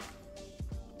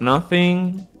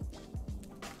 Nothing.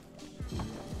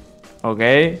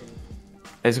 Okay.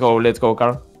 Let's go,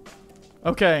 Karl.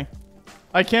 Okay.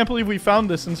 I can't believe we found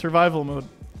this in survival mode.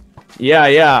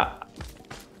 Yeah.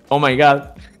 Oh my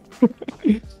god.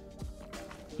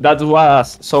 That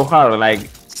was so hard, like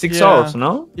 6 hours,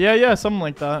 no? Yeah, something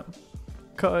like that.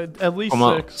 At least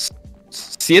Como 6.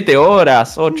 7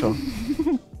 horas, 8.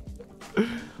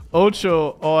 8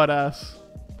 horas.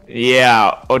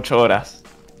 Yeah, 8 horas.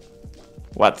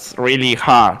 What's really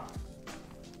hard?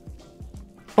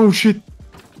 Oh shit.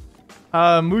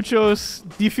 Muchos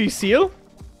difícil.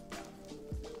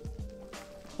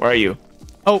 Where are you?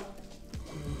 Oh.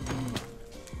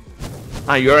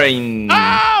 Ah, you're in.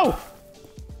 Ow!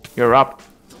 You're up.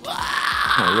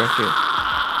 No, you're here.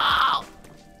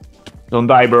 Don't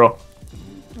die, bro.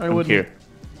 I'm here.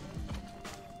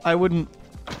 I wouldn't.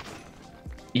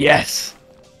 Yes.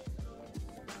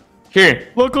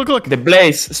 Here. Look. The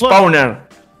blaze spawner.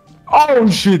 Oh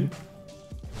shit.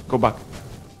 Go back.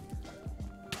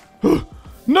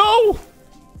 No!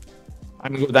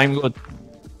 I'm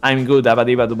good.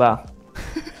 Abadiba.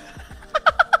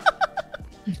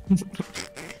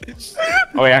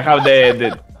 Oh, I have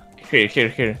the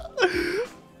here.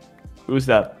 Who's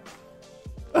that?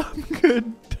 I'm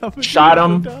good. Shot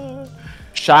him.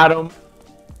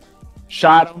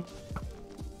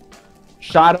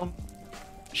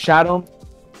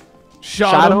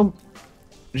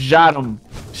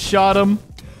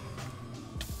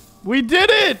 We did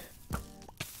it!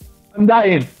 I'm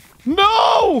dying.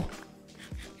 No!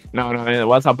 No,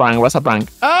 what's a prank?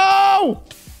 Ow!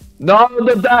 No,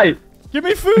 don't die. Give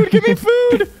me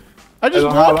food! I just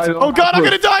walked. Oh god, I'm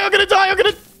gonna die!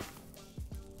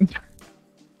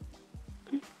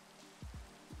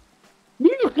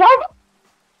 You have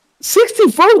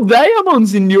 64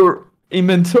 diamonds in your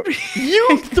Inventory.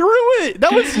 You threw it.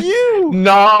 That was you.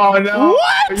 No, no.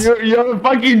 What? You're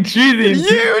fucking cheating.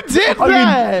 You did Fucking-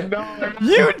 that. No,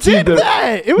 You did cheater.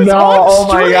 that. It was No, on oh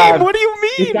my stream. God. What do you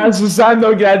mean? Estás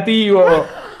usando creativo.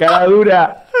 Cara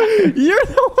dura. You're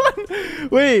the one.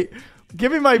 Wait.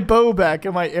 Give me my bow back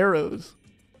and my arrows.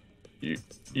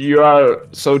 You are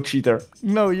so cheater.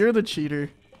 No, you're the cheater.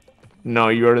 No,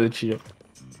 you are the cheater.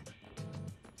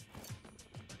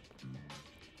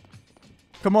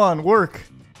 Come on, work.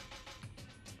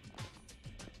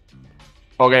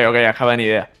 Okay, I have an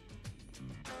idea.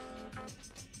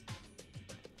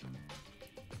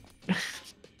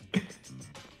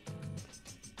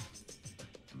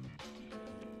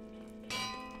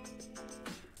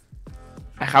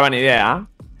 I have an idea, huh?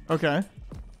 Okay.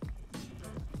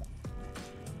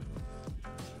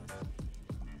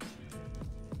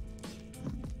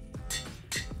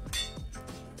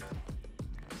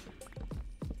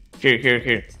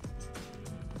 Here.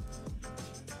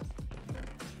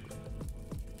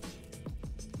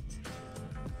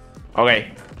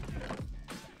 Okay.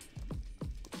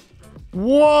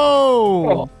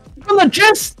 Whoa. On the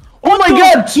chest! Oh my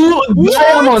god, 2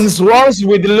 diamonds rolls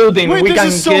with looting. Wait, we this can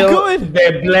is so kill good.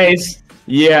 the place.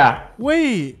 Yeah.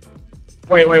 Wait.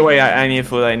 Wait. I need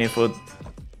food.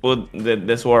 Put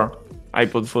the sword. I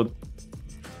put food.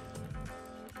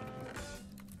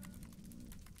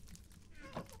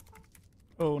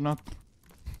 Oh, not.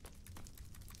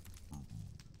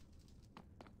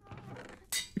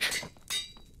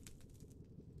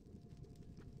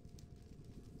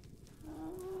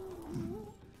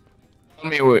 Tell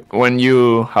me when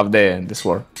you have the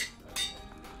sword.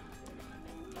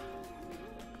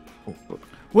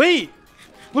 Wait.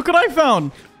 Look what I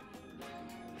found.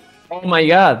 Oh my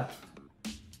god.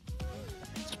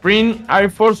 Spring Air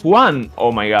Force 1.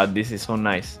 Oh my god, this is so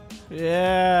nice.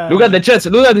 Yeah. Look at the chest.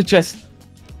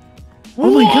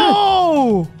 Oh my god.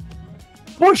 Whoa.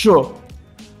 Porsche.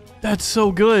 That's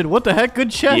so good. What the heck?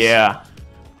 Good chest. Yeah.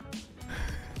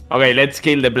 Okay, let's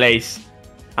kill the blaze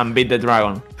and beat the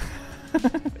dragon.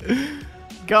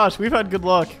 Gosh, we've had good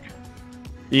luck.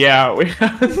 Yeah, we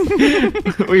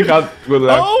we have good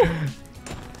luck. Oh.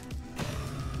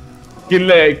 Kill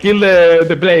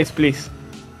the blaze, please.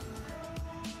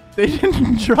 They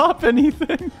didn't drop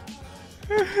anything.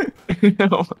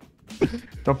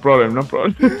 No problem.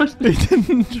 They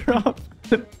didn't drop.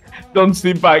 Don't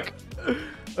sit back.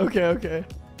 Okay.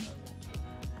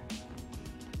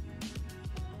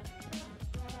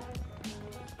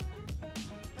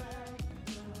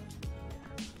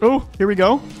 Oh, here we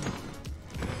go.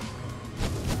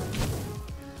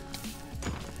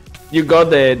 You got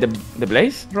the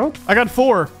blaze, Rob? I got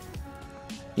 4.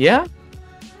 Yeah?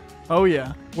 Oh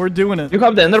yeah, we're doing it. You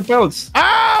have the ender pearls.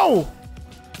 Ow!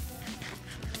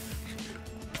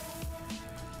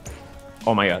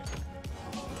 Oh my god.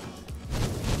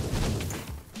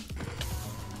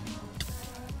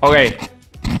 Okay.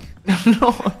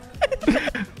 No.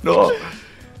 No.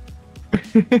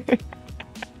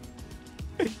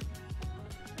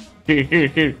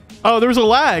 Here. Oh, there was a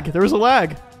lag.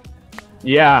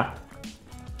 Yeah.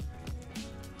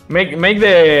 Make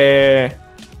the...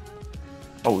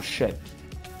 Oh shit.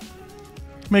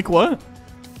 Make what?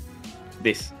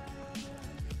 This.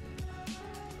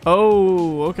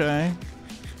 Oh, okay.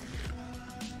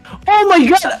 Oh my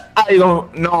god! I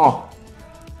don't know.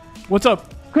 What's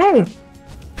up? Go!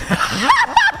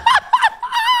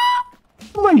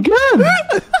 Oh my god!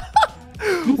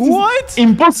 What?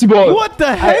 Impossible! What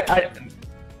the heck?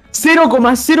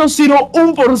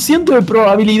 0,001% de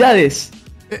probabilidades.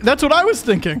 That's what I was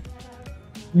thinking.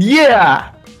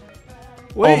 Yeah!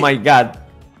 Wait, Oh my god.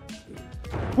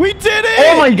 we did it!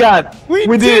 Oh my god! We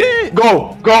did did it! it!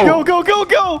 Go!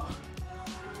 Go!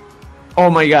 Oh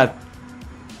my god.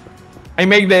 I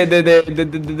make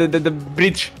the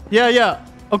bridge. Yeah.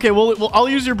 Okay, well, I'll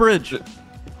use your bridge.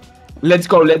 Let's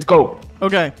go.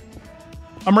 Okay.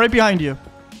 I'm right behind you.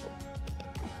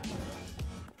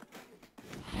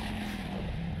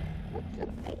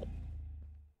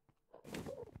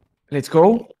 Let's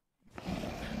go.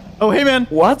 Oh, hey, man.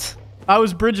 What? I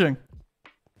was bridging.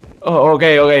 Oh,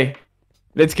 okay.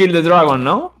 Let's kill the dragon,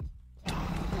 no?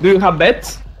 Do you have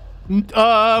bets?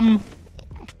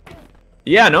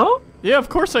 Yeah, no? Yeah, of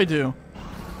course I do.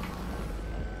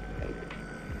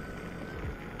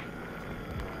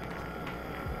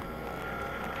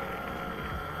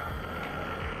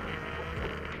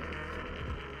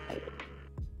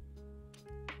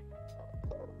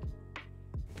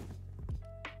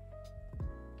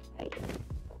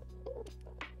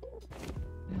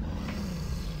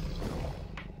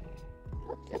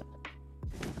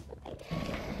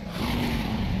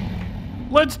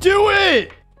 Let's do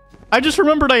it! I just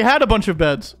remembered I had a bunch of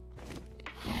beds.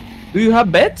 Do you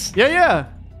have beds? Yeah, yeah.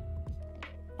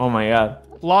 Oh my god.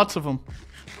 Lots of them.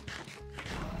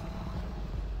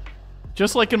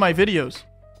 Just like in my videos.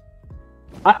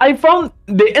 I found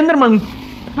the Enderman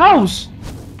house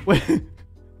Wait.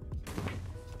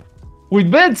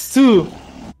 with beds too.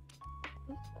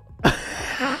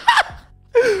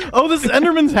 Oh, this is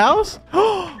Enderman's house?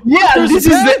 Yeah, There's this is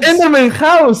the beds! Enderman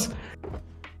house.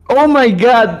 Oh my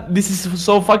god, this is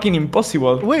so fucking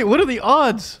impossible. Wait, what are the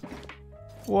odds?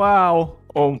 Wow.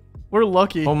 Oh, We're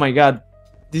lucky. oh my god,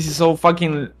 this is so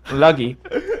fucking lucky.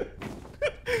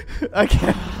 I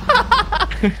can't.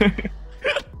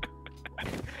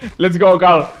 Let's go,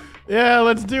 Carl. Yeah,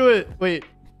 let's do it. Wait.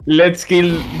 Let's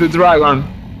kill the dragon.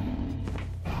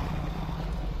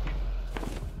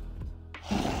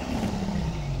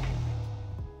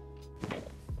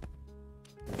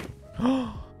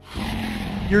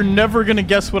 You're never gonna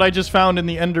guess what I just found in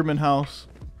the Enderman house.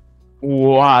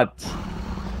 What?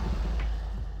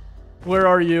 Where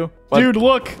are you? What? Dude,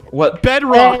 look. What?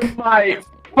 Bedrock. Oh my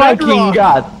fucking Bedrock.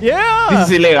 god. Yeah. This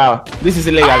is illegal. This is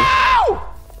illegal.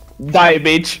 Ow! Die,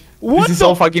 bitch. What This is the-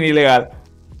 so fucking illegal.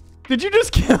 Did you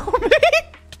just kill me?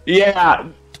 Yeah.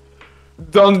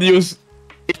 Don't use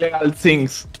illegal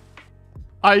things.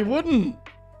 I wouldn't.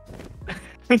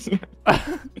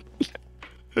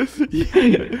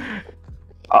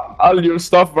 All your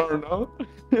stuff burn, no?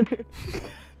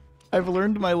 I've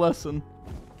learned my lesson.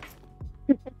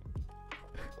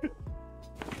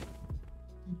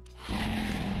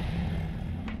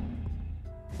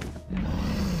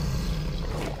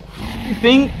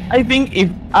 I think if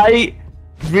I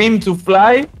dream to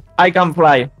fly, I can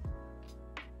fly.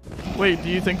 Wait, do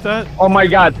you think that? Oh my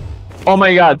god. Oh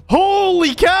my god.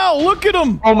 Holy cow! Look at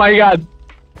him. Oh my god.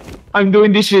 I'm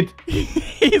doing this shit.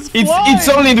 He's flying. It's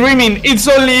only dreaming. It's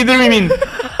only dreaming.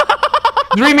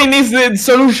 Dreaming is the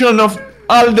solution of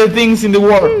all the things in the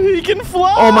world. He can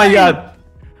fly. Oh my god.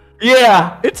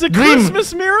 Yeah. It's a Dream.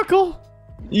 Christmas miracle.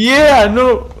 Yeah,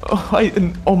 no.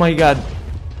 Oh my god.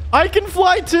 I can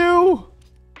fly too.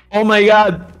 Oh my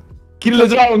god. Kill the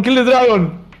dragon. Kill the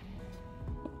dragon.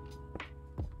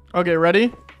 Okay,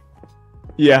 ready?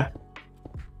 Yeah.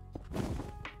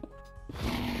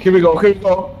 Here we go. Here we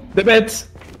go. The bets.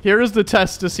 Here is the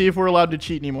test to see if we're allowed to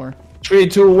cheat anymore. 3,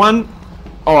 2, 1.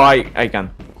 Oh, I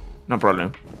can. No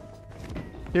problem.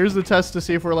 Here's the test to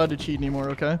see if we're allowed to cheat anymore,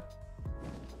 okay?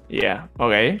 Yeah.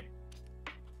 Okay.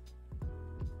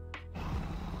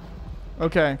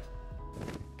 Okay.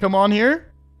 Come on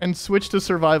here and switch to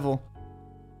survival.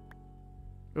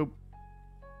 Oop.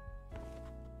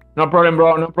 No problem,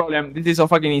 bro. No problem. This is so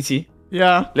fucking easy.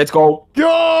 Yeah. Let's go.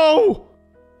 Go!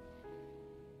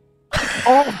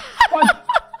 Oh, what?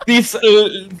 This.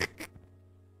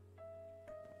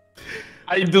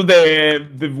 I do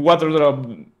the water drop.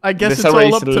 I guess The it's server all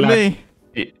is up to lag.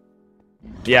 me.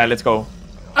 Yeah, let's go.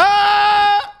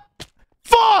 Ah!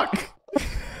 Fuck!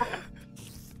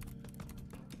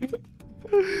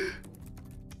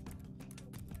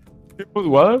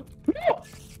 What?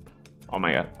 Oh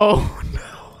my god. Oh no.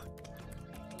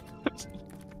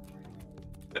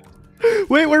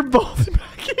 Wait, we're both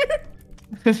back here?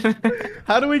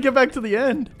 How do we get back to the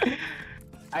end?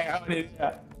 I have an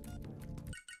idea.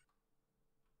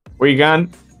 We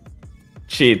can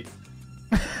cheat.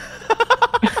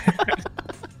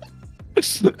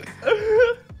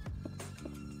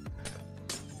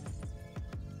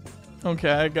 Okay,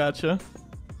 I gotcha.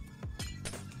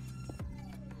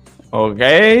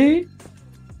 Okay.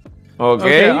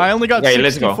 Okay. I only got Okay,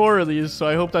 let's go. 64 of these, so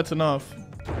I hope that's enough.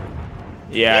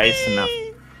 Yeah, it's enough.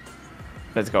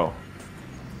 Let's go.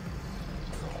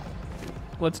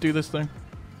 Let's do this thing.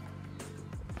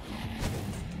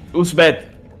 Who's bet?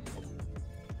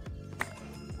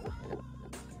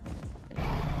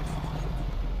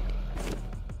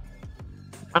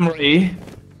 I'm ready.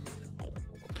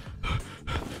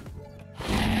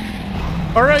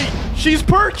 All right, she's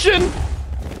perching.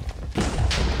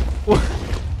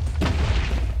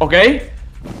 Okay.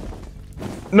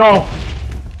 No.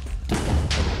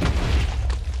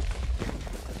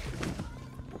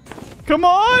 Come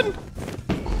on.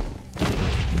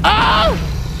 Ah!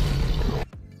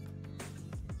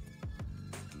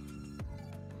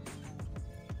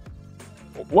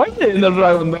 Why the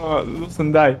dragon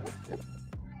doesn't die?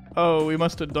 Oh, we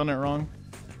must have done it wrong.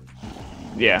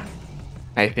 Yeah,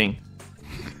 I think.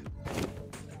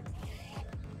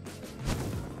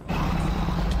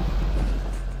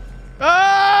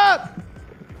 Ah!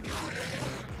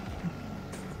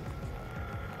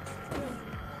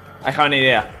 I have an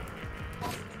idea.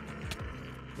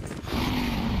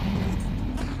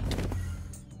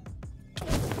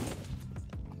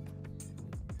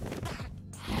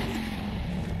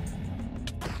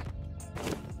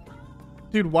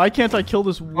 Dude, why can't I kill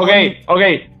this one? Okay,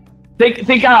 okay. Take,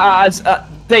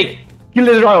 kill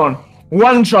the dragon.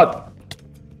 One shot.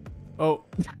 Oh.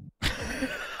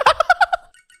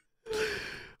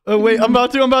 Oh, wait, I'm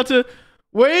about to.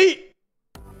 Wait!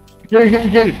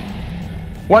 Kill.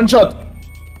 One shot.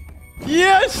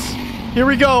 Yes! Here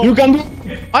we go. You can do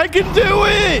it. I can do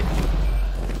it!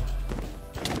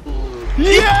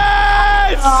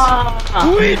 Yes!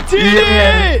 We did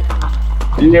it!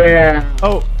 Yeah.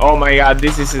 Oh, Oh my god,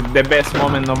 this is the best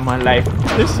moment of my life.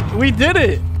 we did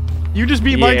it! You just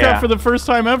beat Yeah. Minecraft for the first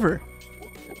time ever.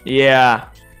 Yeah.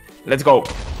 Let's go.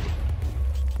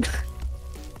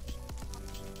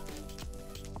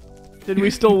 Did we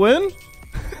still win?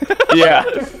 Yeah.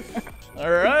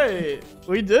 Alright.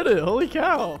 We did it. Holy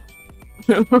cow.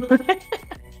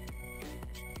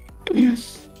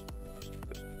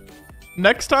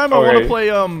 Next time I want to Okay. play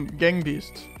Gang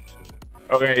Beasts.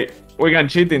 Okay, we can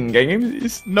cheat in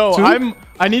games. No, too?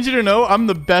 I need you to know I'm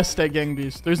the best at Gang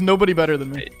Beasts. There's nobody better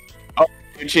than me. Oh,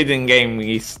 you cheat in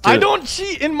games too. I don't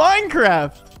cheat in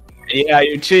Minecraft. Yeah,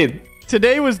 you cheat.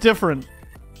 Today was different.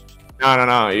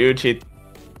 No, you cheat.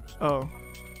 Oh.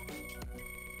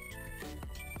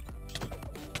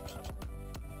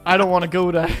 I don't want to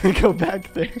go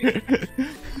back there.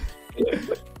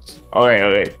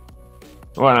 Okay.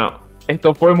 Bueno,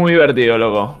 esto fue muy divertido,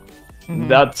 loco.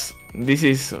 This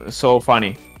is so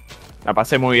funny. La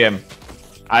pasé muy bien.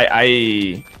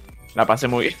 La pasé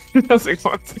muy bien. No sé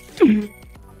cómo decir.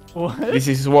 What?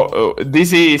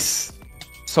 This is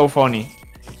so funny.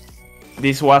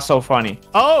 This was so funny.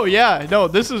 Oh yeah, no,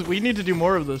 we need to do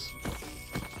more of this.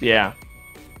 Yeah.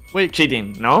 Wait,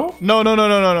 Cheating, no? no,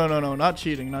 not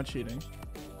cheating, not cheating.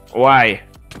 Why?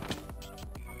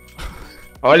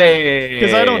 Ole!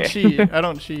 Because I don't cheat. I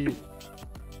don't cheat.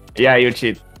 Yeah, you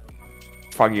cheat.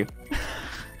 Fuck you.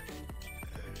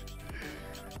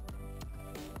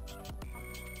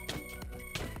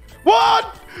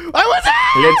 What? I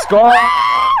Let's go!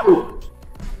 was.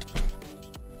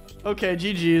 Okay,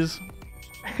 GG's.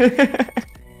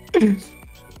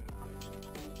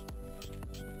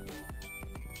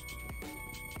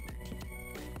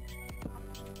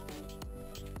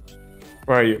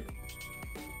 Where are you?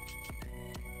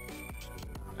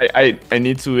 I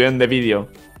need to end the video.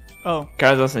 Oh,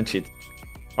 Karl doesn't cheat.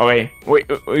 Okay, wait,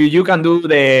 you can do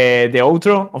the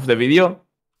outro of the video.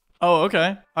 oh,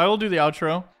 okay. I will do the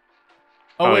outro.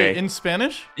 Oh wait, Okay. in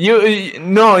Spanish?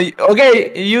 No,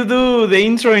 okay, you do the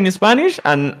intro in Spanish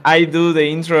and I do the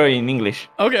intro in English.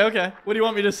 Okay, okay. What do you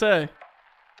want me to say?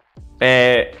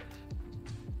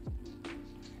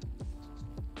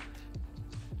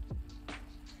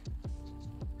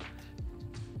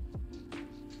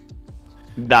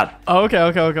 That. Oh, okay.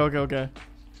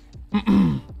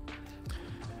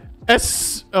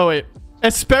 Oh wait.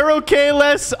 Espero que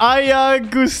les haya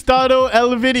gustado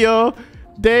el video.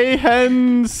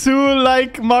 Dejen su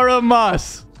like para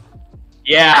más.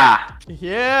 Yeah.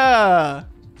 Yeah.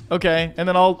 Okay, and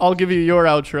then I'll give you your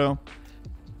outro.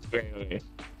 Okay.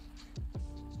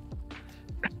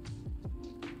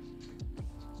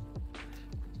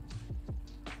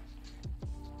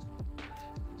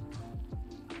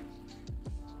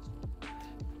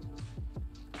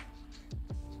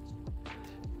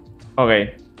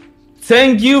 Okay.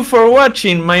 Thank you for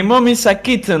watching. My mom is a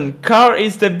kitten. Karl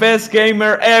is the best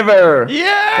gamer ever.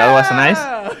 Yeah. That was nice.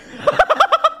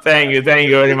 Thank you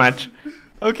very much.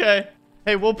 Okay.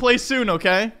 Hey, we'll play soon,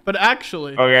 okay? But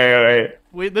actually, Okay.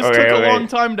 this took a long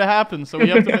time to happen, so we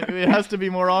have to. It has to be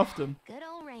more often. Good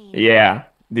old rain. Yeah.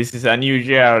 This is a new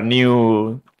year,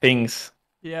 new things.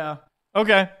 Yeah.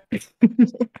 Okay.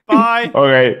 Bye.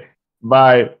 Okay.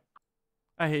 Bye.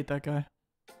 I hate that guy.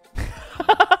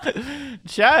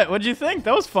 Chat, what'd you think?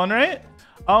 That was fun, right?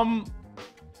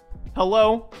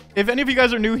 Hello. If any of you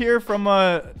guys are new here from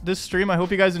this stream, I hope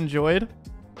you guys enjoyed.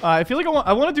 I feel like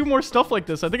I want to do more stuff like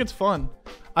this. I think it's fun.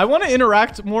 I want to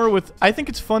interact more with. I think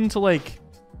it's fun to like.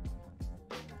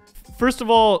 First of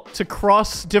all, to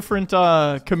cross different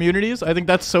communities. I think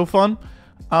that's so fun.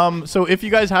 So if you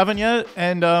guys haven't yet,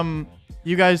 and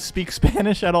you guys speak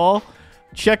Spanish at all,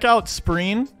 check out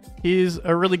Spreen. He's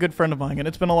a really good friend of mine, and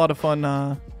it's been a lot of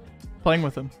fun playing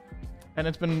with him. And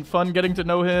it's been fun getting to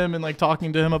know him and like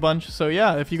talking to him a bunch. So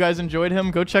yeah, if you guys enjoyed him,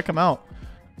 go check him out.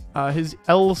 His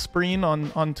L Spreen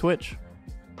on Twitch.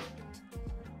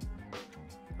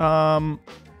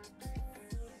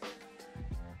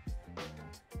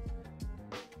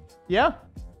 Yeah.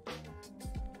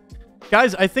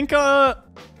 Guys, I think well,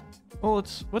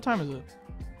 what time is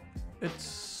it?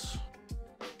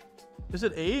 Is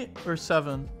it 8 or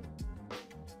 7?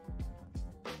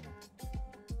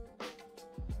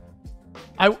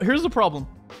 Here's the problem.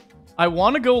 I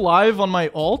want to go live on my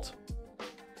alt,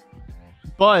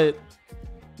 but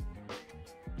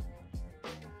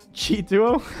cheat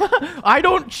duo? I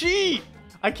don't cheat.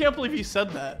 I can't believe he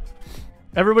said that.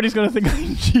 Everybody's going to think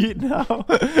I cheat now.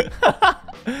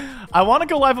 I want to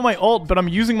go live on my alt, but I'm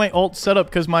using my alt setup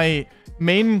because my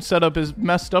main setup is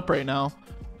messed up right now.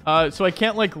 So I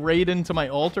can't like raid into my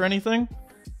alt or anything,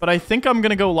 but I think I'm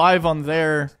going to go live on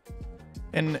there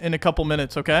in a couple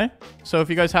minutes, okay? So if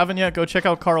you guys haven't yet, go check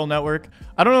out Karl Network.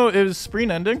 I don't know, is Spreen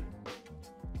ending?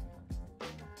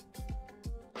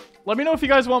 Let me know if you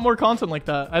guys want more content like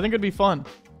that. I think it'd be fun.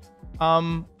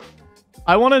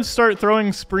 I want to start throwing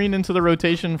Spreen into the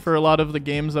rotation for a lot of the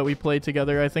games that we play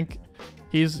together. I think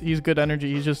he's good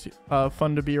energy. He's just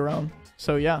fun to be around.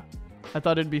 So yeah, I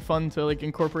thought it'd be fun to like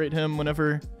incorporate him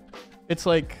whenever it's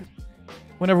like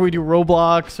whenever we do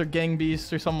Roblox or Gang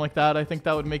Beasts or something like that. I think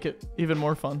that would make it even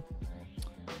more fun.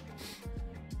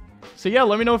 So yeah,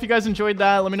 let me know if you guys enjoyed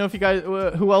that. Let me know if you guys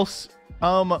who else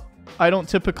I don't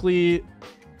typically,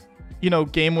 you know,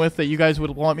 game with that you guys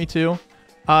would want me to.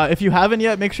 If you haven't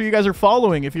yet, make sure you guys are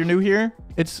following. If you're new here,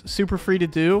 it's super free to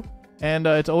do, and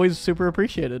it's always super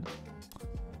appreciated.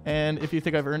 And if you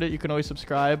think I've earned it, you can always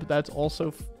subscribe. That's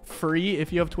also free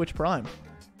if you have Twitch Prime.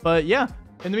 But yeah,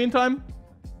 in the meantime,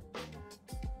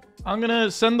 I'm gonna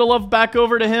send the love back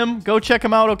over to him. Go check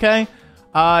him out, okay?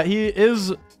 He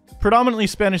is predominantly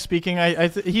Spanish speaking.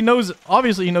 He knows,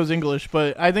 obviously he knows English,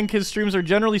 but I think his streams are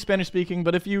generally Spanish speaking.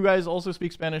 But if you guys also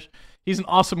speak Spanish, he's an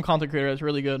awesome content creator. It's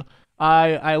really good.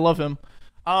 I love him.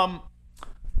 A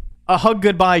hug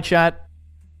goodbye, chat.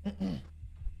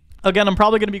 Again, I'm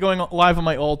probably gonna be going live on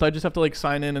my alt. I just have to like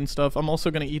sign in and stuff. I'm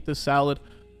also gonna eat this salad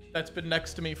that's been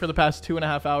next to me for the past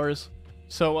 2.5 hours.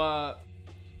 So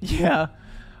yeah.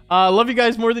 Love you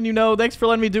guys more than you know. Thanks for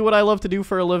letting me do what I love to do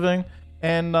for a living.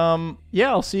 And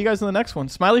yeah, I'll see you guys in the next one.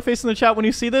 Smiley face in the chat when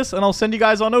you see this, and I'll send you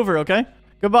guys on over, okay?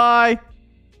 Goodbye.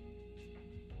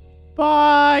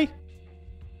 Bye.